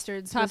the top-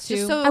 Bastards top was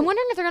just two. so. I'm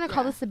wondering if they're gonna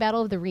call Yeah. this the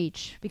Battle of the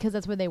Reach because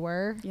that's where they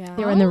were. Yeah.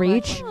 They were in the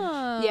Reach.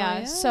 Oh,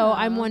 Yeah, so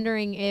I'm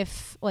wondering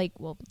if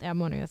I'm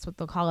wondering that's what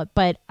they'll call it,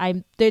 but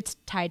it's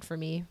tied for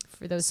me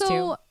for those two.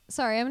 So,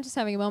 sorry, I'm just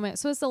having a moment.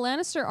 So is the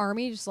Lannister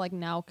army just, like,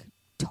 now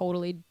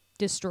totally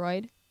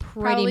destroyed?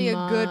 Pretty Probably a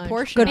good much.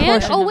 portion Good of it.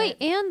 And, portion. oh, of wait,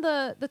 it. and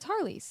the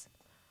Tarleys.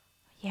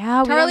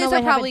 Yeah, we don't know Tarleys what are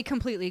happened. probably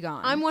completely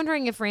gone. I'm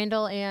wondering if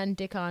Randall and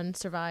Dickon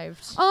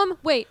survived.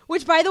 Wait.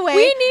 Which, by the way,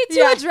 We need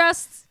to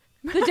address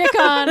the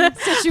Dickon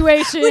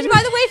situation. Which,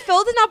 by the way,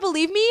 Phil did not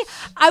believe me.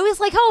 I was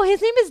like, "Oh,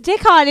 his name is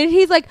Dickon," and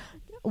he's like,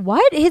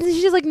 "What?"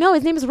 She's like, "No,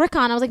 his name is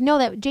Rickon." I was like, "No,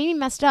 that Jamie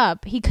messed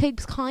up. He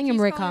keeps calling him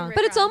He's Rickon." calling him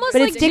But it's almost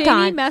But like it's Jamie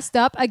Dickon. messed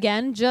up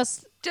again,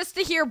 just just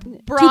to hear to be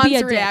a Bronn's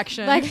dick.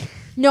 reaction. Like,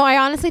 No, I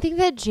honestly think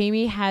that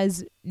Jamie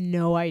has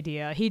no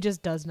idea. He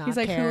just does not. He's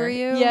like, care. "Who are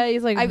you?" Yeah,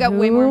 he's like, I've got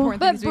way more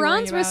important but things to be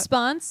worrying Bronn's about.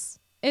 response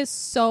is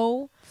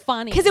so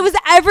funny. because it was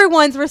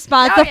everyone's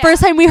response Oh, the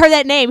first time we heard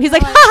that name. He's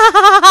like, Like, "Ha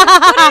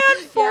ha ha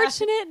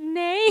unfortunate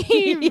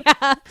name.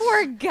 Yeah,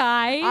 Poor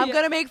guy. I'm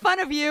gonna make fun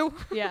of you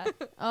yeah.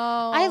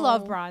 Oh, I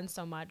love Bronn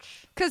so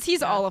much. because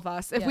he's all of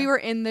us. If Yeah. we were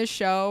in this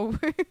show,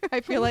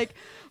 I feel like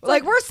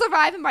we're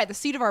surviving by the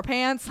seat of our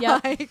pants.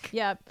 Yep. Like,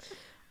 Yep.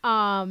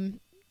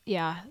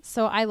 Yeah.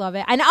 So I love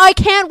it, and I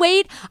can't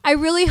wait. I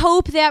really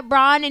hope that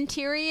Bronn and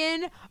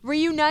Tyrion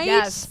reunite.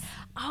 Yes.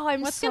 Oh,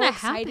 I'm What's so gonna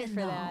excited happen,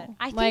 for though? that.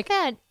 I think Like,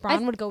 that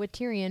Bronn would go with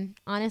Tyrion.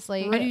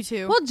 Honestly. I do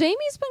too. Well,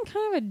 Jamie's been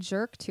kind of a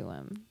jerk to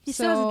him. he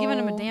still hasn't given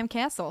him a So, damn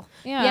castle.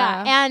 Yeah.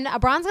 Yeah, and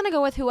Bronn's gonna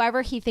go with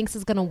whoever he thinks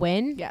is gonna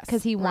win. Yes,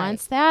 because he right.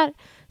 wants that.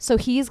 So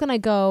he's gonna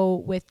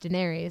go with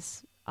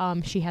Daenerys.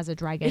 She has a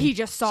dragon. He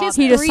just saw. She has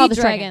that. He just saw three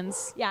the dragon.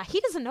 dragons. Yeah, he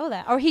doesn't know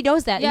that, or he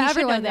knows that. Yeah, He should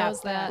everyone know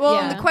knows that. Well,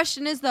 Yeah. the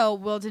question is though,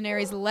 will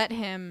Daenerys let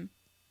him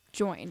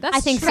join? That's I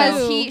think so.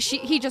 because true.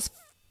 he just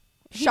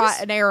He shot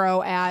just- an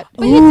arrow at.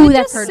 But Ooh, he did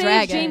that's just her save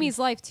dragon. Jamie's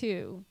life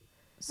too.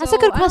 That's a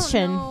good I don't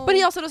question. know. But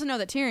he also doesn't know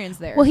that Tyrion's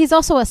there. Well, he's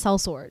also a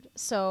sellsword.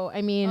 So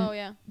I mean, Oh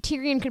yeah.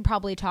 Tyrion could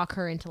probably talk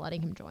her into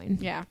letting him join.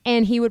 yeah,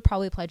 And he would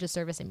probably pledge his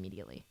service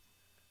immediately.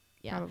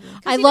 Yeah. probably.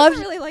 I He loved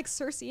doesn't really like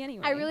Cersei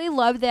anyway. I really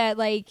love that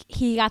like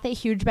he got that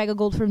huge bag of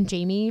gold from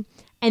Jamie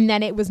and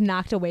then it was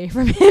knocked away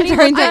from him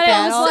during the I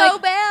battle. was so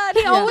like- bad.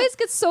 He always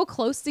gets so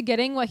close to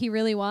getting what he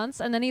really wants,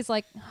 and then he's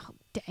like, oh,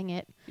 "Dang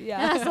it!" And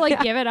has to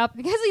like give it up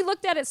because he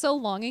looked at it so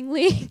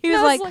longingly. He was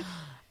I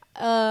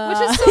like,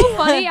 which is so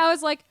funny. I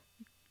was like,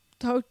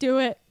 "Don't do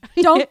it.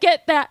 Don't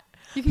get that.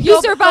 You can You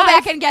go survive.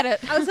 back and get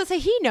it. I was gonna say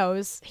he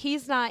knows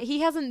he's not.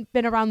 He hasn't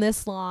been around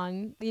this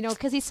long, you know,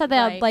 because he said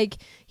that Right. like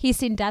he's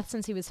seen death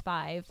since he was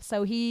 5.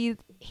 So he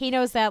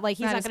knows that like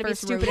he's Not not his gonna be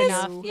first stupid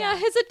rodeo. enough. Yeah,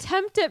 his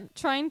attempt at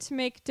trying to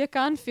make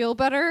Dickon feel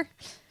better.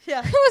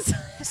 Yeah. It was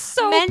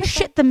so Men pathetic.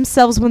 shit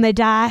themselves when they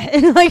die.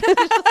 And like And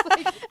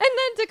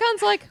then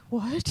Dickon's like,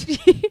 "What?"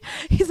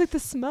 he's like the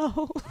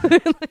smell.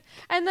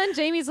 And then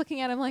Jamie's looking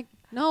at him like,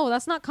 "No,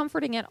 that's not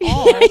comforting at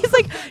all." He's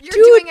like, You're dude,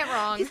 doing it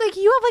wrong. he's like,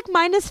 you have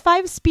like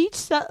 -5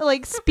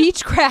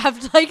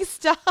 speechcraft like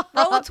stuff.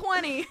 Roll a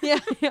 20. Yeah,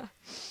 yeah.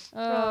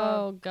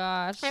 Oh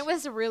gosh. It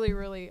was really,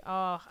 really.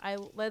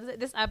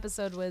 This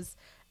episode was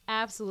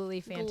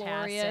absolutely fantastic.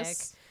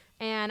 Glorious.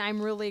 And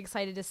I'm really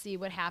excited to see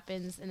what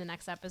happens in the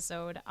next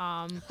episode.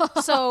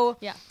 So,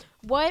 Yeah.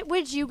 what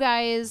would you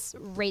guys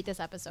rate this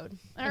episode?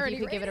 I If already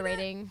you could give it a rated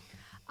it. rating.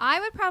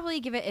 I would probably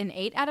give it an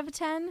 8 out of a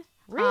 10.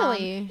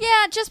 Really?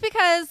 Yeah, just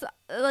because,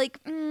 like,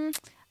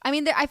 I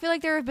mean, I feel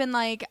like there have been,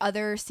 like,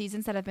 other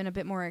seasons that have been a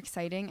bit more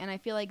exciting. And I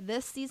feel like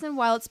this season,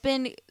 while it's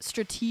been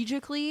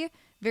strategically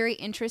very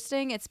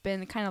interesting, it's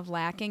been kind of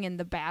lacking in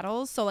the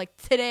battles. So, like,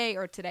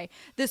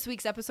 this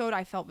week's episode,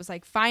 I felt was,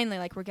 like, finally,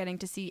 like, we're getting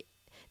to see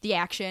the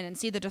action and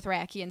see the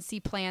Dothraki and see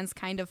plans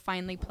kind of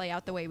finally play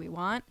out the way we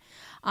want.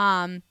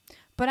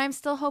 But I'm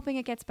still hoping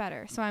it gets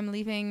better. So I'm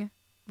leaving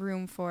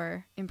room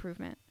for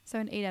improvement. So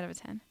an 8 out of a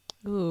 10.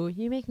 Ooh,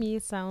 you make me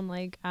sound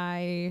like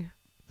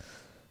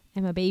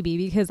am a baby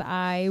because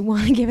I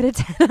want to give it a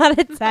 10 out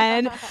of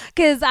 10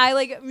 because I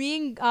like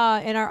me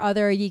and in our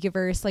other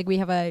Geekiverse, like we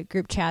have a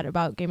group chat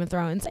about Game of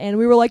Thrones and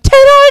we were like 10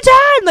 out of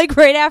 10 like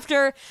right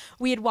after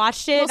we had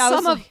watched it.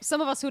 Well,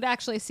 some of us who'd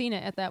actually seen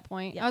it at that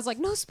point, I was like,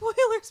 no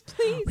spoilers,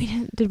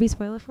 please. Did we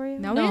spoil it for you?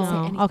 No, we didn't say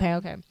anything.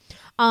 Okay.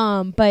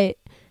 But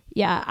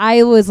yeah,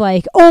 I was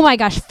like, oh my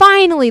gosh,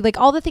 finally, like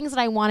all the things that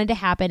I wanted to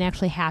happen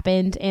actually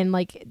happened. And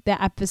like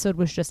the episode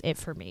was just it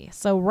for me.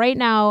 So right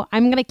now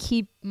I'm going to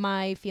keep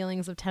my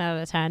feelings of 10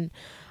 out of 10.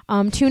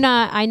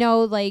 Tuna, I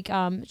know like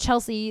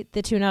Chelsey,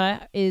 the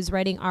Tuna, is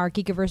writing our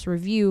Geekiverse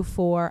review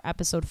for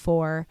episode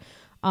 4.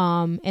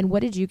 And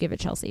what did you give it,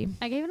 Chelsey?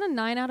 I gave it a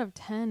 9 out of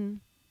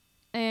 10.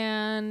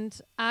 And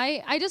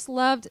I just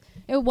loved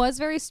it. Was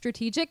very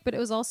strategic, but it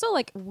was also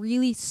like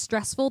really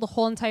stressful the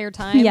whole entire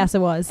time. Yes, it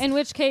was. In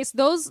which case,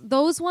 those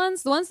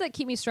ones, the ones that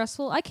keep me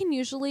stressful, I can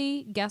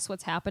usually guess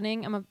what's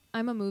happening.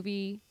 I'm a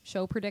movie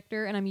show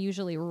predictor, and I'm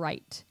usually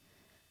right.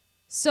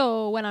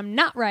 So when I'm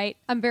not right,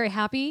 I'm very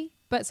happy.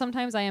 But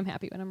sometimes I am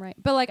happy when I'm right.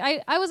 But like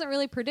I wasn't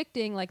really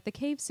predicting like the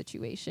cave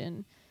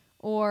situation,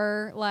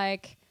 or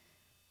like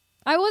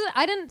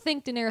I didn't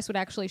think Daenerys would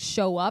actually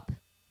show up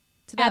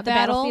to that At the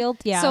battlefield.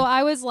 Yeah. So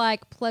I was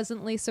like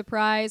pleasantly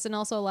surprised and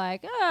also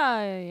like,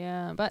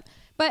 yeah. But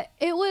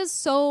it was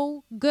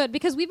so good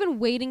because we've been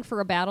waiting for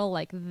a battle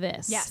like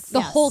this. Yes.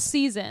 The whole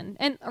season.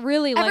 And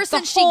really like Ever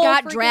since the she whole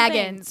got freaking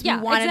dragons, thing.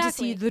 we wanted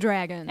exactly. to see the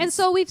dragons. And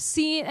so we've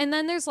seen, and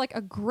then there's like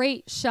a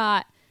great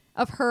shot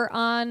of her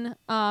on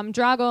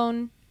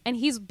Dragon, and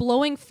he's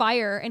blowing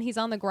fire and he's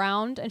on the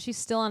ground and she's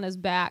still on his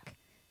back.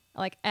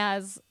 Like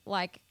as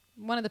like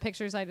one of the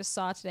pictures I just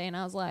saw today, and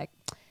I was like,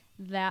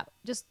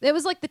 it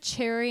was like the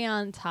cherry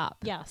on top.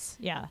 Yes.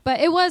 Yeah.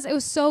 But it was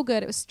so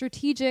good. It was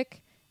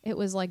strategic. It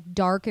was like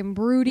dark and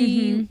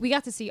broody. Mm-hmm. We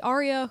got to see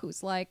Arya,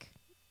 who's like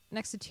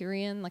next to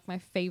Tyrion, like my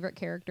favorite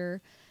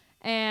character.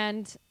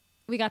 And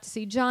we got to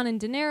see Jon and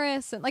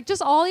Daenerys and like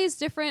just all these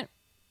different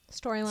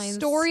Storylines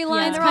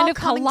yeah. they're kind all of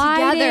coming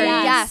colliding. together.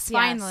 Yes, Yes, yes.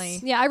 finally.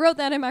 Yeah, I wrote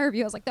that in my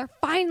review. I was like, they're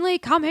finally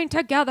coming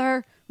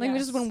together. Like we've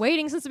Yes. just been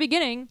waiting since the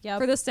beginning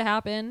for this to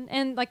happen.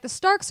 And like the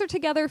Starks are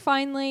together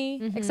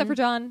finally, except for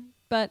Jon.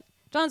 But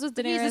Jon's with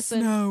Daenerys,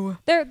 and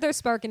they're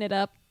sparking it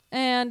up.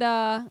 And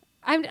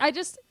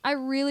I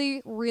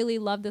really, really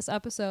love this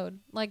episode.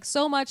 Like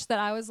so much that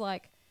I was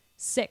like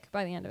sick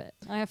by the end of it.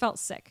 I felt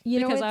sick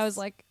because I was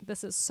like,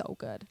 this is so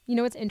good. You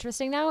know what's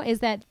interesting now is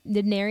that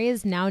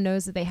Daenerys now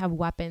knows that they have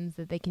weapons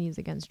that they can use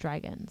against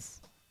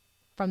dragons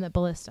from the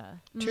ballista.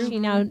 True. She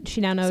now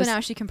knows. So now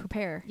she can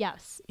prepare.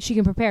 Yes, she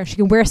can prepare. She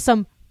can wear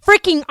some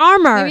freaking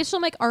armor. Maybe she'll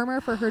make armor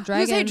for her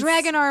dragons. You say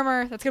dragon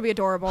armor. That's going to be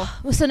adorable.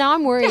 So now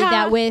I'm worried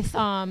that with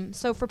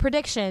so for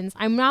predictions,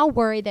 I'm now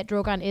worried that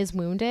Drogon is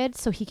wounded,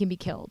 so he can be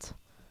killed.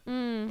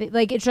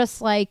 Like it's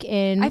just like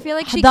in I feel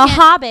like she the can't-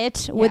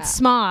 Hobbit with Yeah.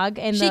 Smog,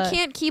 and She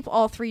can't keep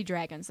all 3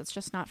 dragons. That's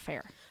just not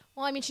fair.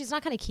 Well, I mean, she's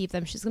not going to keep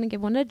them. She's going to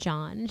give one to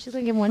Jon, and she's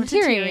going to give one to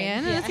Tyrion.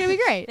 and that's going to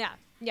be great.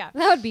 Yeah.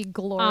 That would be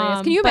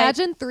glorious. Can you but-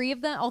 imagine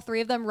all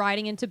three of them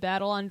riding into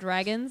battle on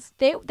dragons?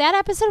 That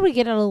episode would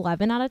get an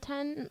 11 out of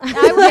 10.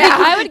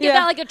 I would give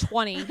that like a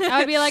 20. I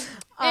would be like,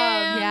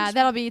 Yeah,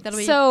 that'll be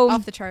So-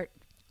 off the chart.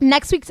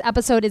 Next week's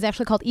episode is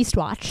actually called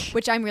Eastwatch,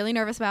 Which I'm really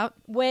nervous about.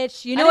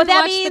 which you I know what didn't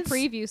that watch means. the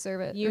preview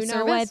service. You or know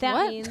service? what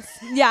that means.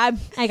 Yeah,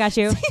 I got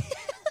you.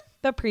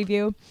 The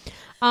preview.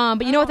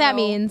 But you know what that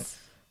means.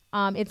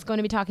 It's going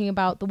to be talking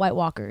about the White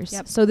Walkers.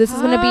 Yep. So this is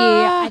going to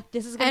be.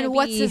 This is going to And be.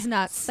 what's his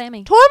nuts?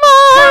 Sammy.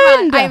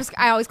 Tormund.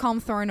 I always call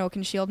him Thorin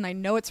Oakenshield, and I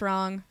know it's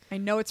wrong.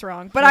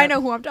 But I know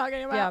who I'm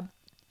talking about. Yeah.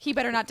 He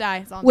better not die.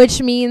 That's all I'm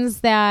Which means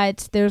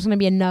that there's going to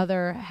be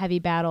another heavy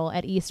battle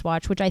at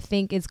Eastwatch, which I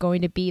think is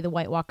going to be the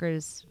White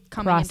Walkers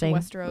coming crossing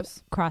into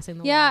Westeros. crossing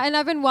the Yeah, wall. and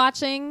I've been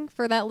watching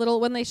for that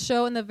little when they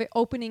show in the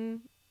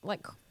opening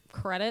like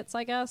credits,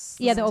 I guess.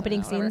 Yeah, the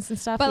opening Whatever. scenes and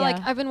stuff. But yeah. like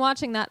I've been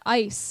watching that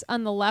ice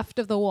on the left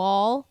of the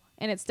wall,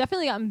 and it's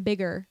definitely gotten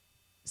bigger.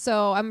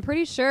 So I'm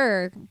pretty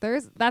sure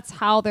that's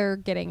how they're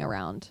getting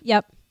around.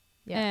 Yep.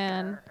 Yeah.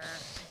 And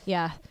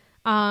Yeah.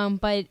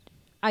 But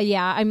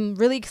yeah, I'm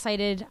really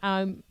excited.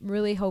 I'm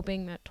really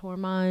hoping that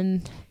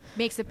Tormund,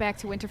 Makes it back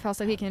to Winterfell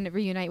so he can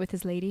reunite with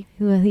his lady.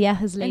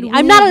 his lady. And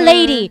I'm not a Weaver.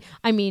 lady.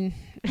 I mean,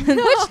 which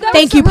that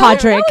thank was you, really-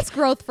 Patrick. That was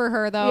growth for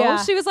her though.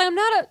 Yeah. She was like, I'm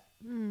not a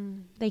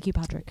Thank you,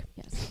 Patrick.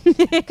 yes,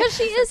 because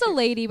she is a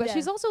lady, but Yeah.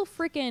 she's also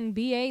freaking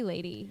BA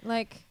lady.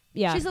 Like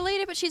Yeah. She's a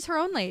lady, but she's her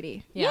own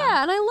lady.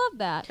 yeah, and I love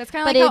that. That's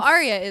kind of But like how it's-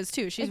 Arya is,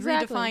 too. She's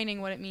Exactly.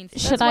 redefining what it means.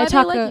 should why I they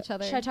talk? like each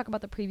other. Should I talk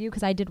about the preview?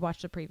 Because I did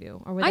watch the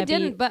preview. Or would I that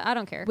didn't, Be, but I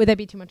don't care. would that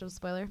be too much of a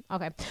spoiler?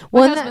 Okay.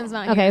 My in the- husband's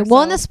not okay. here,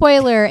 Well, in so- the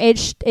spoiler,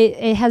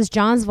 it has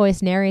John's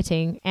voice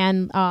narrating,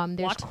 and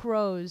there's What?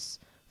 crows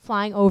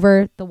flying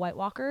over the White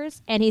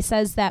Walkers, and he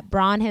says that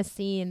Bronn has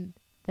seen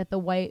that the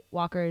White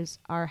Walkers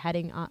are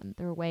heading on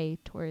their way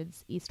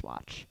towards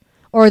Eastwatch,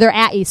 or they're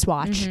at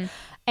Eastwatch.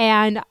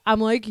 And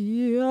I'm like,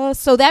 yeah.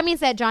 So that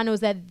means that John knows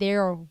that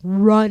they're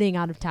running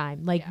out of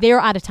time. Like they're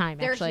out of time.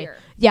 They're actually, here.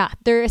 yeah,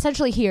 they're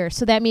essentially here.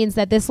 So that means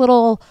that this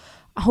little,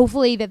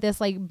 hopefully, that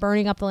this like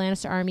burning up the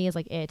Lannister army is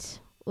like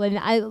it.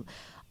 And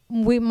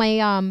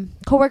my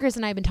coworkers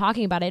and I have been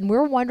talking about it, and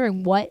we're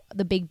wondering what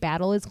the big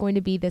battle is going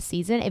to be this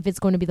season. If it's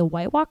going to be the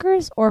White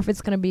Walkers or if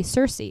it's going to be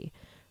Cersei.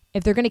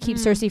 If they're going to keep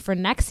Cersei for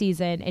next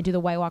season and do the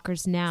White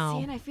Walkers now.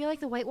 See, and I feel like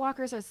the White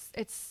Walkers are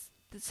it's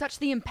such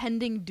the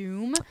impending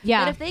doom.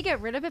 Yeah. That if they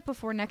get rid of it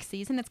before next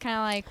season, it's kind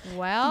of like,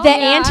 well, The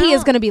ante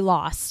is going to be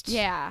lost.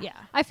 yeah. Yeah.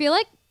 I feel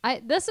like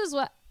this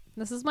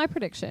is my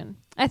prediction.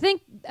 I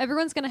think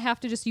everyone's going to have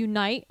to just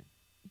unite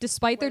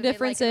despite Whether their they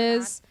like it or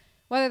differences,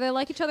 whether they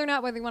like each other or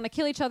not, whether they want to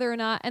kill each other or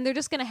not, and they're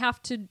just going to have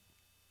to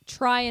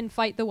try and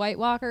fight the White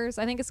Walkers.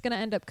 I think it's going to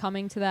end up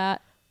coming to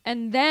that.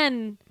 And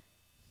then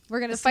we're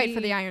going to fight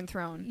for the Iron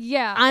Throne.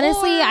 Yeah.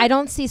 Honestly, or- I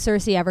don't see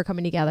Cersei ever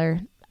coming together.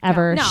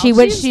 Ever. No, She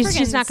would. she's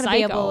She's friggin' not going to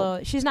be psycho.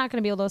 able. She's not going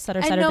to be able to set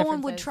her. And no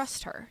one would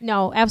trust her.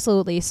 No,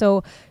 absolutely.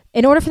 So,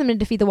 in order for them to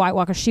defeat the White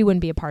Walkers, she wouldn't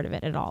be a part of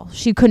it at all.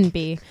 She couldn't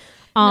be.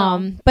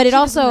 No, But it she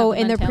doesn't also have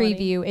the in the mentality.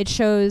 preview, it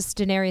shows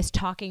Daenerys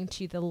talking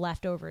to the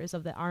leftovers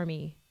of the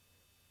army,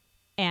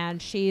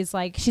 and she's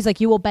like,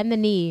 you will bend the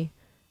knee,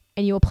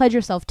 and you will pledge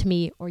yourself to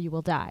me, or you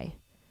will die.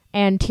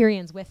 And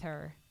Tyrion's with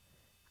her.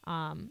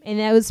 And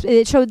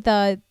it showed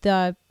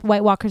the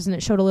White Walkers, and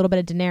it showed a little bit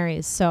of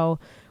Daenerys. So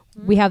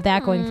we have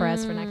that going for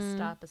us for next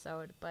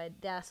episode. But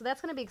yeah, so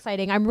that's going to be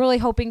exciting. I'm really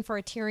hoping for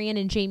a Tyrion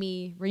and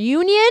Jaime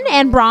reunion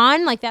and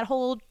Bronn, like that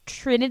whole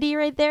trinity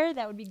right there.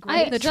 That would be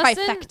great. The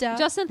trifecta.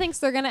 Justin thinks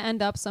they're going to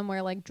end up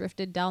somewhere like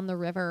drifted down the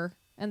river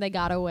and they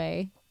got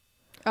away.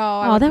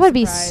 Oh, that would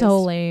be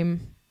so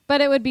lame. But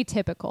it would be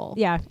typical.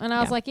 Yeah. And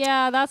I was like,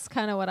 yeah, that's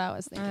kind of what I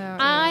was thinking.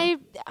 I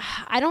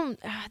don't.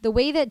 The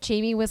way that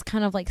Jaime was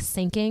kind of like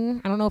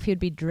sinking, I don't know if he would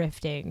be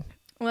drifting.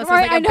 Unless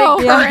Right, there's like I a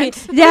big know.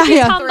 current. Yeah, He's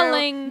yeah.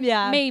 tumbling,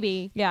 Yeah.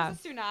 maybe. Yeah.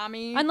 It's a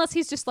tsunami. Unless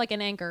he's just like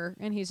an anchor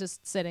and he's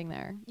just sitting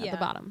there at Yeah. the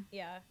bottom.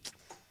 Yeah.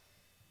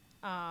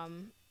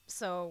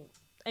 So,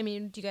 I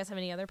mean, do you guys have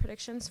any other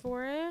predictions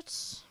for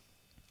it?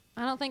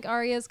 I don't think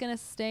Arya's going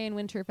to stay in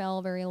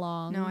Winterfell very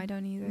long. No, I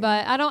don't either.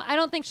 But I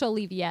don't think she'll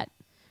leave yet.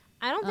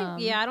 I don't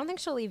think. I don't think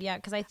she'll leave yet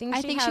because I think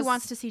she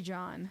wants to see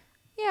John.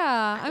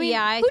 Yeah. I mean,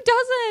 Yeah, who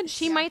doesn't?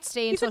 She might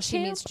stay He's a until she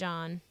champ. meets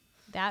John.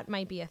 That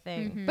might be a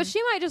thing. But she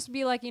might just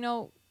be like, I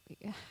don't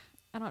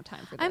have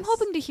time for this. I'm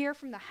hoping to hear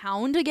from the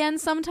Hound again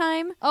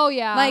sometime. Oh,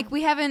 yeah. Like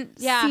we haven't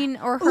seen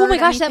or heard. Oh my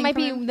gosh, that anything might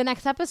from be him. the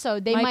next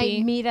episode. They Might might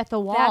be. meet at the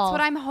wall. That's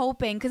what I'm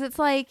hoping because it's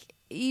like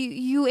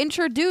you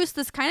introduced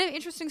this kind of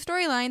interesting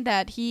storyline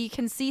that he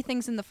can see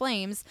things in the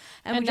flames,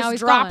 and And we now just he's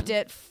dropped gone.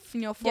 it.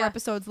 4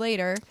 episodes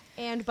later.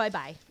 And bye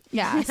bye.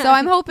 Yeah. So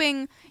I'm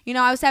hoping.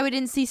 I was sad we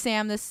didn't see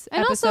Sam this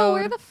and episode. also,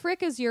 where the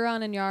frick is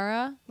Euron and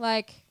Yara?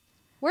 Like,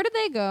 where did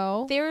they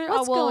go?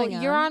 What's going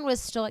on? Euron was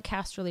still at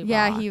Casterly Rock.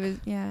 Yeah, he was.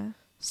 Yeah.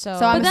 So,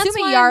 So I'm But that's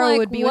assuming why Yara I'm like,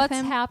 would be with what's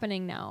him.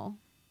 happening now?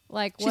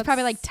 Like, She's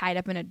probably like tied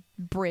up in a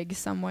brig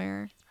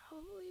somewhere.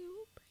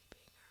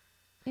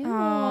 Ew.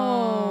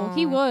 Oh.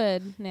 He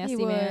would. Nasty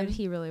he would. man.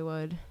 He really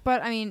would.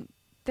 But I mean,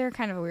 they're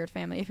kind of a weird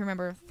family. If you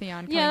remember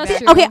Theon coming Yeah, back.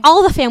 that's true. Okay,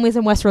 all the families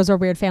in Westeros are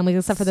weird families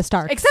except for the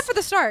Starks. Except for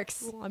the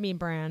Starks. Well, I mean,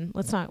 Bran.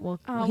 Let's not. Well,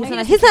 Oh, he's well,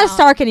 not. he He's not a doesn't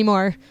Stark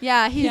anymore.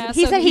 Yeah, He so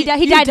said he he- died.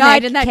 he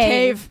died in that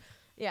cave.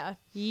 Yeah.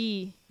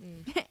 Yee.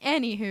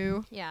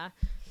 Anywho. Yeah.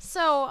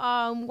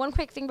 So, one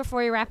quick thing before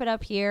we wrap it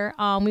up here.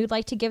 We would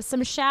like to give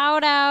some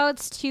shout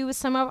outs to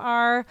some of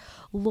our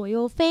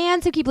loyal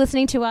fans who keep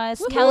listening to us.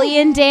 Woohoo. Kelly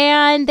and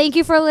Dan, thank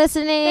you for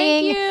listening.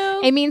 Thank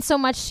you. It means so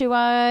much to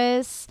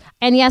us.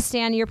 And yes,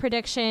 Dan, your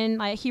prediction,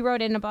 he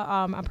wrote in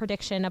about a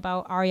prediction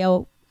about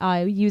Arya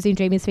using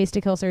Jaime's face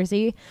to kill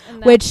Cersei,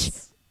 And which,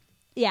 that's-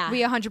 yeah.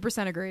 We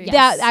 100% agree.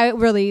 That I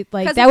really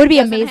like. 'Cause That if would it be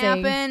doesn't amazing.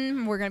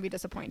 happen, we're gonna be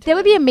disappointed. That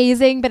would be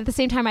amazing, but at the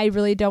same time, I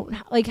really don't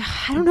like.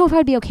 I don't know if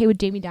I'd be okay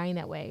with Jaime dying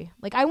that way.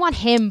 Like, I want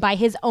him by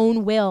his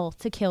own will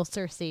to kill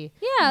Cersei.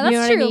 Yeah, You know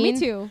that's what I true. mean? Me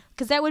too.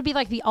 Because that would be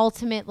like the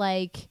ultimate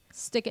like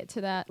Stick it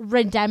to that.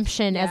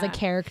 redemption as a Yeah.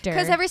 character.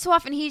 Because every so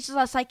often he's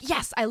just like,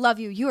 "Yes, I love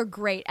you. You are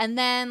great," and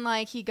then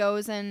like he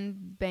goes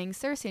and bangs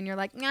Cersei, and you're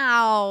like,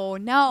 "No,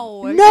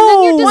 no, No! And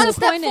then you're one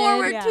step disappointed.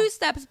 forward, Yeah. 2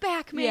 steps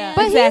back, man." Yeah.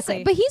 But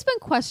Exactly. he's been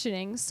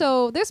questioning.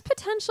 So there's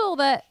potential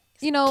that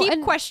keep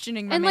and,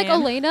 questioning, my and man. like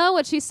Elena,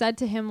 what she said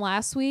to him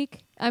last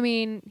week. I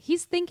mean,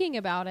 he's thinking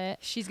about it.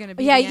 she's gonna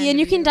be. yeah, the end and of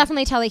you can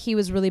definitely tell that he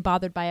was really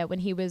bothered by it when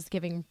he was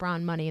giving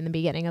Bronn money in the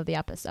beginning of the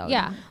episode.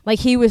 Yeah. like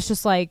he was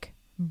just like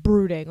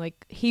brooding.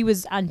 Like he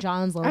was on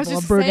John's was level of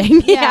just brooding.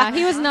 saying, Yeah,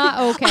 he was not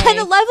okay. On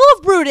the level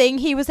of brooding,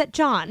 he was at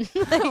John.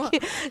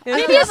 Like,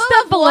 Maybe a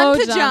step below one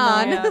to John,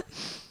 John. though.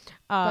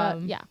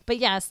 But, yeah. But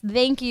yes,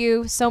 thank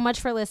you so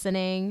much for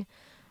listening.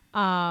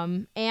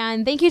 And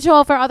thank you to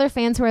all of our other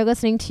fans who are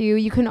listening to.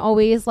 You can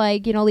always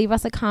leave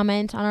us a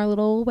comment on our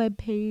little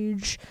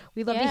webpage.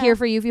 We'd love to Yeah. hear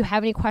from you if you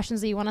have any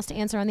questions that you want us to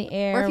answer on the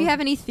air. Or if you have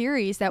any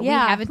theories that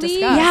Yeah, we haven't please.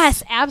 discussed.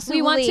 Yes,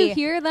 absolutely. We want to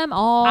hear them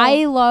all.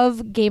 I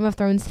love Game of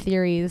Thrones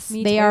theories.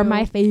 Me They are too.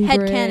 my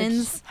favorite.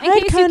 Headcanons. In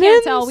case you can't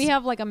Headcanons. tell, we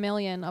have like a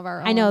million of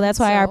our own. I know, that's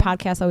why our so-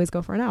 podcasts always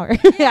go for an hour.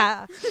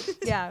 Yeah.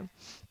 Yeah.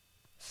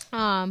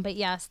 But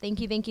yes, thank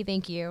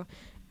you.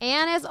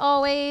 And as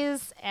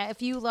always,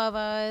 if you love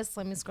us,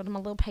 let me scroll to my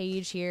little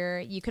page here.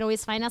 You can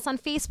always find us on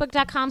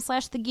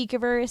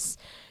Facebook.com/thegeekiverse.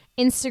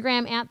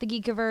 Instagram at the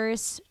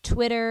Geekiverse,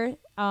 Twitter,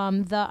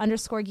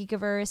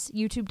 the_Geekiverse,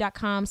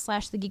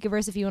 youtube.com/the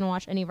Geekiverse if you want to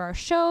watch any of our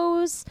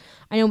shows.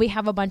 I know we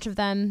have a bunch of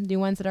them, new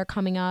ones that are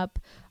coming up.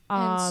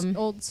 And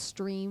old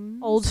streams.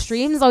 Old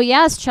streams. Oh,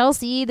 yes.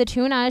 Chelsey, the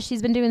tuna,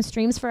 she's been doing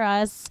streams for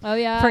us. Oh,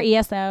 yeah. For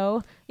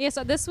ESO. Yeah,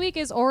 so this week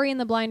is Ori and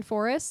the Blind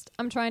Forest.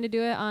 I'm trying to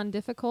do it on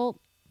difficult.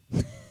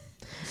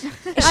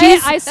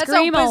 I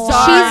scream a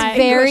lot. She's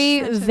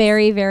very,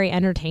 very, very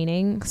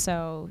entertaining.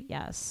 So,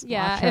 yes.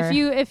 Yeah,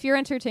 if you're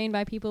entertained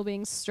by people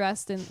being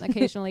stressed and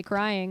occasionally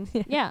crying,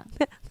 yeah.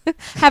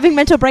 Having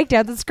mental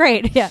breakdowns, it's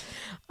great. Yeah.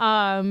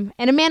 And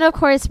Amanda, of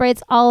course,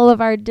 writes all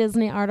of our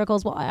Disney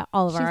articles. Well,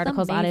 all of our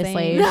articles,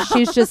 amazing.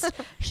 honestly.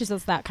 She's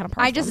just that kind of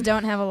person. I just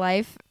don't have a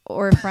life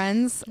or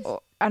friends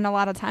and a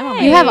lot of time on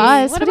my You have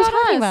hands. us. What are you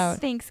talking about?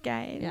 Thanks,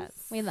 guys. Yes.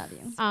 We love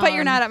you. But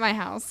you're not at my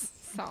house.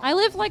 So. I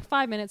live like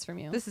 5 minutes from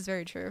you. This is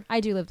very true. I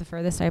do live the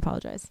furthest. I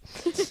apologize.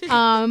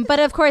 But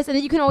of course, and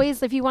you can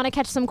always, if you want to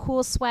catch some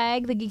cool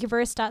swag,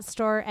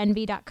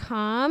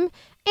 thegeekiverse.storenv.com.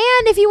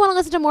 And if you want to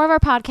listen to more of our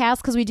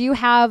podcasts, because we do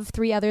have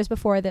 4 others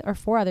before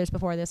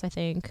this, I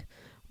think.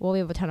 Well, we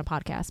have a ton of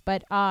podcasts,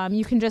 but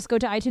you can just go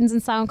to iTunes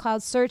and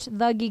SoundCloud, search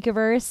The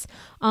Geekiverse.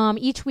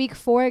 Each week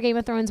for Game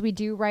of Thrones, we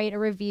do write a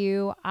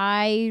review.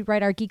 I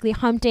write our Geekly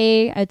Hump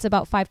Day. It's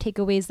about 5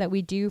 takeaways that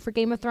we do for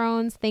Game of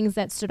Thrones, things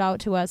that stood out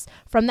to us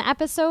from the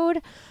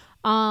episode.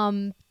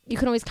 You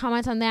can always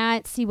comment on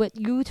that, see what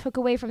you took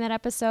away from that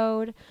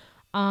episode.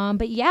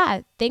 But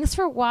yeah, thanks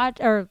for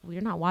you're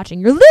not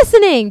watching, you're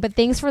listening, but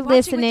thanks for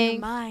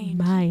listening.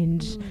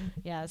 Mind.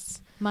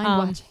 Yes. Mind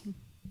watching.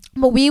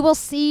 But we will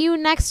see you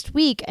next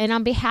week. And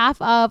on behalf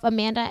of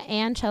Amanda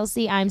and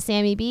Chelsey, I'm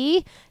Sammy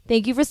B.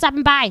 Thank you for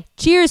stopping by.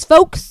 Cheers,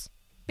 folks.